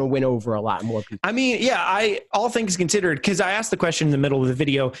 but you're going to win over a lot more people. I mean, all things considered, because I asked the question in the middle of the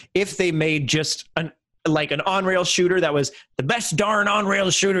video, if they made just an on-rail shooter that was the best darn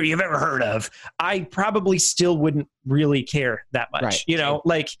on-rail shooter you've ever heard of, I probably still wouldn't really care that much.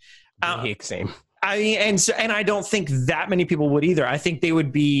 Same. I mean, and I don't think that many people would either. I think they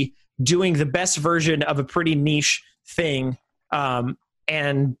would be doing the best version of a pretty niche thing, and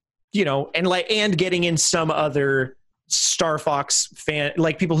getting in some other Star Fox fan,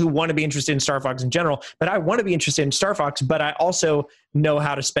 like people who want to be interested in Star Fox in general. But I want to be interested in Star Fox, but I also know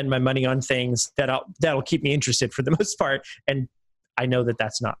how to spend my money on things that'll keep me interested for the most part. And I know that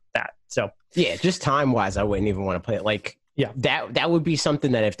that's not that. So yeah, just time wise, I wouldn't even want to play it. Like, yeah, that would be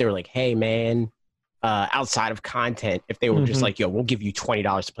something that if they were like, hey man, outside of content, if they were just like, yo, we'll give you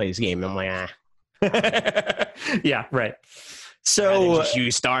 $20 to play this game, I'm like, yeah, right. So just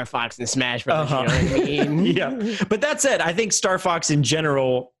use Star Fox and Smash Brothers. You know what I mean? Yeah, but that said, I think Star Fox in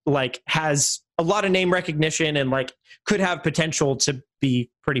general like has a lot of name recognition and like could have potential to be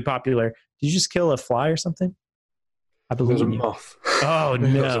pretty popular. Did you just kill a fly or something? I believe it was a moth. Oh no,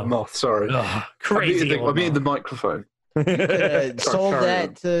 it was a moth. Sorry, crazy. I'm eating the microphone. Sold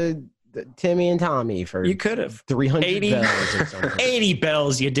that to Timmy and Tommy for you could have 380 bells or something. 80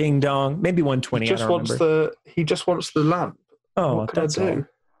 bells, you ding dong. Maybe 120. He just wants the lamp. Oh, what can I do?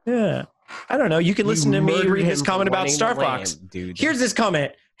 Yeah. I don't know. You can listen to me read his comment about Star Fox. Here's this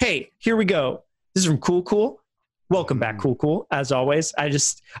comment. Hey, here we go. This is from Cool Cool. Welcome back, Cool Cool. As always, I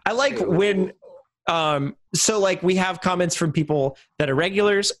like when, so like we have comments from people that are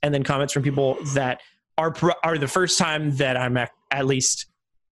regulars and then comments from people that are the first time that I'm at least,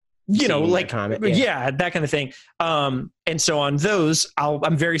 you know, like, comment, yeah, that kind of thing. And so on those,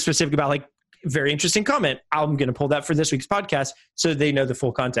 I'm very specific about like, very interesting comment. I'm going to pull that for this week's podcast so they know the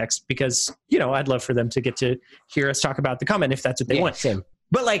full context because, you know, I'd love for them to get to hear us talk about the comment if that's what they want. Same.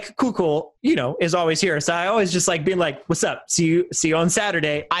 But like Cool, you know, is always here. So I always just like being like, what's up? See you on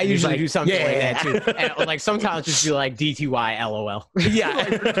Saturday. I usually do something like that too. And, like sometimes just be like DTY LOL. Yeah.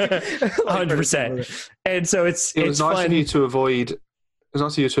 100%. And so it's nice fun. of you to avoid It's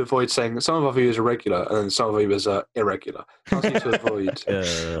nice of you to avoid saying that some of our viewers are regular and then some of our viewers are irregular. It's nice of you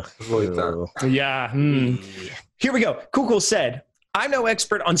to avoid that. Yeah. Here we go. Cool said, I'm no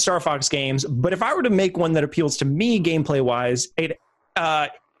expert on Star Fox games, but if I were to make one that appeals to me gameplay-wise,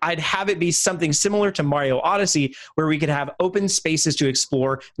 I'd have it be something similar to Mario Odyssey, where we could have open spaces to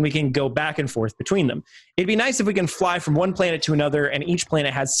explore and we can go back and forth between them. It'd be nice if we can fly from one planet to another and each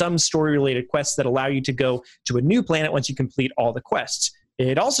planet has some story-related quests that allow you to go to a new planet once you complete all the quests.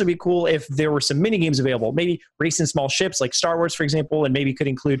 It'd also be cool if there were some mini games available, maybe racing small ships like Star Wars, for example, and maybe could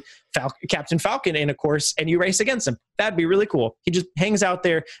include Captain Falcon in a course and you race against him. That'd be really cool. He just hangs out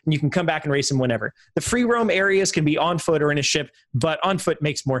there and you can come back and race him whenever. The free roam areas can be on foot or in a ship, but on foot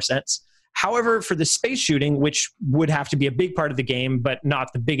makes more sense. However, for the space shooting, which would have to be a big part of the game, but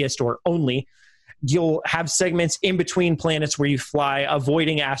not the biggest or only, you'll have segments in between planets where you fly,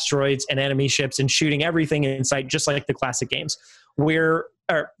 avoiding asteroids and enemy ships and shooting everything in sight, just like the classic games. Where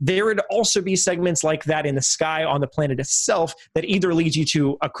there would also be segments like that in the sky on the planet itself that either leads you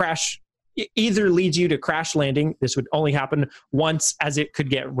to crash landing. This would only happen once, as it could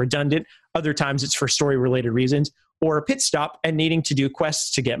get redundant. Other times it's for story related reasons, or a pit stop and needing to do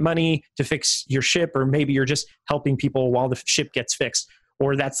quests to get money to fix your ship, or maybe you're just helping people while the ship gets fixed.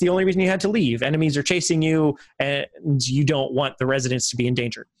 Or that's the only reason you had to leave. Enemies are chasing you and you don't want the residents to be in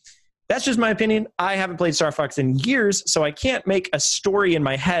danger. That's just my opinion. I haven't played Star Fox in years, so I can't make a story in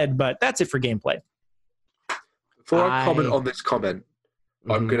my head, but that's it for gameplay. Before I comment on this comment,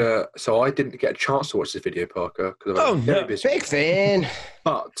 I'm going to... So I didn't get a chance to watch this video, Parker, because I was very busy. Big fan.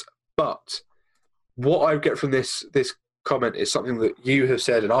 But what I get from this comment is something that you have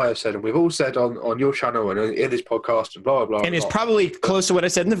said and I have said and we've all said on your channel and in this podcast and blah, blah, blah. And it's probably close to what I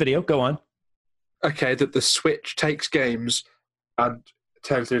said in the video. Go on. Okay, that the Switch takes games and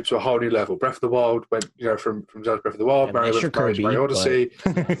turns them into a whole new level. Breath of the Wild went, from Zelda Breath of the Wild, Mario Odyssey.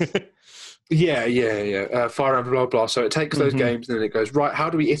 Yeah. Fire Emblem, blah, blah. So it takes those games and then it goes, right, how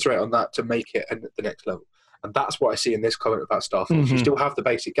do we iterate on that to make it the next level? And that's what I see in this comment about Star Fox. You still have the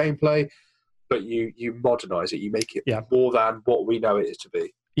basic gameplay, but you modernize it. You make it more than what we know it is to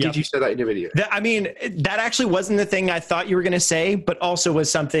be. Did you say that in your video? That actually wasn't the thing I thought you were going to say, but also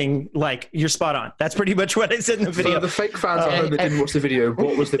was something like, you're spot on. That's pretty much what I said in the video. For the fake fans at home that didn't watch the video,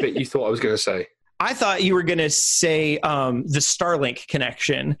 what was the bit you thought I was going to say? I thought you were going to say the Starlink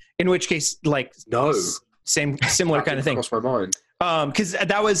connection, in which case, like, no, similar kind of thing. Crossed my mind. Because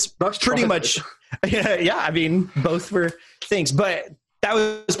that was pretty much, both were things, but that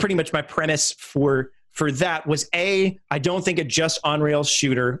was pretty much my premise for that was I don't think a just on-rails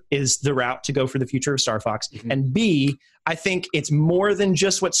shooter is the route to go for the future of Star Fox. And B, I think it's more than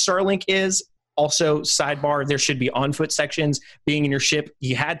just what Starlink is. Also, sidebar, there should be on-foot sections. Being in your ship,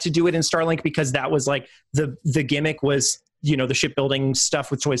 you had to do it in Starlink because that was like the gimmick was, the shipbuilding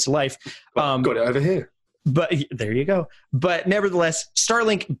stuff with Toys to Life. Got it over here. But there you go. But nevertheless,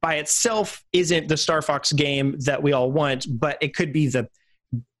 Starlink by itself isn't the Star Fox game that we all want, but it could be the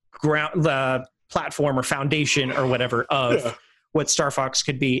platform or foundation or whatever of what Star Fox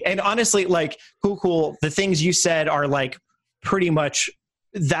could be. And honestly, like, cool, the things you said are like pretty much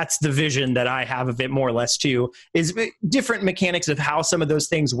that's the vision that I have of it more or less too, is different mechanics of how some of those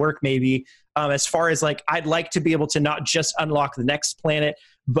things work maybe. As far as like, I'd like to be able to not just unlock the next planet,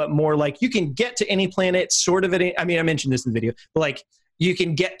 but more like you can get to any planet sort of I mentioned this in the video, but like you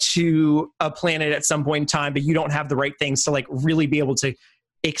can get to a planet at some point in time, but you don't have the right things to like really be able to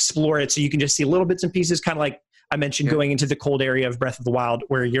explore it. So you can just see little bits and pieces, kind of like I mentioned going into the cold area of Breath of the Wild,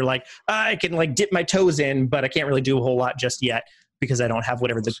 where you're like, I can like dip my toes in, but I can't really do a whole lot just yet because I don't have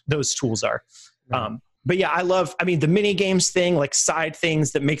whatever those tools are. But yeah, I love, the mini games thing, like side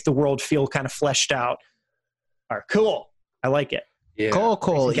things that make the world feel kind of fleshed out are cool. I like it. Yeah.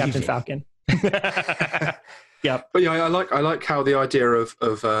 Cool. Captain Falcon. Yep. But yeah, I like how the idea of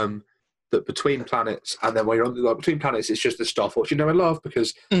that between planets, and then when you're on between planets, it's just the Star Force you know and love,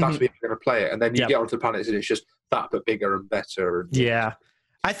 because that's where you're going to play it, and then you get onto the planets and it's just that but bigger and better. Yeah,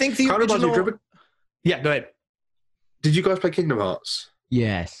 I think the original. Yeah, go ahead. Did you guys play Kingdom Hearts?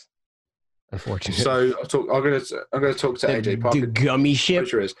 Yes. Unfortunately. So I'm going to talk to AJ Parker. The gummy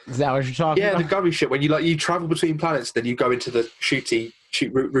ship. Is that what you're talking about? Yeah, the gummy ship. When you travel between planets, then you go into the rooty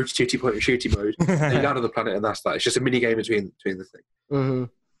point and shooty mode. And you land on the planet, and that's that. It's just a mini game between the thing. Mm-hmm.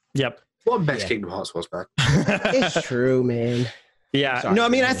 Yep. What best Kingdom Hearts was, man. It's true, man. Yeah.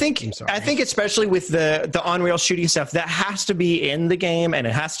 I think especially with the on-rail shooting stuff, that has to be in the game, and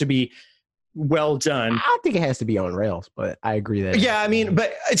it has to be well done. I don't think it has to be on rails, but I agree that. Yeah,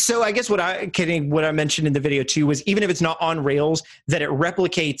 but so I guess what I mentioned in the video too was, even if it's not on rails, that it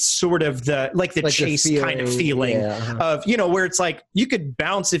replicates sort of the chase kind of feeling of, where it's like you could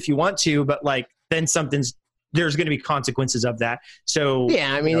bounce if you want to, but like then there's going to be consequences of that. So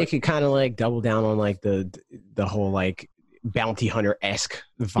yeah, it could kind of like double down on like the whole like bounty hunter-esque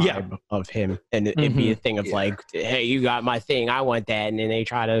vibe of him, and it'd be a thing of like, hey, you got my thing, I want that, and then they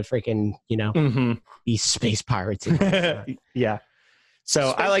try to freaking be space pirates. Yeah.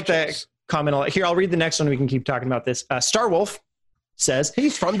 So space I like that comment a lot. Here, I'll read the next one. We can keep talking about this. Starwolf says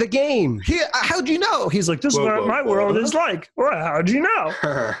he's from the game. How'd you know? He's like, this is what my world is like. Well, how'd you know?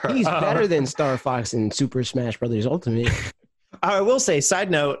 He's better than Star Fox in Super Smash Brothers Ultimate. I will say,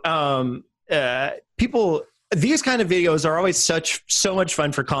 side note, people. These kind of videos are always so much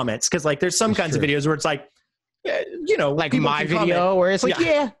fun for comments, because like there's some kinds of videos where it's like, like my video where it's like,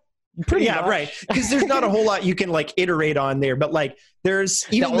 pretty much. Right, because there's not a whole lot you can like iterate on there, but like there's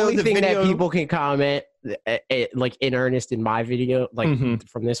even the only thing that people can comment like in earnest in my video, like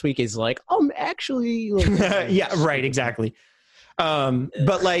from this week, is like, actually, like, yeah, right, exactly.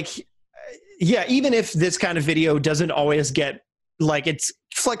 But like, even if this kind of video doesn't always get like it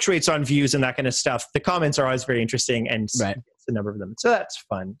fluctuates on views and that kind of stuff, the comments are always very interesting, and the number of them. So that's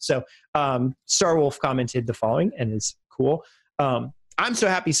fun. So Starwolf commented the following, and is cool. I'm so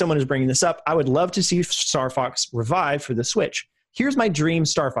happy someone is bringing this up. I would love to see Star Fox revive for the Switch. Here's my dream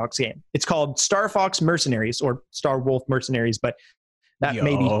Star Fox game. It's called Star Fox Mercenaries, or Star Wolf Mercenaries, but that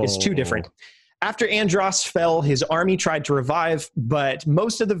maybe is too different. After Andros fell, his army tried to revive, but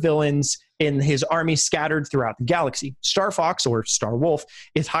most of the villains in his army scattered throughout the galaxy. Star Fox, or Star Wolf,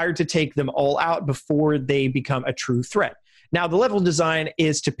 is hired to take them all out before they become a true threat. Now, the level design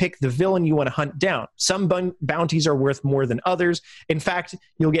is to pick the villain you want to hunt down. Some bounties are worth more than others. In fact,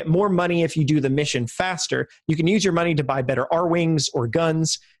 you'll get more money if you do the mission faster. You can use your money to buy better R-Wings or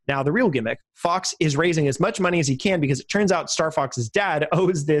guns. Now, the real gimmick, Fox is raising as much money as he can, because it turns out Star Fox's dad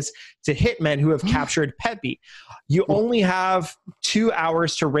owes this to hitmen who have captured Peppy. You only have 2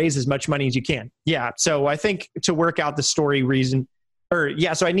 hours to raise as much money as you can. Yeah, so I think to work out the story reason,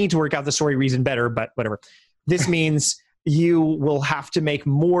 so I need to work out the story reason better, but whatever. This means you will have to make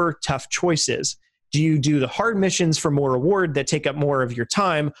more tough choices. Do you do the hard missions for more reward that take up more of your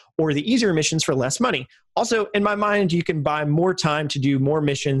time, or the easier missions for less money? Also, in my mind, you can buy more time to do more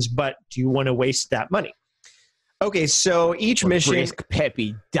missions, but do you want to waste that money? Okay, so each mission... Risk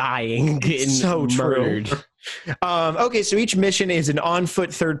Peppy dying, getting murdered. Okay, so each mission is an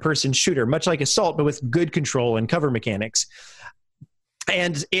on-foot third-person shooter, much like Assault, but with good control and cover mechanics.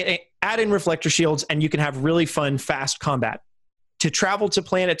 And add in reflector shields, and you can have really fun, fast combat. To travel to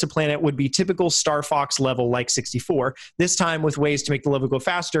planet would be typical Star Fox level like 64, this time with ways to make the level go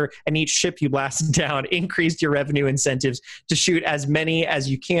faster, and each ship you blast down increased your revenue incentives to shoot as many as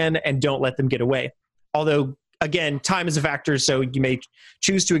you can and don't let them get away. Although, again, time is a factor, so you may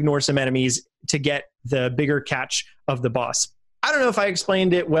choose to ignore some enemies to get the bigger catch of the boss. I don't know if I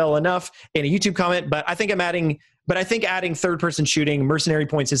explained it well enough in a YouTube comment, but I think adding third-person shooting, mercenary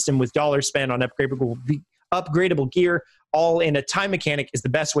point system with dollars spent on upgradable gear, all in a time mechanic, is the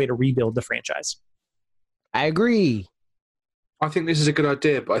best way to rebuild the franchise. I agree. I think this is a good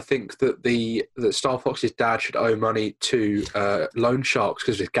idea, but I think that Star Fox's dad should owe money to loan sharks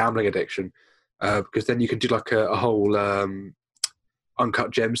because of his gambling addiction. Because then you can do like a whole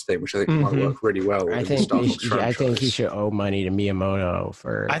Uncut Gems thing, which I think might work really well. I think he should owe money to Miyamoto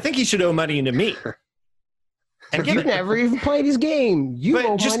for. I think he should owe money to me. And you've never even played his game. You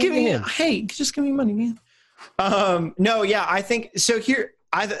owe just money give me to him. Hey, just give me money, man. No, yeah, I think so. Here,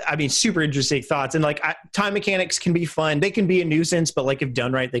 I mean, super interesting thoughts, and like time mechanics can be fun. They can be a nuisance, but like if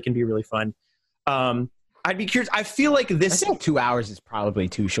done right, they can be really fun. I'd be curious. I feel like this. I think 2 hours is probably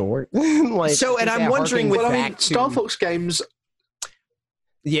too short. And I'm wondering Star Fox games.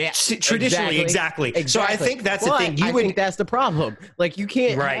 Yeah, traditionally, exactly. So I think that's the thing. I think that's the problem. Like you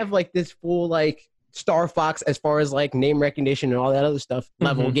can't have like this full like Star Fox as far as like name recognition and all that other stuff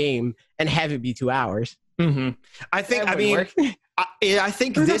level game and have it be 2 hours. I think. I mean, I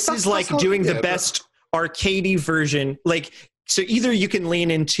think this is like doing the best arcadey version. Like. So either you can lean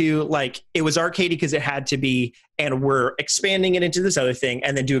into like it was arcadey because it had to be and we're expanding it into this other thing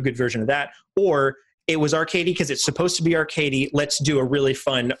and then do a good version of that, or it was arcadey because it's supposed to be arcadey. Let's do a really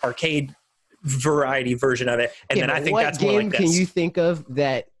fun arcade variety version of it. And then I think that's more like this. What game can you think of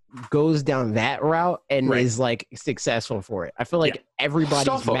that goes down that route and is like successful for it? I feel like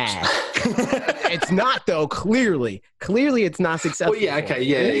everybody's mad. It's not though. Clearly it's not successful. Well, yeah, okay,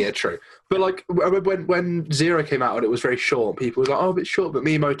 yeah, true. But like when Zero came out and it was very short, people were like, "Oh, a bit short." But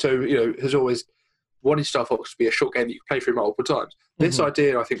Miyamoto, has always wanted Star Fox to be a short game that you can play through multiple times. This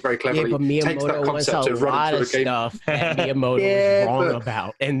idea, I think, very cleverly takes that concept of running through a game. Stuff that Miyamoto is wrong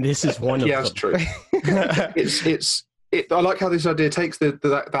about, and this is one of them. Yeah, that's true. I like how this idea takes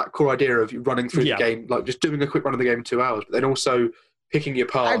that core idea of running through the game, like just doing a quick run of the game in 2 hours, but then also picking your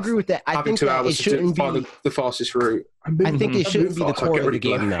path. I agree with that. I think 2 that hours it shouldn't to find the fastest route. I think it shouldn't be the core of the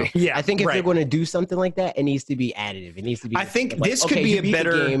game, though. Yeah, I think if they're going to do something like that, it needs to be additive. It needs to be. I think this could be a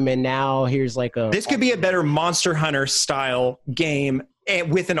better game, and now here's like a. This could be a better Monster Hunter style game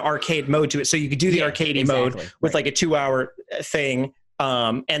with an arcade mode to it. So you could do the arcadey mode with like a 2 hour thing.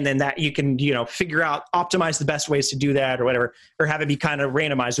 And then that you can, figure out, optimize the best ways to do that or whatever, or have it be kind of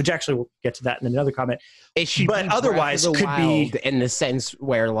randomized, which actually we'll get to that in another comment. It should but otherwise could be in the sense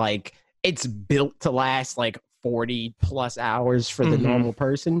where like it's built to last like 40 plus hours for the normal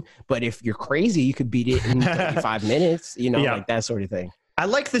person. But if you're crazy, you could beat it in 35 minutes, like that sort of thing. I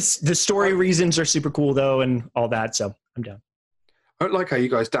like this. The story reasons are super cool though, and all that. So I'm down. I don't like how you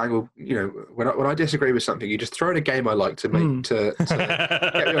guys dangle. When I disagree with something, you just throw in a game I like to make to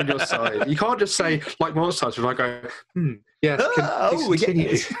get me on your side. You can't just say like Monster Hunter. And I go, yeah. Continue.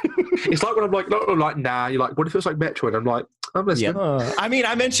 It's like when I'm like, nah. You're like, what if it's like Metroid? I'm like, I'm listening. I mean,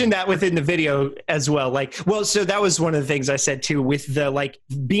 I mentioned that within the video as well. So that was one of the things I said too, with the like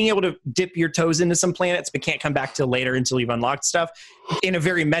being able to dip your toes into some planets, but can't come back till later until you've unlocked stuff in a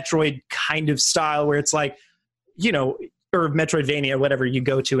very Metroid kind of style, where it's like, or Metroidvania, whatever, you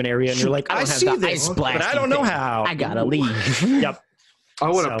go to an area and you're like, I see this, but I don't know how. I gotta leave. Yep. I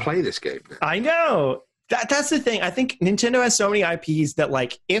want to play this game. I know. That's the thing. I think Nintendo has so many IPs that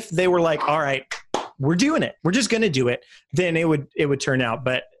like, if they were like, all right, we're doing it, we're just going to do it, then it would turn out.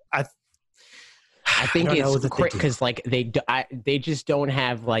 But I think it's quick because like they just don't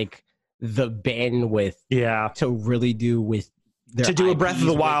have like the bandwidth to really do with to do a Breath of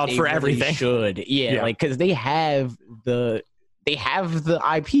the Wild for everything. Should like because they have the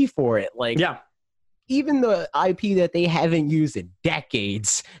IP for it. Like even the IP that they haven't used in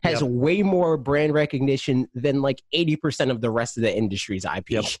decades has way more brand recognition than like 80% of the rest of the industry's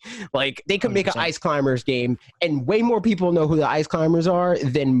IP. Like they could make an Ice Climbers game and way more people know who the Ice Climbers are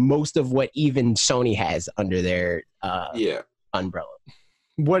than most of what even Sony has under their umbrella.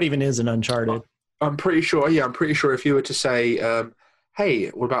 What even is an Uncharted? I'm pretty sure if you were to say, hey,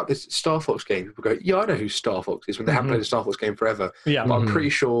 what about this Star Fox game? People go, yeah, I know who Star Fox is when they haven't played a Star Fox game forever. Yeah. But I'm pretty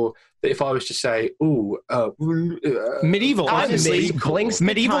sure that if I was to say, Medieval, honestly,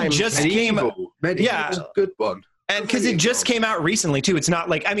 Medieval just came out. Medieval was a good one. And because it just came out recently, too. It's not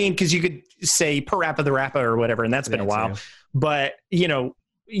like, because you could say Parappa the Rappa or whatever, and that's been a while. Too. But,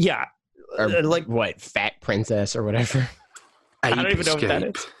 or like what, Fat Princess or whatever. I don't even know what that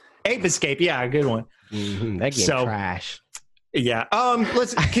is. Ape Escape, a good one. That game trash. Yeah.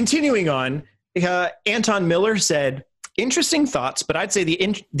 Let's continuing on. Anton Miller said, "Interesting thoughts, but I'd say the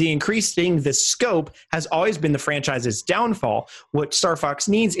increasing the scope has always been the franchise's downfall. What Star Fox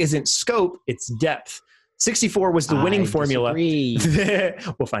needs isn't scope; it's depth. 64 was the winning formula.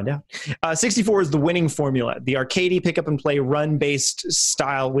 We'll find out. 64 is the winning formula. The arcadey pick up and play run based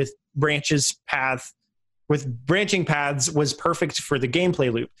style with branching paths was perfect for the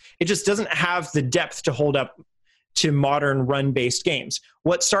gameplay loop. It just doesn't have the depth to hold up to modern run-based games.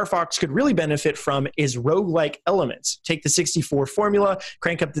 What Star Fox could really benefit from is roguelike elements. Take the 64 formula,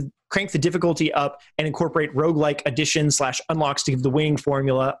 crank the difficulty up, and incorporate roguelike additions/unlocks to give the winning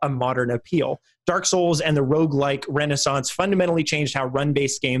formula a modern appeal. Dark Souls and the roguelike renaissance fundamentally changed how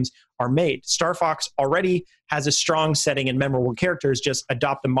run-based games are made. Star Fox already has a strong setting and memorable characters. Just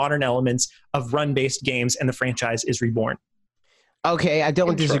adopt the modern elements of run-based games, and the franchise is reborn. Okay, I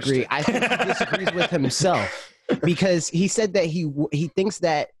don't disagree. I think he disagrees with himself. Because he said that he thinks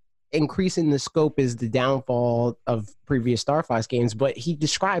that increasing the scope is the downfall of previous Star Fox games, but he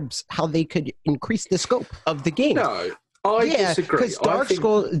describes how they could increase the scope of the game. No, I disagree.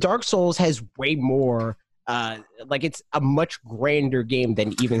 Because Dark Souls has way more, it's a much grander game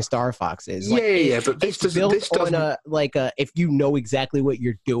than even Star Fox is. But this doesn't. If you know exactly what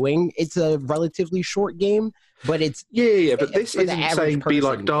you're doing, it's a relatively short game, but it's but this isn't saying be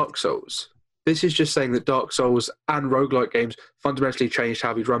like Dark Souls. This is just saying that Dark Souls and roguelike games fundamentally changed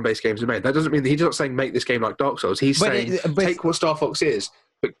how these run-based games are made. That doesn't mean that he's not saying make this game like Dark Souls. He's saying take what Star Fox is,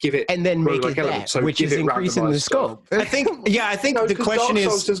 but give it and then make it elements, which is increasing the scope. I think the question Dark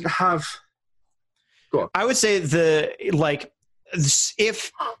Souls doesn't have. Go on. I would say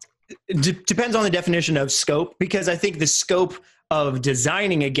depends on the definition of scope, because I think the scope of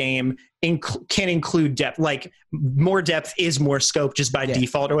designing a game can include depth. Like more depth is more scope just by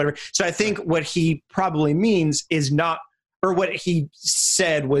default or whatever. So I think what he probably means is not, or what he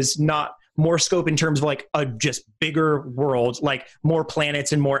said was not more scope in terms of like a just bigger world, like more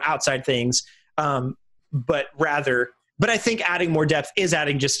planets and more outside things. But I think adding more depth is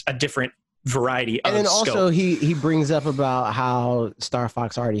adding just a different variety of scope. And then scope. also he brings up about how Star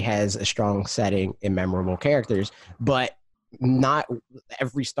Fox already has a strong setting and memorable characters, but not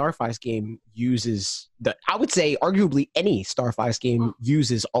every Star Fox game uses I would say arguably any Star Fox game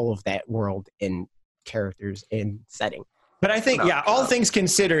uses all of that world and characters and setting. But I think, all things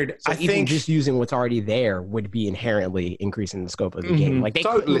considered, so I think just using what's already there would be inherently increasing the scope of the game. Like they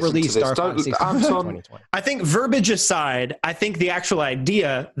couldn't release Star Fox 64 in 2020. I think verbiage aside, I think the actual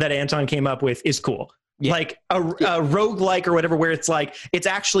idea that Anton came up with is cool. Yeah. Like a roguelike or whatever, where it's like, it's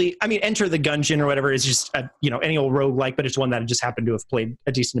actually, I mean, Enter the Gungeon or whatever is just, any old roguelike, but it's one that I just happened to have played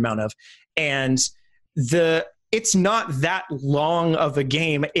a decent amount of. And it's not that long of a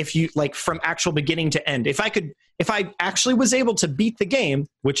game if you like from actual beginning to end. If I actually was able to beat the game,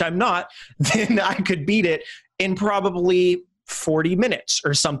 which I'm not, then I could beat it in probably 40 minutes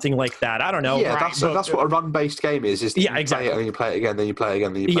or something like that. I don't know. Yeah, that's what a run-based game is exactly. Play it and then you play it again, then you play it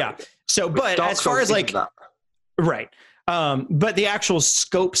again, then you play it again. So, but as far as like, right. But the actual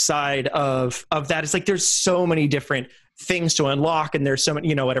scope side of that is like, there's so many different things to unlock and there's so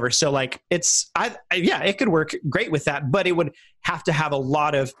many, whatever. So like it could work great with that, but it would have to have a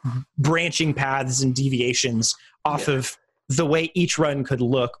lot of branching paths and deviations off of the way each run could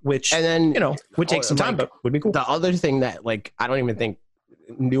look, which, and then, would take some time, but would be cool. The other thing that like, I don't even think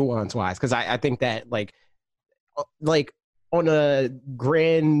nuance wise, cause I think that like on a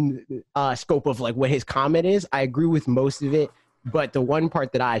grand scope of like what his comment is, I agree with most of it. But the one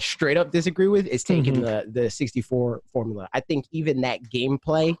part that I straight up disagree with is taking the 64 formula. I think even that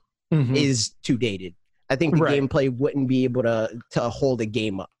gameplay is too dated. I think the gameplay wouldn't be able to hold a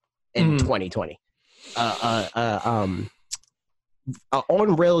game up in 2020.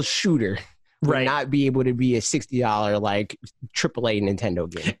 On-rails shooter would not be able to be a $60 like AAA Nintendo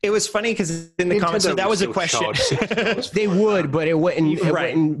game. It was funny because in the comments, so that was a question. They would, but it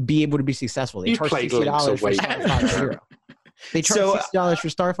wouldn't be able to be successful. They charge $60 for Star Fox Zero. They charged $60 for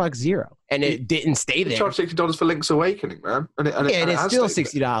Star Fox Zero, and it didn't stay there. They charged $60 for Link's Awakening, man, and it's still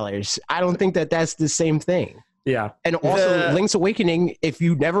 $60. I don't think that's the same thing. Yeah, and also Link's Awakening, if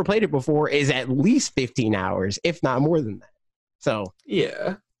you never played it before, is at least 15 hours, if not more than that. So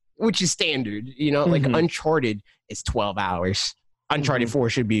which is standard, like Uncharted is 12 hours. Uncharted 4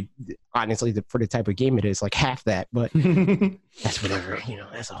 should be, honestly, for the type of game it is, like half that, but that's whatever,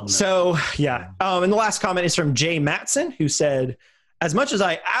 that's a whole nother. So, and the last comment is from Jay Matson, who said, as much as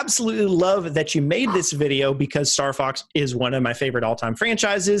I absolutely love that you made this video because Star Fox is one of my favorite all-time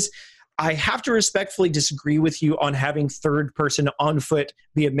franchises, I have to respectfully disagree with you on having third person on foot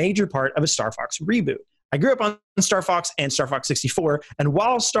be a major part of a Star Fox reboot. I grew up on Star Fox and Star Fox 64, and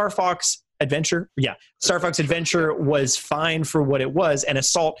while Star Fox Adventure was fine for what it was, and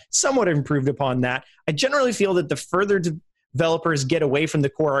Assault somewhat improved upon that, I generally feel that the further developers get away from the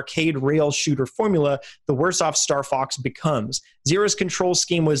core arcade rail shooter formula, the worse off Star Fox becomes. Zero's control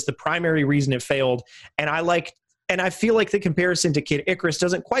scheme was the primary reason it failed, and And I feel like the comparison to Kid Icarus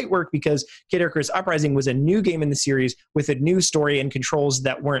doesn't quite work because Kid Icarus Uprising was a new game in the series with a new story and controls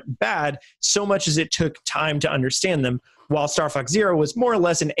that weren't bad so much as it took time to understand them, while Star Fox Zero was more or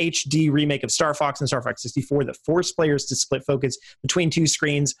less an HD remake of Star Fox and Star Fox 64 that forced players to split focus between two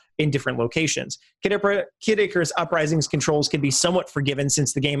screens in different locations. Kid Icarus Uprising's controls can be somewhat forgiven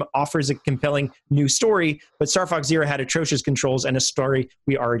since the game offers a compelling new story, but Star Fox Zero had atrocious controls and a story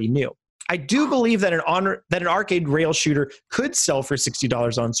we already knew. I do believe that an arcade rail shooter could sell for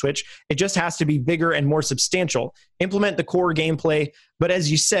 $60 on Switch. It just has to be bigger and more substantial. Implement the core gameplay, but as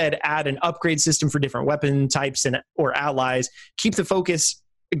you said, add an upgrade system for different weapon types or allies. Keep the focused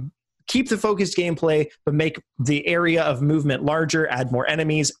gameplay, but make the area of movement larger, add more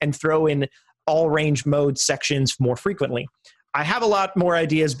enemies, and throw in all range mode sections more frequently. I have a lot more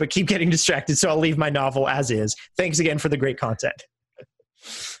ideas, but keep getting distracted, so I'll leave my novel as is. Thanks again for the great content.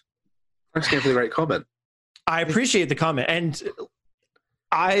 Thanks again for the great comment. I appreciate the comment. And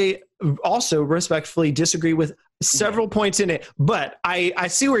I also respectfully disagree with several points in it, but I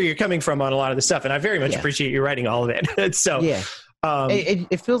see where you're coming from on a lot of the stuff, and I very much appreciate you writing all of it. So yeah,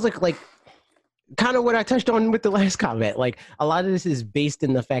 it feels like kind of what I touched on with the last comment. Like, a lot of this is based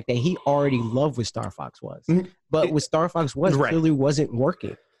in the fact that he already loved what Star Fox was, but what Star Fox was clearly wasn't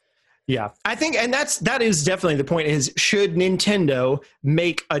working. Yeah, I think, and that is definitely the point, is should Nintendo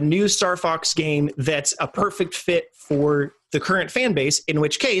make a new Star Fox game that's a perfect fit for the current fan base, in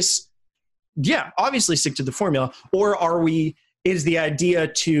which case, yeah, obviously stick to the formula, or is the idea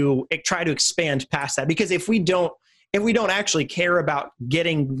to try to expand past that? Because if we don't actually care about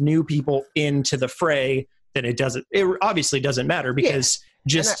getting new people into the fray, then it obviously doesn't matter, because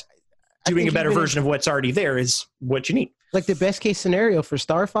doing a better version of what's already there is what you need. Like, the best case scenario for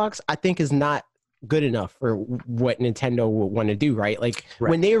Star Fox, I think, is not good enough for what Nintendo would want to do, right? Like,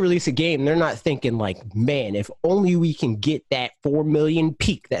 when they release a game, they're not thinking like, man, if only we can get that 4 million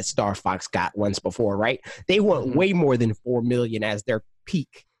peak that Star Fox got once before, right? They want way more than 4 million as their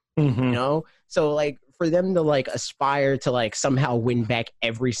peak, you know? So, like, for them to like aspire to like somehow win back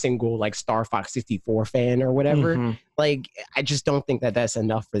every single like Star Fox 64 fan or whatever, like, I just don't think that that's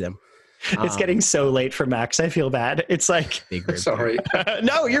enough for them. It's getting so late for Max. I feel bad. It's like, sorry.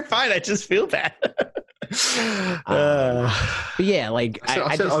 No, you're fine. I just feel bad. But yeah, like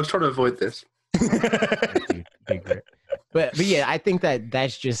I was trying to avoid this. But yeah, I think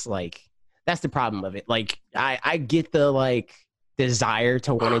that's just like, that's the problem of it. Like, I get the like desire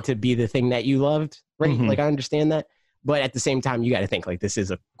to want it to be the thing that you loved, right? Like, I understand that. But at the same time, you got to think like this is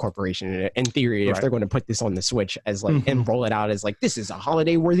a corporation. In theory, if they're going to put this on the Switch as like and roll it out as like this is a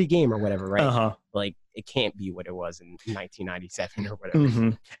holiday worthy game or whatever, right? Like, it can't be what it was in 1997 or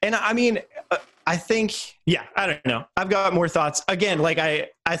whatever. And I mean, I think, I don't know. I've got more thoughts. Again, like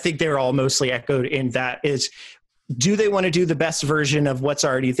I think they're all mostly echoed in that is, do they want to do the best version of what's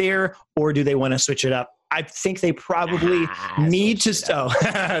already there, or do they want to switch it up? I think they probably need to.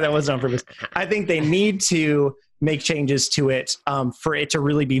 That wasn't on purpose. I think they need to make changes to it for it to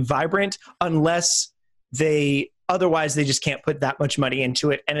really be vibrant, otherwise they just can't put that much money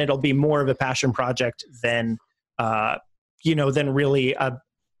into it, and it'll be more of a passion project than than really a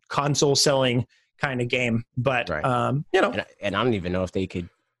console selling kind of game. But and I don't even know if they could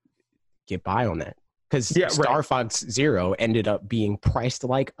get by on that, because Star Fox Zero ended up being priced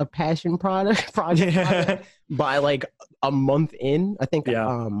like a passion project by like a month in, I think.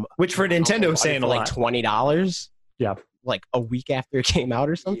 Which for Nintendo is saying a lot. Like $20. Yeah, like a week after it came out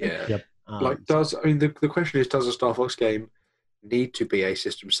or something. Yeah. The question is, does a Star Fox game need to be a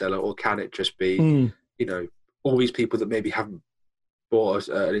system seller, or can it just be all these people that maybe haven't bought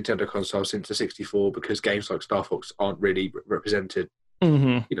a Nintendo console since the 64 because games like Star Fox aren't really represented,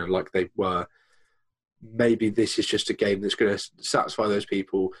 like they were. Maybe this is just a game that's going to satisfy those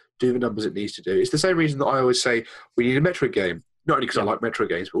people, do the numbers it needs to do. It's the same reason that I always say we need a Metroid game. Not only because I like Metro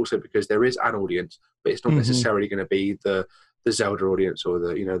games, but also because there is an audience, but it's not necessarily going to be the Zelda audience or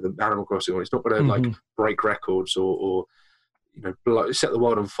the Animal Crossing audience. It's not going to like break records or set the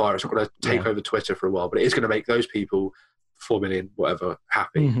world on fire. It's not going to take over Twitter for a while, but it is going to make those people 4 million whatever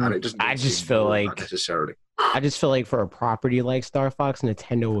happy, and it doesn't. I just feel like necessarily. I just feel like for a property like Star Fox,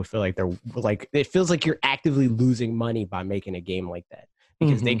 Nintendo would feel like they're like, it feels like you're actively losing money by making a game like that,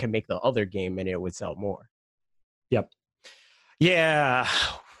 because they can make the other game and it would sell more. Yep. Yeah,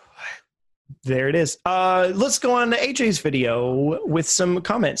 there it is. Let's go on to AJ's video with some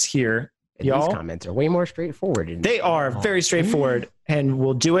comments here. Y'all, these comments are way more straightforward. They are very straightforward, and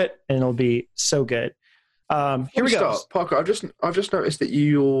we'll do it, and it'll be so good. Here we go. Parker, I've just noticed that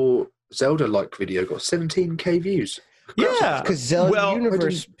your Zelda-like video got 17k views. Yeah, because Zelda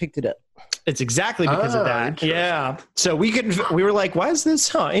Universe picked it up. It's exactly because of that. Yeah. So we were like, why is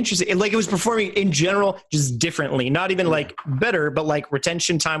this? Interesting. Like it was performing in general just differently, not even like better, but like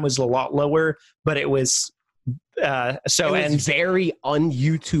retention time was a lot lower, but it was very un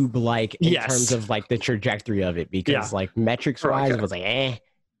YouTube like in terms of like the trajectory of it, because like metrics wise it was like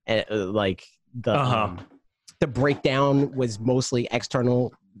and like the breakdown was mostly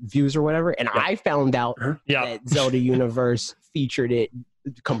external views or whatever, and I found out that Zelda Universe featured it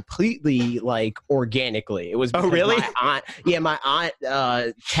completely like organically. It was really my aunt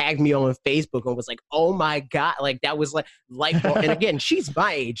tagged me on Facebook and was like, oh my god, like that was like light bulb. And again, she's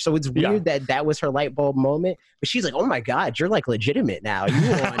my age, so it's weird that was her light bulb moment, but she's like, oh my god, you're like legitimate now, you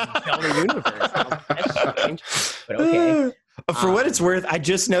on Zelda Universe. That's strange, but okay. For what it's worth, I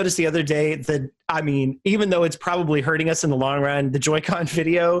just noticed the other day that, I mean, even though it's probably hurting us in the long run, the Joy-Con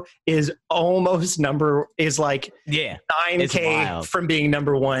video is almost like 9K from being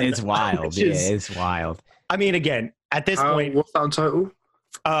number one. It's wild. It's wild. I mean, again, at this point, what's that on total?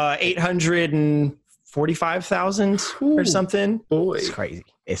 845,000 or something. Boy,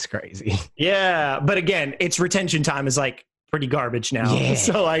 it's crazy. Yeah, but again, its retention time is like pretty garbage now. Yeah.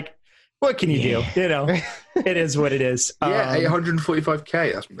 So like, what can you do? You know, it is what it is.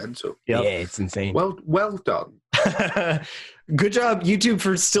 845K. That's mental. Yep. Yeah, it's insane. Well done. Good job, YouTube,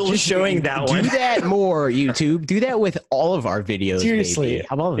 for still showing that one. Do that more, YouTube. Do that with all of our videos. Seriously, baby.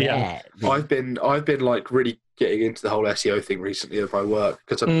 How about that? I've been like really getting into the whole SEO thing recently of my work,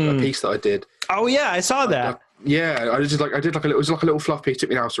 because a piece that I did. Oh yeah, I saw that. I did like a little. It was like a little fluff piece. It took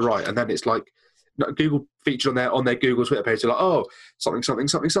me an hour to write, and then it's like Google featured on their Google Twitter page. They're like, oh, something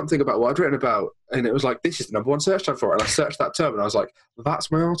about what I'd written about, and it was like, this is the #1 search term for it. And I searched that term, and I was like,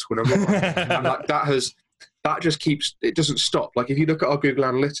 that's my article number 1. And like that just keeps, it doesn't stop. Like if you look at our Google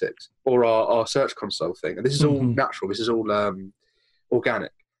Analytics or our Search Console thing, and this is all natural, this is all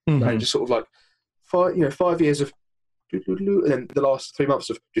organic, and just sort of like 5 years of and then the last 3 months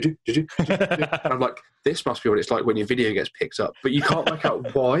of and I'm like, this must be what it's like when your video gets picked up, but you can't work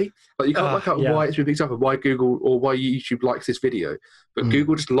out why. Like you can't work out why it's been picked up and why Google or why YouTube likes this video, but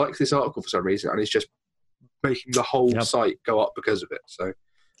Google just likes this article for some reason, and it's just making the whole site go up because of it. So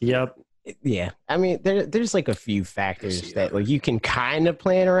yeah, I mean there's like a few factors that like you can kind of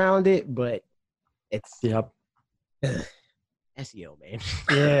plan around it, but it's SEO, man.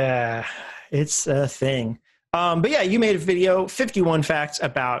 Yeah, it's a thing. But yeah, you made a video, 51 facts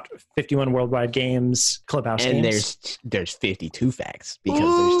about 51 worldwide games, Clubhouse and games. And there's 52 facts because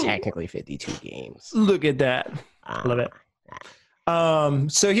there's technically 52 games. Look at that. Love it.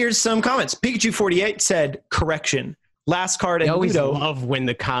 So here's some comments. Pikachu48 said, correction. Last Card and Ludo. I love when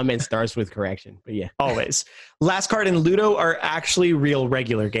the comment starts with correction, but yeah. Always. Last Card and Ludo are actually real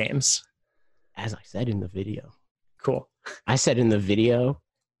regular games. As I said in the video. Cool. I said in the video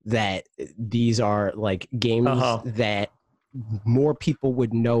that these are like games that more people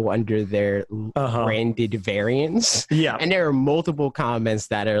would know under their branded variants. Yeah. And there are multiple comments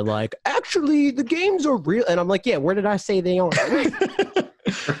that are like, actually, the games are real. And I'm like, yeah, where did I say they aren't?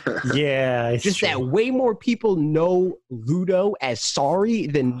 Yeah. Just true. That way more people know Ludo as Sorry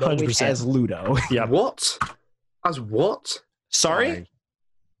than know it as Ludo. Yeah. What? As what? Sorry?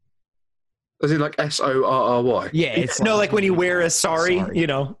 As in like SORRY? Yeah. It's no, like when you wear a sorry, you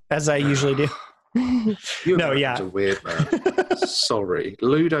know, as I usually do. It's a weird man. Sorry.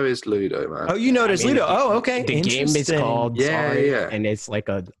 Ludo is Ludo, man. Oh, you know it as Ludo. Oh, okay. The game is called Sorry, and it's like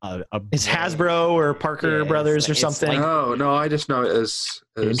a it's Hasbro or Parker Brothers or something. Like, no, I just know it as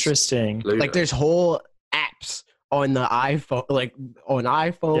interesting. Ludo. Like there's whole apps on the iPhone, like on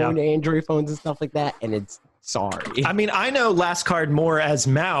iPhone, Android phones and stuff like that, and it's Sorry. I mean, I know Last Card more as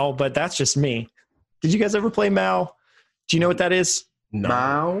Mao, but that's just me. Did you guys ever play Mao? Do you know what that is? No.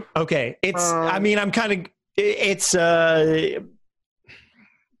 Mao? Okay. It's, I mean, I'm kind of, it's, what's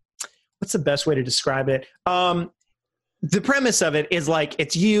the best way to describe it? The premise of it is like,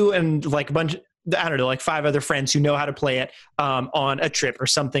 it's you and like a bunch, I don't know, like 5 other friends who know how to play it on a trip or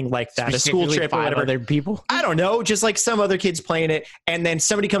something like that, a school trip or whatever. Other people? I don't know, just like some other kids playing it, and then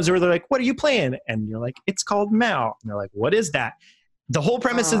somebody comes over, they're like, "What are you playing?" And you're like, "It's called Mao." And they're like, "What is that?" The whole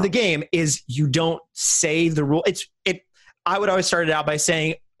premise of the game is you don't say the rule. I would always start it out by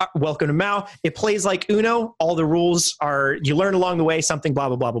saying, "Welcome to Mao." It plays like Uno. All the rules are, you learn along the way, something, blah,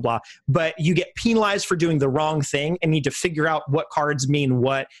 blah, blah, blah, blah. But you get penalized for doing the wrong thing and need to figure out what cards mean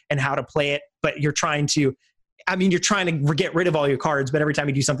what and how to play it. But you're trying to get rid of all your cards, but every time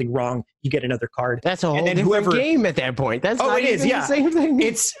you do something wrong, you get another card. That's a whole different game at that point. That's not even the same thing.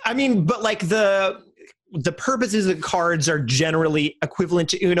 It's, I mean, but like the purposes of the cards are generally equivalent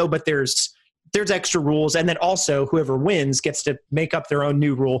to Uno, but there's there's extra rules, and then also whoever wins gets to make up their own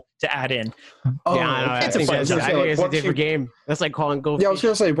new rule to add in. Oh, yeah, I think it's a different game. That's like calling Go. Yeah, I was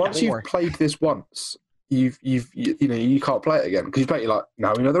going to say, once you've played this once, you can't play it again because you play it like,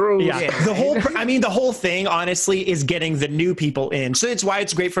 now we know the rules. Yeah, the whole thing honestly is getting the new people in. So it's why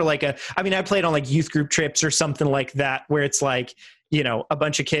it's great for like I played on like youth group trips or something like that, where it's like, a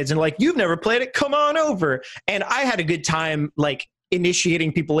bunch of kids and like, you've never played it, come on over. And I had a good time like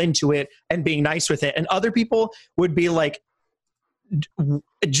initiating people into it and being nice with it. And other people would be like,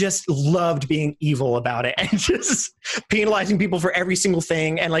 just loved being evil about it and just penalizing people for every single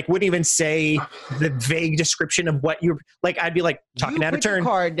thing, and like wouldn't even say the vague description of what you're like. I'd be like talking out of turn.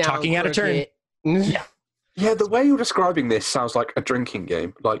 Yeah, the way you're describing this sounds like a drinking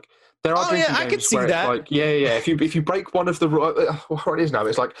game. Like there are drinking games I could see where that. Like if you break one of the rules, what it is now,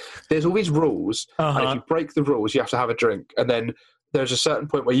 it's like there's all these rules, and if you break the rules, you have to have a drink, and then there's a certain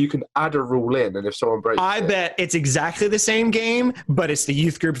point where you can add a rule in, and if someone breaks I bet it's exactly the same game, but it's the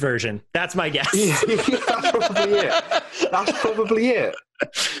youth group version. That's my guess. That's probably it.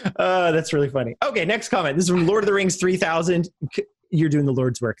 That's really funny. Okay, next comment. This is from Lord of the Rings 3000. You're doing the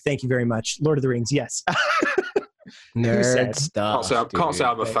Lord's work. Thank you very much. Lord of the Rings, yes. Nerd stuff. Can't say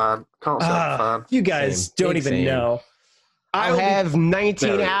I'm a fan. Can't say I'm a fan. You guys don't even know. I'll have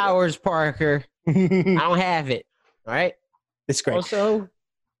 19 hours, Parker. I don't have it. All right? It's great. Also,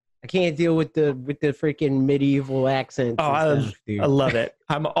 I can't deal with the freaking medieval accents. Oh, I love it.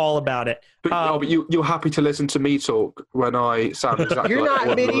 I'm all about it. But you're happy to listen to me talk when I sound exactly You're like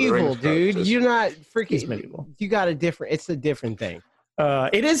not medieval, dude. Characters. You're not freaking medieval. You got a different. It's a different thing.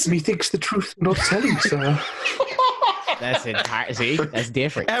 It is. Methinks the truth not telling, sir. That's entire. See, that's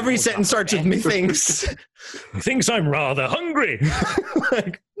different. Every sentence starts with methinks. Thinks I'm rather hungry.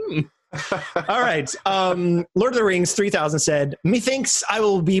 Like, All right. Lord of the Rings 3000 said, methinks I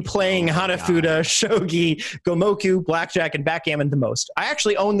will be playing Hanafuda, Shogi, Gomoku, Blackjack, and Backgammon the most. I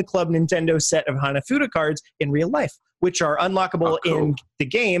actually own the Club Nintendo set of Hanafuda cards in real life, which are unlockable in the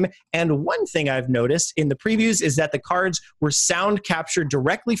game. And one thing I've noticed in the previews is that the cards were sound captured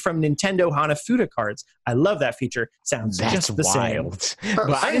directly from Nintendo Hanafuda cards. I love that feature. Sounds just the same. But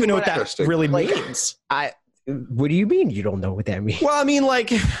I don't even know what that really means. What do you mean you don't know what that means? Well, I mean,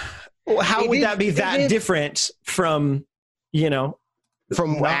 like... How would that be that different from,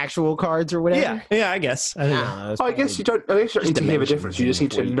 from actual cards or whatever? Yeah, I guess. I guess you don't need to hear the difference. You just need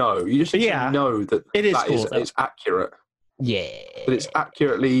to know. You just need to know that it's accurate. Yeah. But it's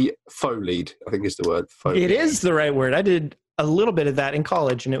accurately Foleyed, I think is the word. Foleyed. It is the right word. I did a little bit of that in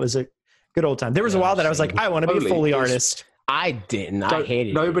college, and it was a good old time. There was a while that I was like, I want to be a Foley artist. I didn't. I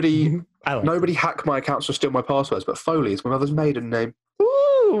hated it. Nobody hacked my accounts or steal my passwords, but Foley is my mother's maiden name.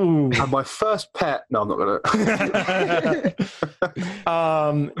 Ooh. And my first pet. No, I'm not gonna.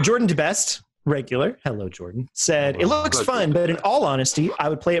 Jordan DeBest, regular. Hello, Jordan. Said it looks fun, but in all honesty, I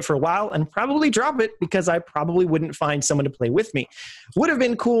would play it for a while and probably drop it because I probably wouldn't find someone to play with me. Would have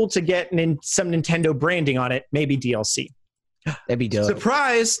been cool to get some Nintendo branding on it, maybe DLC. That'd be dope.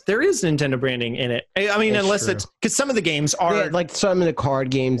 Surprise! There is Nintendo branding in it. I mean, that's unless it's because some of the games are like some of the card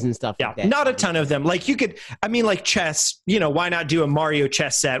games and stuff. Yeah, like that. Not a ton of them. Like you could, I mean, like chess. Why not do a Mario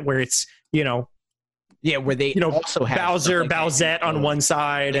chess set where it's where they also have Bowsette on one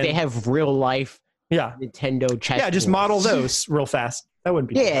side, and they have real life. Nintendo chess. Yeah, just model those real fast. That wouldn't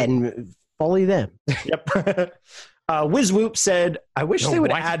be. Yeah, and follow them. Yep. WizWhoop said, "I wish they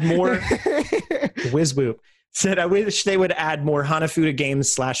would add more." WizWhoop said, I wish they would add more Hanafuda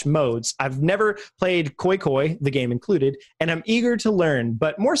games / modes. I've never played Koi Koi, the game included, and I'm eager to learn,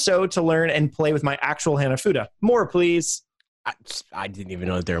 but more so to learn and play with my actual Hanafuda. More, please. I didn't even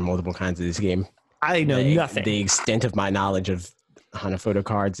know that there are multiple kinds of this game. I know nothing. The extent of my knowledge of Hanafuda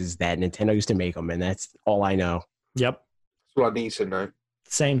cards is that Nintendo used to make them, and that's all I know. Yep. That's what I need to know.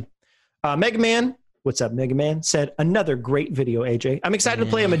 Same. Mega Man. What's up, Mega Man? Said, another great video, AJ. I'm excited to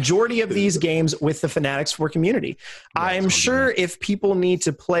play a majority of these games with the Fanatics 4 community. I'm sure if people need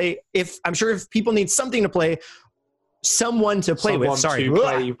something to play, someone to play with. Sorry. To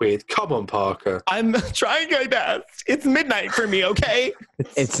play with. Come on, Parker. I'm trying my best. It's midnight for me, okay?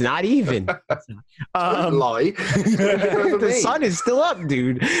 It's not even. Don't lie. The sun is still up,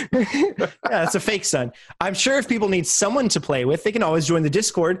 dude. Yeah, it's a fake sun. I'm sure if people need someone to play with, they can always join the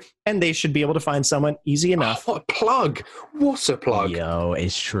Discord, and they should be able to find someone easy enough. What a plug. What a plug. Yo,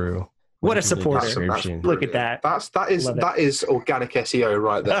 it's true. What a supporter. Look at that. That is organic SEO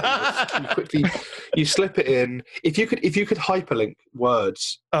right there. You slip it in. If you could hyperlink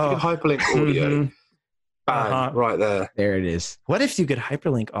words, if you could hyperlink audio, bang, right there. There it is. What if you could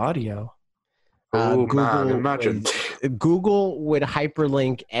hyperlink audio? Imagine. Google would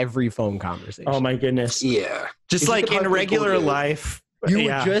hyperlink every phone conversation. Oh my goodness. Yeah. Just like in regular life. You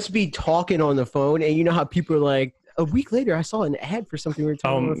would just be talking on the phone, and you know how people are like, a week later, I saw an ad for something we were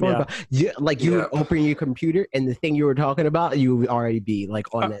talking on the phone about. You would open your computer, and the thing you were talking about, you would already be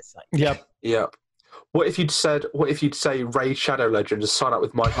like on that site. Yep. What if you'd say Raid Shadow Legends, sign up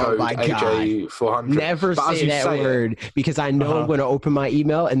with my code AJ400? Never say that word because I know I'm going to open my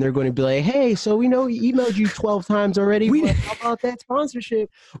email and they're going to be like, hey, so we know we emailed you 12 times already. How about that sponsorship?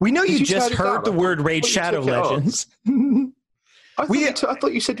 We know you just heard the word Raid Shadow Legends. I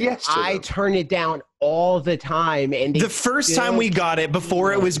thought you said yes to I turn it down all the time. And the first time we got it,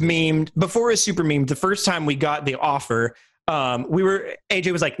 before it was super memed, the first time we got the offer,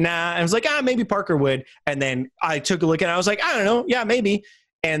 AJ was like, nah. And I was like, maybe Parker would. And then I took a look and I was like, I don't know. Yeah, maybe.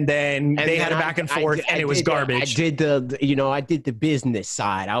 And then they had a back and forth and it was garbage. I did the business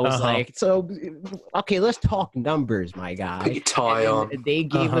side. I was like, so, okay, let's talk numbers, my guy. Put your tie on. They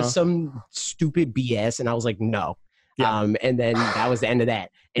gave us some stupid BS and I like, no. Yeah. And then that was the end of that.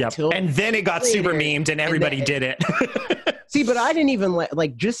 And then it got super memed and everybody did it. See, but I didn't even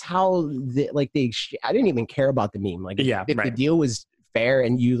like just how I didn't even care about the meme. Like, if the deal was fair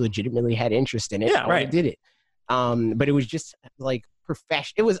and you legitimately had interest in it, I did it. But it was just like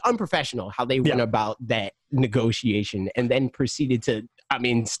it was unprofessional how they went about that negotiation, and then proceeded to,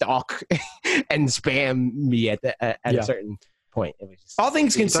 stalk and spam me at a certain point. It was just, all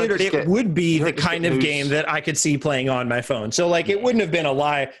things considered, it would be the kind of game that I could see playing on my phone. So like, it wouldn't have been a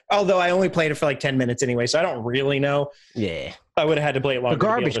lie, although I only played it for like 10 minutes anyway, so I don't really know. Yeah, I would have had to play it longer. The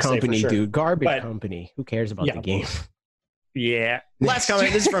garbage company, dude. Company. Who cares about the game? Yeah. Last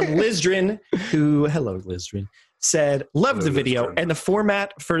comment. This is from Lizdrin, who, hello, Lizdrin, said, loved the video and the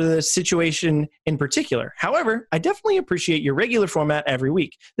format for the situation in particular. However, I definitely appreciate your regular format every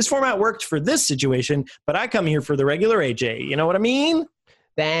week. This format worked for this situation, but I come here for the regular AJ. You know what I mean?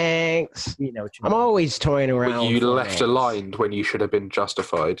 Thanks. You know what you mean. I'm always toying around. Were you left aligned when you should have been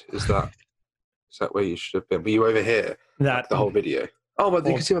justified? Is that where you should have been? Were you over here? The whole video. Oh, but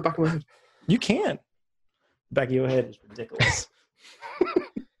you can see my back of my head. You can. The back of your head is ridiculous.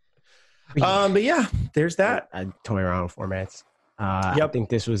 But yeah, there's that. I toy around with formats. I think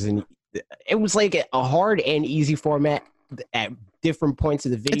this was it was like a hard and easy format at different points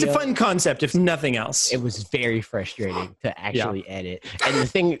of the video. It's a fun concept, if nothing else. It was very frustrating to actually edit. And the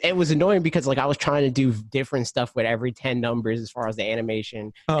thing, it was annoying because like I was trying to do different stuff with every 10 numbers as far as the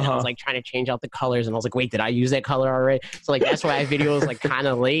animation. And I was like trying to change out the colors. And I was like, wait, did I use that color already? So like, that's why that video was like kind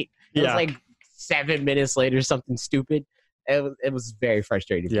of late. It was like 7 minutes later, something stupid. It was very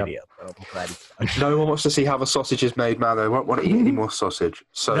frustrating video. No one wants to see how the sausage is made, man. They won't want to eat any more sausage.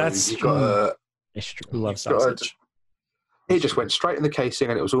 So that's you've got it's true. I love sausage. It just went straight in the casing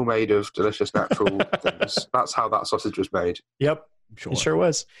and it was all made of delicious natural things. That's how that sausage was made. Yep. It sure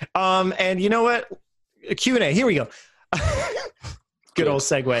was. And you know what? Q&A. Here we go. Good old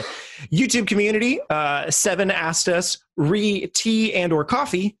segue. YouTube community. 7 asked us, tea and or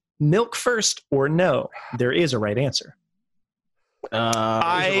coffee, milk first or no? There is a right answer.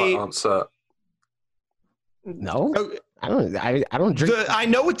 Right answer. No. I don't drink. I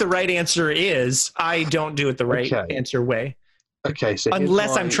know what the right answer is. I don't do it the right answer way. Okay, so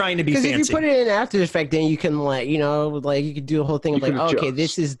unless I'm trying to be fancy. If you put it in After Effects, then you can you could do a whole thing of like, okay,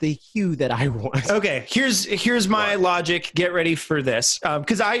 this is the hue that I want. Okay, here's my logic. Get ready for this,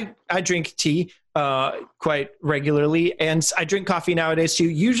 because I drink tea quite regularly, and I drink coffee nowadays too.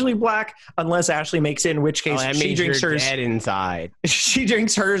 Usually black, unless Ashley makes it, in which case she drinks hers dead inside. She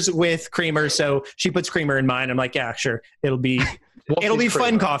drinks hers with creamer, so she puts creamer in mine. I'm like, yeah, sure, it'll be. It'll be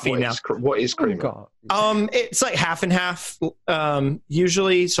fun coffee now. What is creamer? It's like half and half,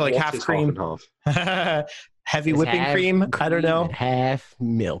 usually. So like half cream, half. Heavy whipping cream. I don't know. Half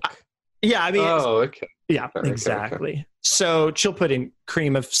milk. Yeah, I mean. Oh, okay. Yeah, exactly. Okay. So she'll put in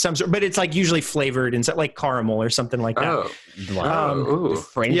cream of some sort, but it's like usually flavored in like caramel or something like that. Oh, wow.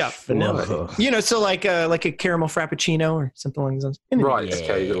 French vanilla. You know, so like a caramel frappuccino or something like that. Right. Yeah.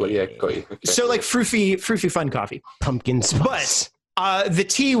 Okay. Yeah, got you. Okay. So like fruity fun coffee. Pumpkin spice. But the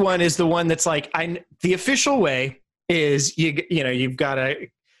tea one is the one that's like the official way is you've got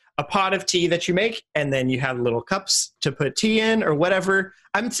a pot of tea that you make, and then you have little cups to put tea in or whatever.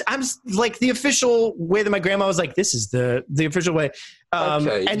 I'm like the official way that my grandma was like, this is the official way.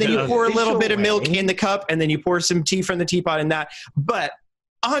 And then you pour a little bit of milk in the cup, and then you pour some tea from the teapot in that. But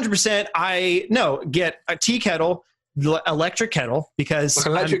 100%, get a tea kettle, electric kettle, because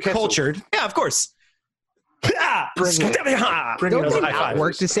I'm cultured. Yeah, of course. Don't they not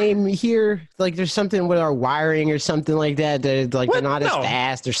work the same here? Like there's something with our wiring or something like that. That like they're not as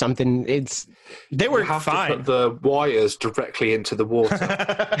fast or something. They work fine. To put the wires directly into the water.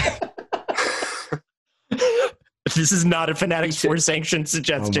 This is not a Fanatics 4 sanctioned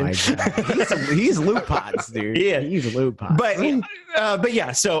suggestion. Oh my God. He's loop pods, dude. Yeah, he's loop pods. But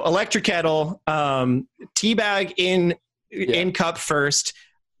yeah, so electric kettle, tea bag in cup first,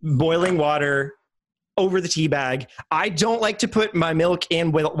 boiling water over the tea bag. I don't like to put my milk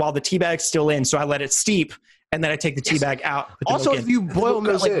in while the tea bag's still in, so I let it steep. And then I take the tea bag out. Also, if you boil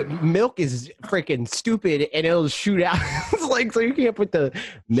milk, milk is freaking stupid and it'll shoot out. So you can't put the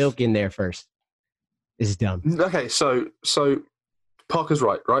milk in there first. It's dumb. Okay, so Parker's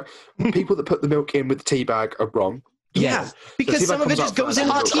right? People that put the milk in with the tea bag are wrong. Yeah, because some of it just goes in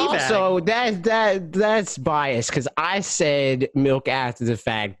the tea bag. So that's biased because I said milk after the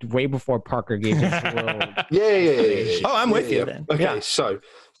fact, way before Parker gave his little. Yeah. Oh, I'm with you then. Okay, so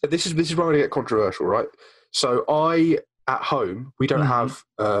this is where I'm going to get controversial, right? So at home, we don't have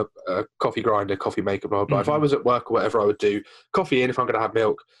a coffee grinder, coffee maker, blah, blah. If I was at work or whatever, I would do coffee in if I'm going to have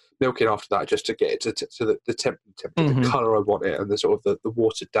milk in after that, just to get it to the temperature, the colour I want it, and the sort of the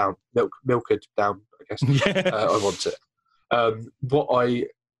watered down, milked down, I guess, I want it. What I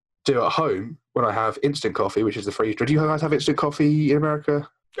do at home when I have instant coffee, which is the freeze dried. Do you guys have instant coffee in America?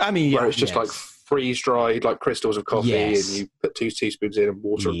 I mean, where it's just like freeze dried, like crystals of coffee, and you put 2 teaspoons in and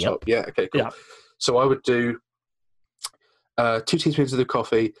water on top. Yeah, okay, cool. Yep. So I would do 2 teaspoons of the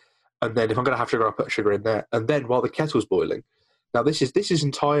coffee, and then if I'm going to have sugar, I'll put sugar in there. And then while the kettle's boiling, now this is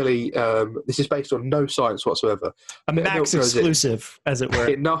entirely this is based on no science whatsoever. A Max exclusive, as it were.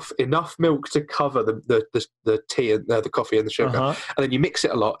 Enough milk to cover the tea and the coffee and the sugar, and then you mix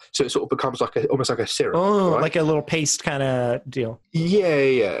it a lot, so it sort of becomes almost like a syrup. Oh, right? Like a little paste kind of deal.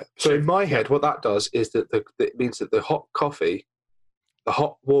 Yeah. So in my head, what that does is that it means that the hot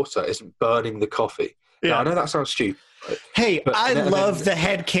water isn't burning the coffee. Yeah. Now, I know that sounds stupid. Hey, I love the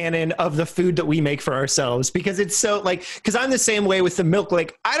headcanon of the food that we make for ourselves because it's so because I'm the same way with the milk.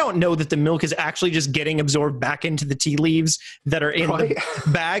 Like, I don't know that the milk is actually just getting absorbed back into the tea leaves that are in the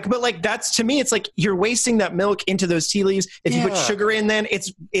bag. But that's, to me, it's like you're wasting that milk into those tea leaves. If you put sugar in, then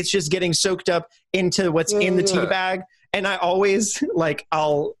it's just getting soaked up into what's in the tea bag. And I always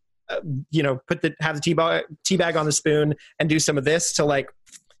I'll have the tea bag on the spoon and do some of this to get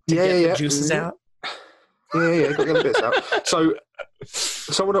the juices out. Yeah, got the other bits out. So,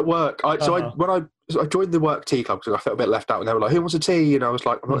 someone at work, when I joined the work tea club because I felt a bit left out, and they were like, "Who wants a tea?" And I was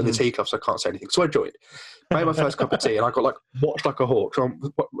like, "I'm not in the tea club, so I can't say anything." So I joined, made my first cup of tea, and I got watched like a hawk. So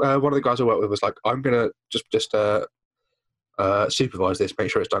one of the guys I work with was like, "I'm gonna just supervise this,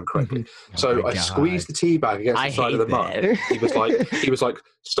 make sure it's done correctly." So I squeezed the tea bag against the side of the mug. He was like,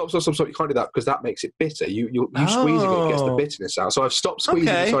 stop, you can't do that because that makes it bitter. You squeezing it gets the bitterness out. So I've stopped squeezing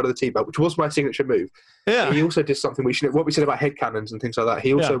the side of the tea bag, which was my signature move. Yeah. He also did something what we said about headcanons and things like that.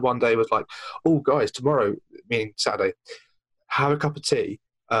 He also one day was like, "Oh guys, tomorrow," meaning Saturday, "have a cup of tea.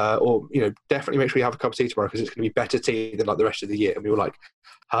 Or definitely make sure you have a cup of tea tomorrow because it's going to be better tea than the rest of the year." And we were like,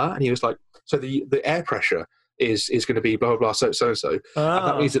 "Huh?" And he was like, "So the air pressure is going to be blah blah blah so and so, and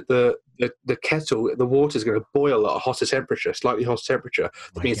that means that the kettle, the water is going to boil at a slightly hotter temperature.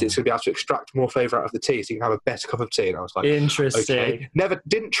 That means it's going to be able to extract more flavour out of the tea, so you can have a better cup of tea." And I was like, interesting. Okay.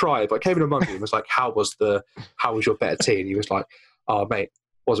 Didn't try it, but I came in on Monday and was like, how was your better tea? And he was like, "Oh mate,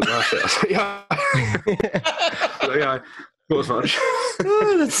 wasn't worth it." I was like, yeah. Not as much.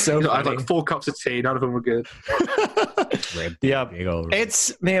 Oh, that's so funny. I had 4 cups of tea. None of them were good. Yeah.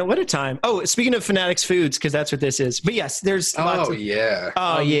 It's, man, what a time. Oh, speaking of Fanatics Foods, because that's what this is. But yes, there's lots of... this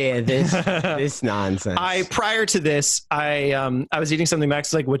nonsense. Prior to this, I was eating something.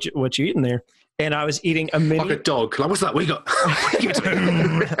 Max was like, what you eating there? And I was eating a mini... Like a dog. Like, what's that? What you got?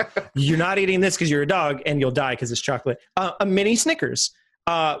 You're not eating this because you're a dog, and you'll die because it's chocolate. A mini Snickers.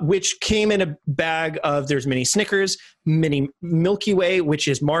 Which came in a bag of, there's mini Snickers, mini Milky Way, which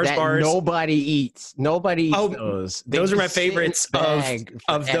is Mars bars. Nobody eats those. Those are my favorites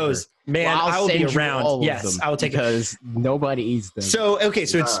of those. Man, I will be around. Yes, I will take it. Because nobody eats them. So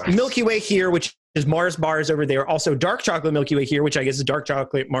it's Milky Way here, which is Mars bars over there. Also dark chocolate Milky Way here, which I guess is dark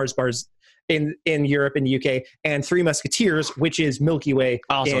chocolate Mars bars in Europe and the UK, and Three Musketeers, which is Milky Way.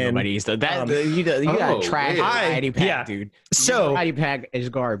 Also, nobody eats them. You got a trash variety pack, dude. So variety pack is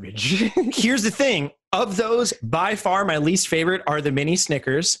garbage. Here's the thing: of those, by far my least favorite are the mini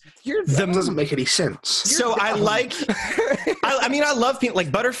Snickers. That doesn't make any sense. So I like. I love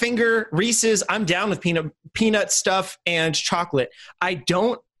Butterfinger, Reese's. I'm down with peanut stuff and chocolate. I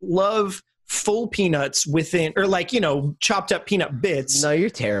don't love full peanuts within, or like, chopped up peanut bits. No, you're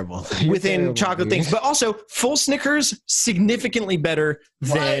terrible. Within terrible, chocolate things, but also full Snickers significantly better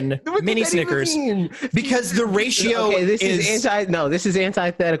than mini Snickers because the ratio this is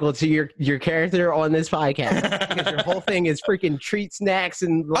antithetical to your character on this podcast because your whole thing is freaking treat snacks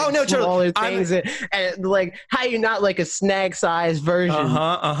and smaller things and like how you're not like a snack size version.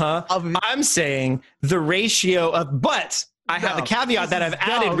 I'm saying the ratio of, but I have a caveat that I've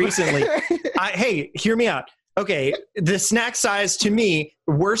added recently. Hey, hear me out. Okay, the snack size to me,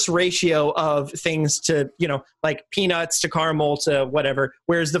 worse ratio of things to, like peanuts to caramel to whatever,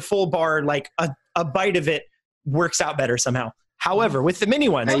 whereas the full bar, like a bite of it works out better somehow. However, with the mini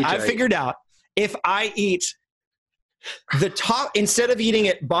ones, I figured out if I eat the top, instead of eating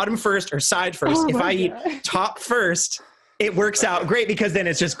it bottom first or side first, if I eat top first, it works out great because then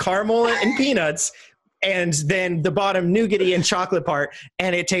it's just caramel and peanuts. And then the bottom nougaty and chocolate part,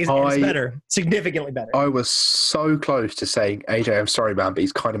 and it tastes better, significantly better. I was so close to saying, AJ, I'm sorry, man, but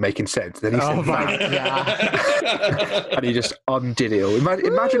he's kind of making sense. Then he said, and he just undid it all.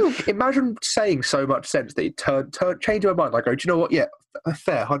 Imagine saying so much sense that he change my mind. Like, do you know what? Yeah,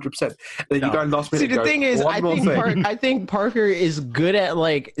 fair, 100%. And then you go and last minute. See, the thing is, I think Parker is good at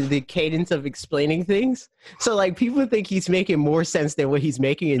like the cadence of explaining things. So like people think he's making more sense than what he's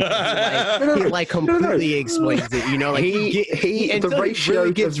making, and he completely explains it. Like the ratio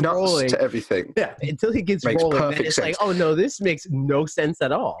really gets nuts rolling to everything. Yeah, until he gets rolling, then it's like, oh no, this makes no sense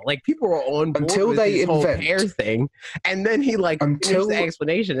at all. Like people are on board until with they this whole hair thing, and then he until the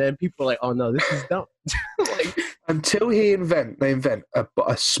explanation, and people are like, oh no, this is dumb. Until they invent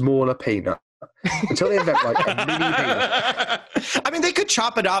a smaller peanut. Until they invent like a mini peanut. I mean, they could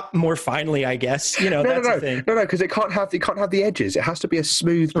chop it up more finely, I guess. No, because it can't have the edges. It has to be a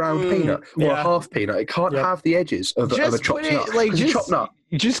smooth brown peanut or a half peanut. It can't have the edges of a chopped nut. Chopped nut.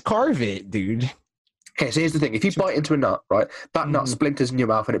 Just carve it, dude. Okay, so here's the thing. If you bite into a nut, right, that nut splinters in your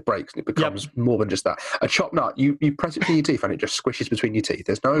mouth and it breaks and it becomes more than just that. A chopped nut, you press it between your teeth and it just squishes between your teeth.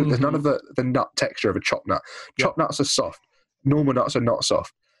 There's none of the nut texture of a chopped nut. Chopped nuts are soft. Normal nuts are not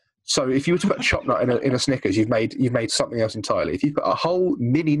soft. So if you were to put a chopped nut in a Snickers, you've made something else entirely. If you put a whole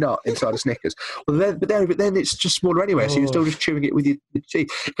mini nut inside a Snickers, well then it's just smaller anyway. So you're still just chewing it with your teeth.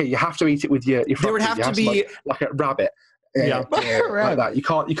 Okay, you have to eat it with your front there would have to be like a rabbit. Like that. You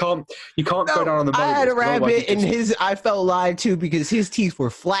can't go down on the. I had a rabbit, and I felt lied to because his teeth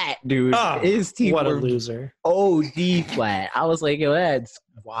were flat, dude. His teeth were a loser. OD flat. I was like, yo, that's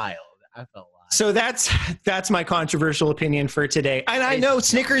wild. I felt lied. So that's my controversial opinion for today. And I know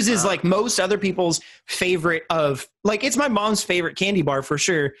Snickers is like most other people's favorite it's my mom's favorite candy bar for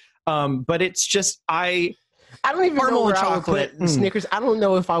sure. But it's just I don't even know where I would put Snickers. I don't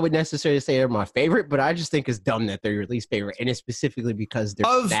know if I would necessarily say they're my favorite, but I just think it's dumb that they're your least favorite, and it's specifically because they're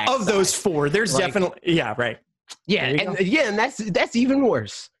of those four. There's definitely right. And that's even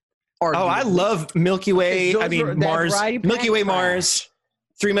worse. Arguably. Oh, I love Milky Way. I mean Mars, Milky Way, Mars,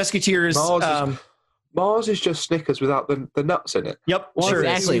 Three Musketeers. Mars is just Snickers without the nuts in it. Yep, sure.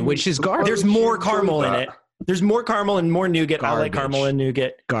 Exactly, which is garbage. There's more caramel in it. There's more caramel and more nougat. Garbage. I like caramel and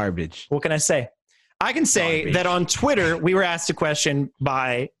nougat. Garbage. What can I say? I can say that on Twitter, we were asked a question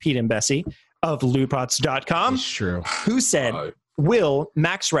by Pete and Bessie of lootpots.com. It's true. Who said, will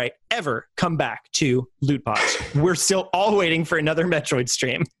Max Wright ever come back to Lootpots? We're still all waiting for another Metroid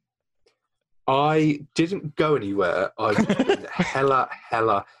stream. I didn't go anywhere. I've been hella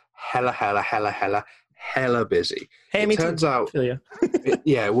busy. Hey, it turns out,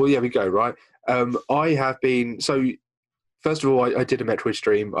 we go, right? I have been, first of all, I did a Metroid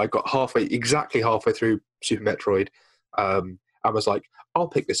stream. I got exactly halfway through Super Metroid. I was like, I'll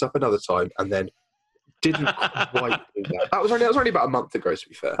pick this up another time, and then didn't quite do that. That was only about a month ago, to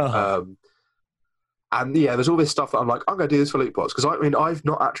be fair. And there's all this stuff that I'm like, I'm going to do this for Lootpots. Because I've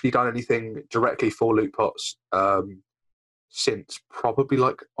not actually done anything directly for Lootpots since probably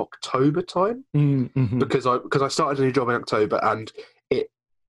like October time. Because I started a new job in October, and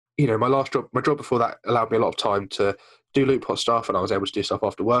my job before that allowed me a lot of time to do Lootpot stuff, and I was able to do stuff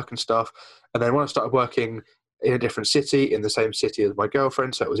after work and stuff. And then when I started working in a different city, in the same city as my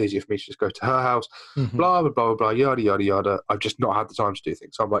girlfriend, so it was easier for me to just go to her house, blah, blah, blah, blah, yada, yada, yada. I've just not had the time to do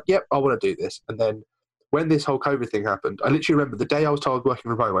things. So I'm like, yep, I want to do this. And then when this whole COVID thing happened, I literally remember the day I was told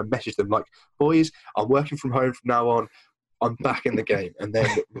working from home, I messaged them like, boys, I'm working from home from now on. I'm back in the game. And then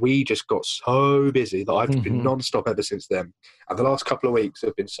we just got so busy that I've been non-stop ever since then. And the last couple of weeks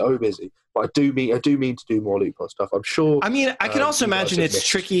have been so busy. But I do mean to do more Lootpot stuff. I'm sure. I mean, I can also imagine it's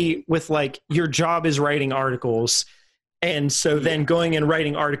tricky with your job is writing articles. And so then going and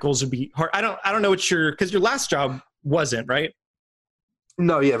writing articles would be hard. I don't know because your last job wasn't, right?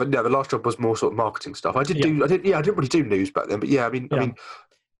 No, yeah, but no, the last job was more sort of marketing stuff. I didn't really do news back then, but I mean,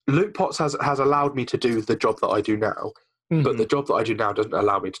 Lootpots has allowed me to do the job that I do now, but the job that I do now doesn't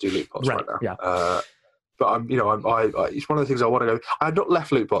allow me to do Lootpots right now. Yeah. But it's one of the things I want to go. I have not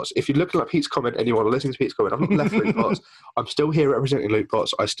left Lootpots. If you're looking at Pete's comment and you want to listen to Pete's comment, I've not left Lootpots. I'm still here representing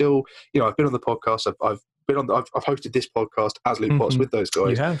Lootpots. I still, I've been on the podcast. I've hosted this podcast as Lootpots with those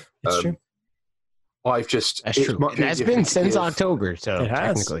guys. You have. It's true. I've just. That's true. That's been since October, so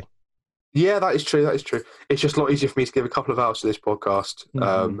technically. Yeah, that is true. It's just a lot easier for me to give a couple of hours to this podcast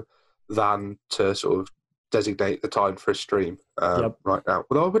than to sort of designate the time for a stream right now.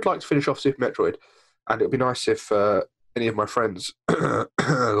 Although I would like to finish off Super Metroid, and it would be nice if any of my friends,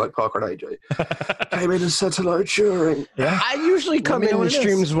 like Parker and AJ, came in and said hello during. Yeah. I usually come in the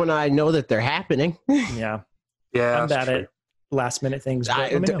streams when I know that they're happening. Yeah. Yeah, I'm bad at last minute things.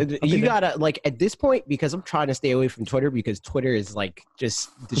 You gotta, like, at this point, because I'm trying to stay away from Twitter, because Twitter is like just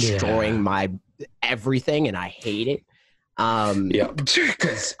destroying my everything, and I hate it.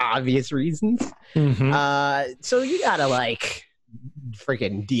 Because obvious reasons. So you gotta like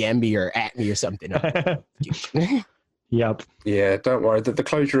freaking DM me or at me or something. Yep. Yeah, don't worry. The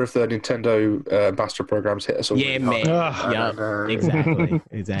closure of the Nintendo ambassador programs hit us all. Yeah, man.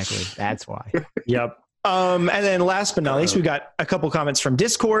 Exactly. That's why. Yep. And then last but not least, we got a couple comments from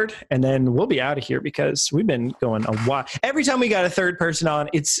Discord, and then we'll be out of here because we've been going a while. Every time we got a third person on,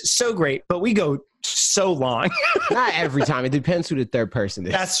 it's so great, but we go so long. Not every time. It depends who the third person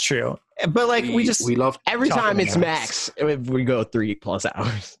is. That's true. But like we love every time it's max. We go 3+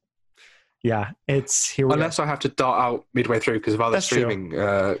 hours. Yeah, it's here. Unless I have to dart out midway through because of other streaming.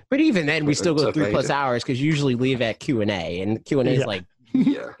 But even then, we still go 3+ hours because you usually leave at Q&A, and Q&A is like.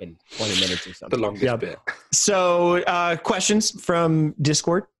 In 20 minutes or something. The longest bit. So, questions from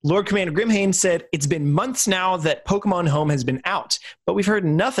Discord. Lord Commander Grimhane said, it's been months now that Pokemon Home has been out, but we've heard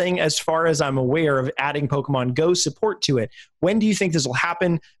nothing as far as I'm aware of adding Pokemon Go support to it. When do you think this will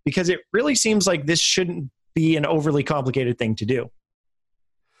happen? Because it really seems like this shouldn't be an overly complicated thing to do.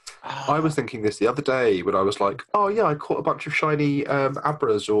 I was thinking this the other day when I was like, oh yeah, I caught a bunch of shiny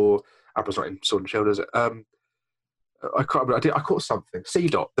Abras, or Abras not in Sword and Shield, is it? I caught something.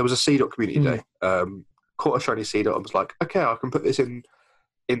 Seedot. There was a Seedot community day. Caught a shiny Seedot and was like, okay, I can put this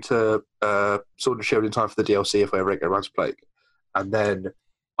into Sword and Shield in time for the DLC if I ever get around to playing. And then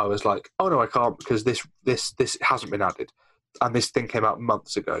I was like, oh no, I can't because this hasn't been added. And this thing came out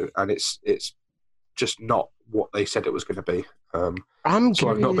months ago, and it's just not what they said it was going to be. So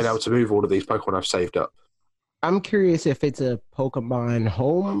I've not been able to move all of these Pokemon I've saved up. I'm curious if it's a Pokemon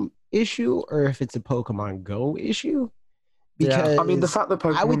Home issue or if it's a Pokemon Go issue. Because I mean, the fact that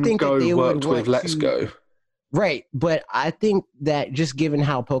Pokemon Go worked with Let's Go. Right, but I think that just given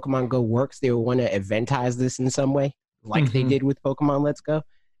how Pokemon Go works, they would want to eventize this in some way, like they did with Pokemon Let's Go,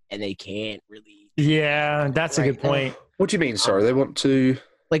 and they can't really. Yeah, that's a good point. What do you mean, sorry? They want to...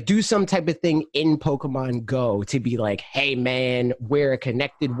 like do some type of thing in Pokemon Go to be like, hey man, we're a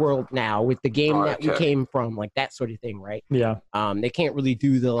connected world now with the game we came from, like that sort of thing, right? Yeah. They can't really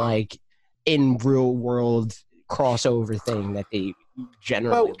do the like in real world crossover thing that they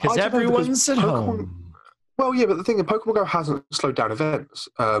generally because everyone's at home. Well, yeah, but the thing is, Pokemon Go hasn't slowed down events.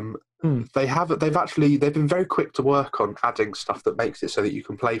 They've been very quick to work on adding stuff that makes it so that you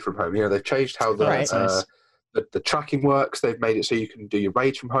can play from home. You know, they've changed how the tracking works. They've made it so you can do your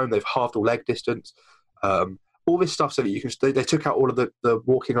raids from home. They've halved all leg distance. All this stuff so that you can. They took out all of the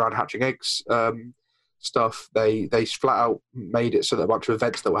walking around hatching eggs stuff. They flat out made it so that a bunch of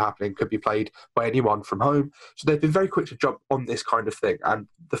events that were happening could be played by anyone from home. So they've been very quick to jump on this kind of thing. And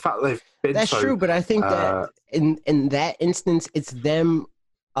the fact that they've been that's true. But I think that in that instance, it's them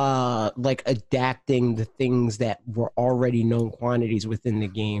like adapting the things that were already known quantities within the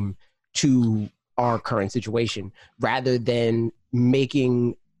game to our current situation, rather than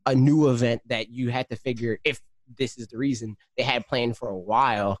making a new event that you had to figure if this is the reason they had planned for a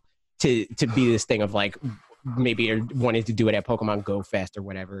while to be this thing of like maybe wanting to do it at Pokemon Go Fest or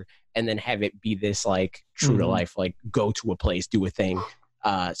whatever, and then have it be this like true to life, like go to a place, do a thing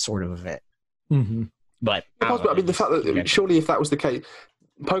sort of event. But I mean, the fact that surely if that was the case,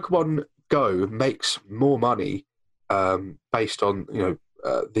 Pokemon Go makes more money based on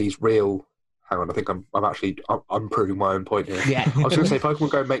these real. Hang on, I think I'm proving my own point here. Yeah. I was going to say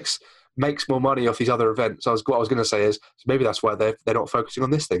Pokemon Go makes more money off these other events. What I was going to say is maybe that's why they're not focusing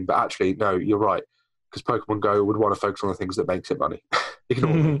on this thing. But actually, no, you're right, because Pokemon Go would want to focus on the things that makes it money.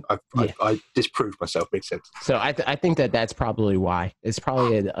 Ignore me. I disproved myself. Makes sense. So I think that's probably why. It's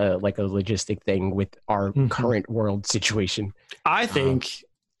probably a logistic thing with our current world situation. I think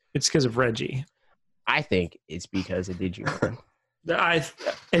it's because of Reggie. I think it's because of Digimon.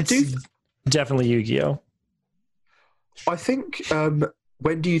 It's definitely Yu-Gi-Oh. I think.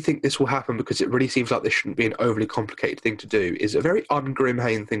 When do you think this will happen? Because it really seems like this shouldn't be an overly complicated thing to do. Is a very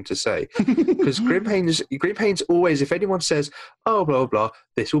un-Grimhain thing to say. Because Grimhain's always, if anyone says, oh, blah, blah,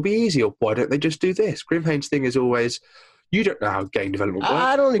 this will be easy, or why don't they just do this? Grimhain's thing is always, you don't know how game development works.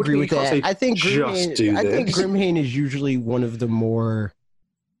 I don't agree with that. I think Grimhain is usually one of the more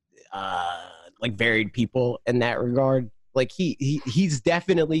like varied people in that regard. Like he's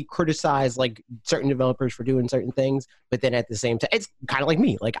definitely criticized like certain developers for doing certain things, but then at the same time, it's kind of like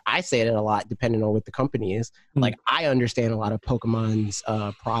me. Like I say it a lot, depending on what the company is. Like I understand a lot of Pokemon's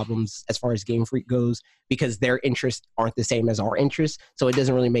problems as far as Game Freak goes because their interests aren't the same as our interests. So it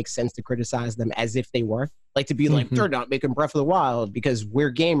doesn't really make sense to criticize them as if they were. Like to be like they're not making Breath of the Wild because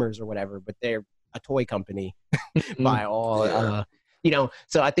we're gamers or whatever, but they're a toy company by all.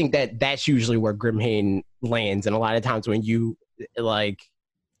 So I think that's usually where Grimhain lands. And a lot of times when you like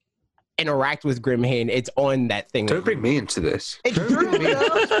interact with Grimhain, it's on that thing. Don't bring me into this. You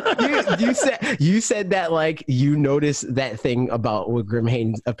said that like you notice that thing about what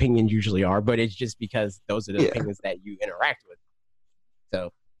Grimhain's opinions usually are, but it's just because those are the opinions that you interact with.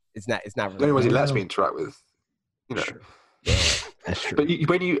 So it's not really. The only ones he lets me interact with, Sure. Yeah, that's true. But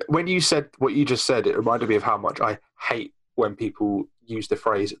when you said what you just said, it reminded me of how much I hate when people use the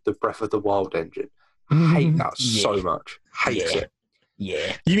phrase "the Breath of the Wild engine." I hate that so much. Hate it.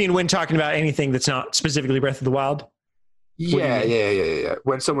 Yeah. You mean when talking about anything that's not specifically Breath of the Wild? Yeah.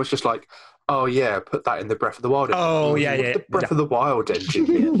 When someone's just like, "Oh yeah, put that in the Breath of the Wild engine." Oh The Breath of the Wild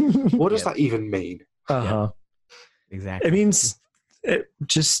engine. What does that even mean? Exactly. It means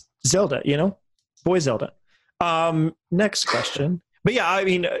just Zelda. Boy Zelda. Next question. But yeah, I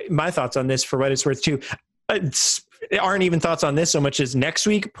mean, my thoughts on this for what it's worth too. Aren't even thoughts on this so much as next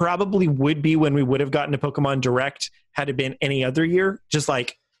week probably would be when we would have gotten a Pokemon Direct had it been any other year. Just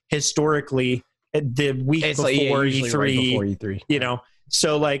like historically, the week before E3, right before E3,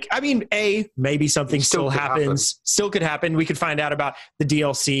 So like, I mean, maybe something still happens. Still could happen. We could find out about the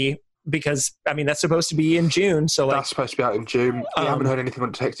DLC because I mean that's supposed to be in June. So like that's supposed to be out in June. We haven't heard anything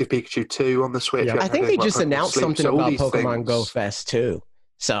on Detective Pikachu 2 on the Switch. I think they just announced something about Pokemon Go Fest too.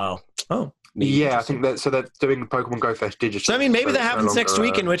 So I think that. So they're doing Pokemon Go Fest digital. So I mean, maybe that happens next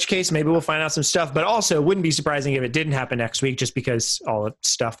week. In which case, maybe we'll find out some stuff. But also, it wouldn't be surprising if it didn't happen next week, just because all the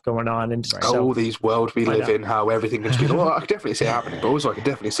stuff going on and all these worlds we live in, how everything can be. Well, I could definitely see it happening, but also I could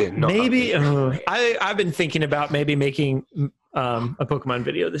definitely see it not. Maybe I've been thinking about maybe making a Pokemon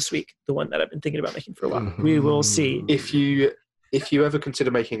video this week. The one that I've been thinking about making for a while. We will see. If you ever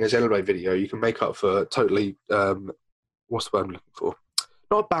consider making a Xenoblade video, you can make up for totally. What's the word I'm looking for?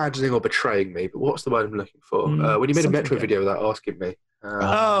 Not abandoning or betraying me, but what's the word I'm looking for? When you made a Metro video without asking me.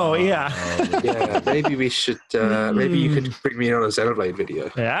 Maybe we should. Maybe you could bring me in on a Xenoblade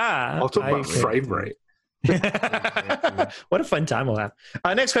video. Yeah, I'll talk about frame rate. What a fun time we'll have.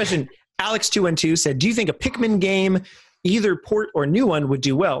 Next question. Alex212 said, "Do you think a Pikmin game, either port or new one, would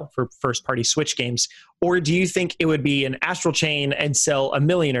do well for first-party Switch games, or do you think it would be an Astral Chain and sell 1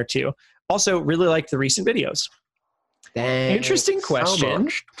 million or 2? Also, really like the recent videos." Interesting question. How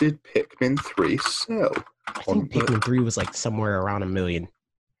much did Pikmin 3 sell? I think Pikmin 3 was like somewhere around 1 million.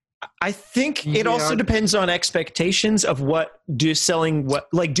 I think it also depends on expectations of what doing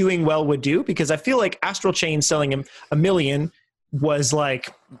well would do, because I feel like Astral Chain selling 1 million was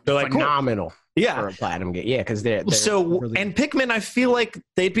like phenomenal. Cool. Yeah, for a platinum game. Yeah, because they're so really... And Pikmin, I feel like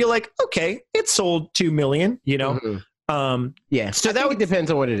they'd be like, okay, it sold 2 million. So that depends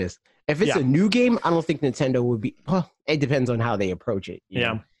on what it is. If it's a new game, I don't think Nintendo would be. Well, it depends on how they approach it. You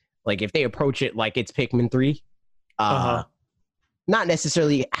know? Like if they approach it like it's Pikmin 3, not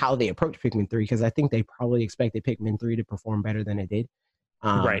necessarily how they approach Pikmin 3, because I think they probably expected Pikmin 3 to perform better than it did.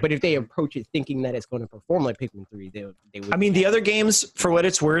 Right. But if they approach it thinking that it's going to perform like Pikmin 3, they would. I mean, the other games, for what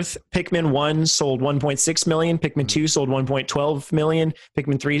it's worth, Pikmin 1 sold 1.6 million, Pikmin 2 sold 1.12 million,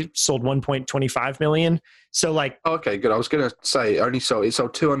 Pikmin 3 sold 1.25 million. So, like, okay, good. I was going to say it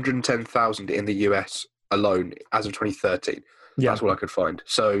sold 210,000 in the US alone as of 2013. Yeah. That's what I could find.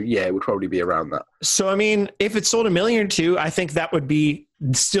 So, yeah, it would probably be around that. So, I mean, if it sold 1 million or 2, I think that would be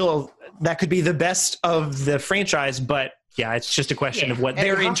that could be the best of the franchise, but. Yeah, it's just a question of what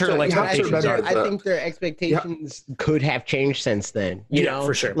their internal expectations are. I think their expectations could have changed since then. You know,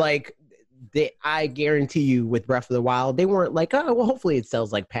 for sure. Like, I guarantee you, with Breath of the Wild, they weren't like, oh, well, hopefully it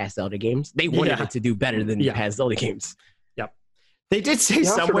sells like past Zelda games. They wanted it to do better than past Zelda games. Yep. They did say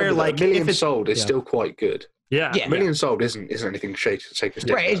somewhere like 1 million sold is still quite good. Yeah. A million sold isn't anything shaken stick.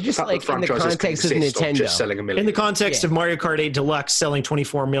 Right, it's just like in the context of Nintendo. Just selling a million. In the context of Mario Kart 8 Deluxe selling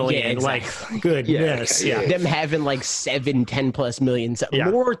 24 million. Yeah, exactly. Like, goodness. Yeah, okay, Them having like 10 plus million,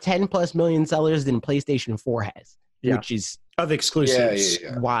 more 10 plus million sellers than PlayStation 4 has, which is of exclusives.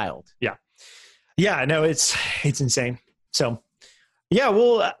 Wild. Yeah, no, it's insane. So, yeah,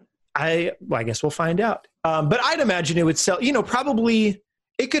 well, I guess we'll find out. But I'd imagine it would sell, probably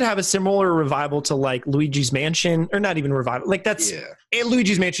it could have a similar revival to like Luigi's Mansion, or not even revival. Like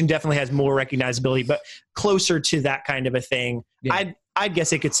Luigi's Mansion definitely has more recognizability, but closer to that kind of a thing. Yeah. I'd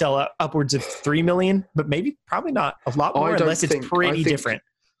guess it could sell upwards of 3 million, but probably not a lot more unless it's pretty different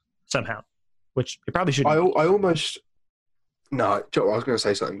somehow, which it probably should. I almost. No, Joe, I was going to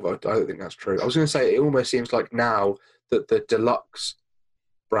say something, but I don't think that's true. I was going to say it almost seems like now that the deluxe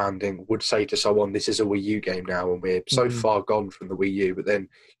branding would say to someone, this is a Wii U game now, and we're so far gone from the Wii U. But then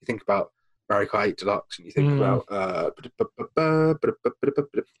you think about Mario Kart 8 Deluxe, and you think about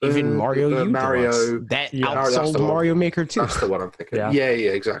even Mario U Deluxe. That outsold Mario Maker 2. That's the one I'm thinking. Yeah,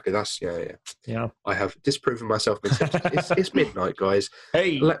 exactly. That's yeah. I have disproven myself. It's midnight, guys.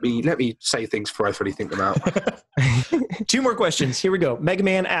 Hey, let me say things before I fully think them out. 2 more questions. Here we go. Mega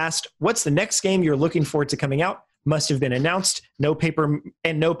Man asked, "What's the next game you're looking forward to coming out? Must have been announced. No Paper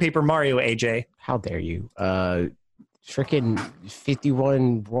Mario, AJ." How dare you? Freaking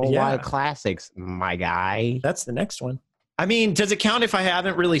 51 worldwide classics, my guy. That's the next one. I mean, does it count if I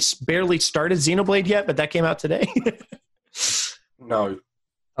haven't barely started Xenoblade yet, but that came out today? No.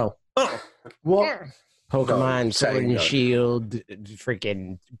 Oh. What? Pokemon Sword and Shield,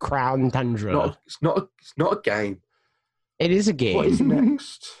 freaking Crown Tundra. It's not a game. It is a game. What is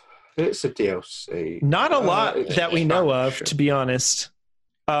next? It's a DLC. Not a lot that we know of, to be honest.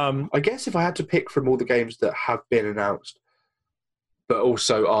 I guess if I had to pick from all the games that have been announced, but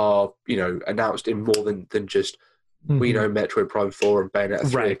also are, announced in more than just, we know Metroid Prime 4 and Bayonetta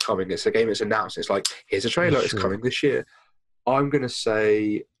 3 are coming. It's a game that's announced. It's like, here's a trailer. It's coming this year. I'm going to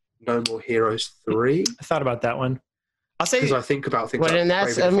say No More Heroes 3. I thought about that one. I'll say... Because I think about things wouldn't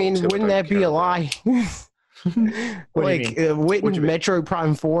that be a lie? Wouldn't Metroid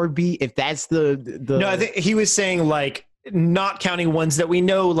Prime 4 be, if that's the... No, I think he was saying, like, not counting ones that we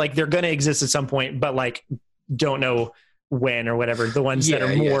know, like, they're going to exist at some point, but, like, don't know when or whatever. The ones that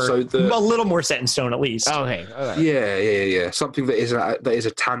are more, so a little more set in stone, at least. Okay. Yeah. Something that is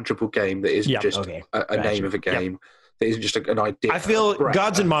a tangible game, that isn't just a name of a game. That isn't just an idea. I feel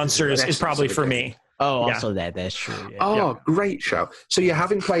Gods and Monsters is probably for me. Oh, also that's true. Yeah. Oh, great shout. So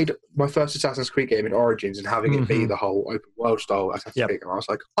having played my first Assassin's Creed game in Origins and having it be the whole open world style Assassin's Creed game, I was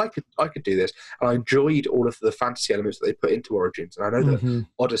like, I could do this. And I enjoyed all of the fantasy elements that they put into Origins. And I know that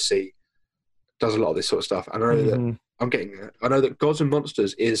Odyssey does a lot of this sort of stuff. And I know that I'm getting there. I know that Gods and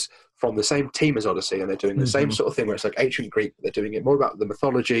Monsters is from the same team as Odyssey, and they're doing the same sort of thing where it's like ancient Greek, but they're doing it more about the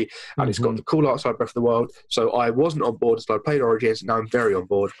mythology, and it's got the cool art side Breath of the Wild. So I wasn't on board until I played Origins, and now I'm very on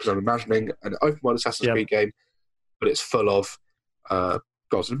board because I'm imagining an open world Assassin's Creed game, but it's full of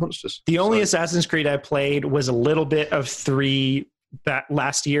Gods and Monsters. The only Assassin's Creed I played was a little bit of 3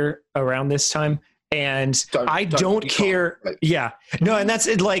 last year around this time. And I don't care. No, and that's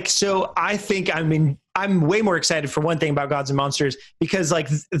it. Like, so I think I'm way more excited for one thing about Gods and Monsters, because like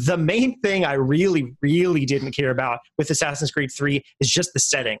the main thing I really, really didn't care about with Assassin's Creed 3 is just the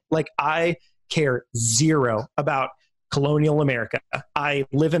setting. Like, I care zero about colonial America. I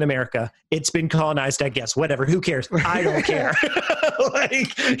live in America. It's been colonized, I guess. Whatever. Who cares? I don't care.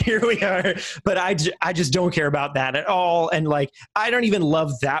 Like, here we are. But I just don't care about that at all. And like, I don't even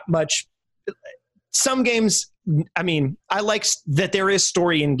love that much. Some games, I mean, I like that there is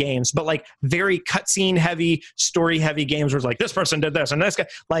story in games, but like very cutscene heavy, story heavy games where it's like, this person did this and this guy,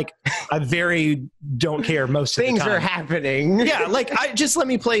 like, I very don't care most of the time. Things are happening. Yeah, like, I just let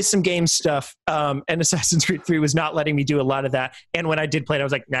me play some game stuff. And Assassin's Creed 3 was not letting me do a lot of that. And when I did play it, I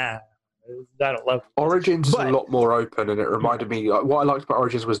was like, nah, I don't love it. Origins is a lot more open, and it reminded me, what I liked about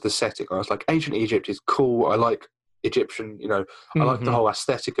Origins was the setting. I was like, ancient Egypt is cool. I like Egyptian, I like the whole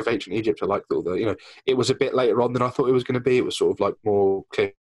aesthetic of ancient Egypt. I liked all the, it was a bit later on than I thought it was going to be. It was sort of like more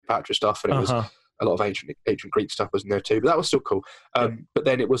Cleopatra stuff, and it was a lot of ancient Greek stuff was in there too, but that was still cool. But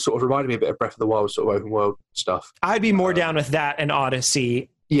then it was sort of reminded me a bit of Breath of the Wild, sort of open world stuff. I'd be more down with that and Odyssey,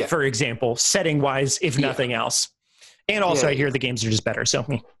 for example, setting wise, if nothing else. And also I hear the games are just better. So,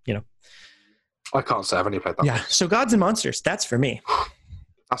 I can't say I've only played that. Yeah. So Gods and Monsters, that's for me.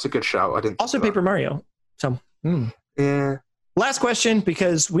 That's a good shout. I didn't. Also Paper Mario. So, yeah. Last question,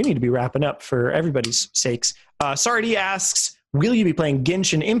 because we need to be wrapping up for everybody's sakes. Sardi asks, will you be playing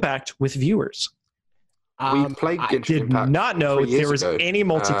Genshin Impact with viewers? We played Genshin Impact. I did not know there was any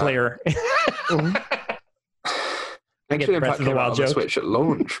multiplayer. Genshin Impact came out on the Switch at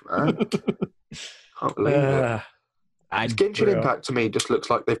launch, man. Can't believe it. Genshin Impact to me just looks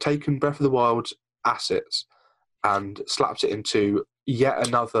like they've taken Breath of the Wild's assets and slapped it into yet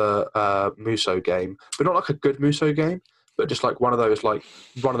another Musou game, but not like a good Musou game, but just like one of those like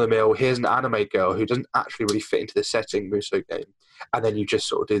run-of-the-mill, here's an anime girl who doesn't actually really fit into the setting Musou game, and then you just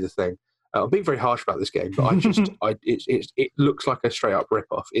sort of do the thing. I'm being very harsh about this game, but it looks like a straight-up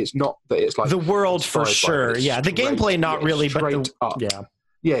rip-off. It's not that it's like... The world for sure, yeah. The gameplay not really, but up.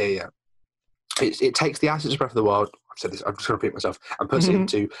 Yeah. It takes the assets of Breath of the Wild, I've said this, I'm just going to repeat myself, and puts it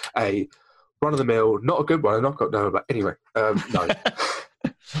into a run-of-the-mill, not a good one, I'm not going to know about... Anyway, no.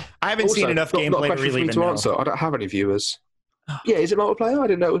 I haven't seen enough gameplay to really even know. Answer. I don't have any viewers. Yeah, is it multiplayer? I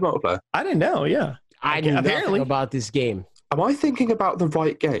didn't know it was multiplayer. I didn't know, yeah. I knew nothing about this game. Am I thinking about the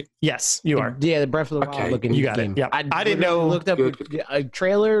right game? Yes, you are. Yeah, the Breath of the Wild looking you got game. It. Yeah, I didn't know. Looked up a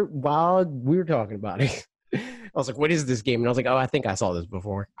trailer while we were talking about it. I was like, "What is this game?" And I was like, "Oh, I think I saw this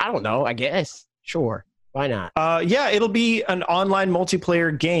before." I don't know. I guess. Sure. Why not? Yeah, it'll be an online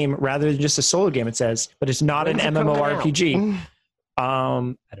multiplayer game rather than just a solo game. It says, but it's not an MMORPG. I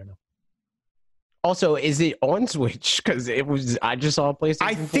don't know. Also, is it on Switch? Because I just saw a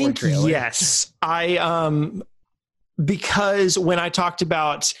PlayStation 4 think trailer. Yes. Because when I talked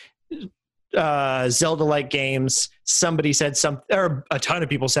about Zelda-like games, somebody said or a ton of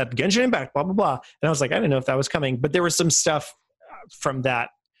people said Genshin Impact, blah, blah, blah. And I was like, I didn't know if that was coming. But there was some stuff from that,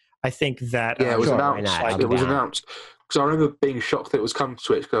 I think that... Yeah, it was announced. Because I remember being shocked that it was coming to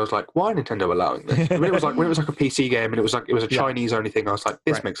Switch, because I was like, why are Nintendo allowing this? When it was like a PC game and it was a Chinese only thing, I was like,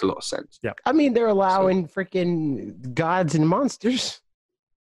 this makes a lot of sense. Yeah. I mean, they're allowing freaking gods and monsters.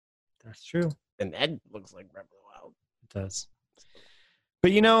 That's true. And that looks like Breath of the Wild. It does.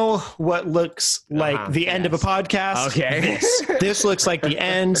 But you know what looks like the end of a podcast? Okay. This looks like the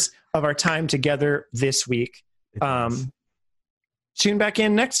end of our time together this week. Tune back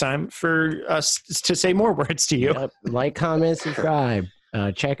in next time for us to say more words to you. Yep. Like, comment, subscribe.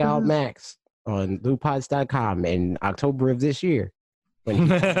 Check out Max on lootpods.com in October of this year when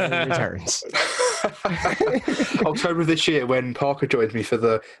he returns. October of this year when Parker joins me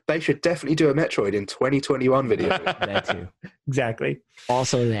for they should definitely do a Metroid in 2021 video. That too. Exactly.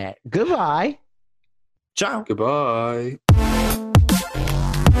 Also that. Goodbye. Ciao. Goodbye.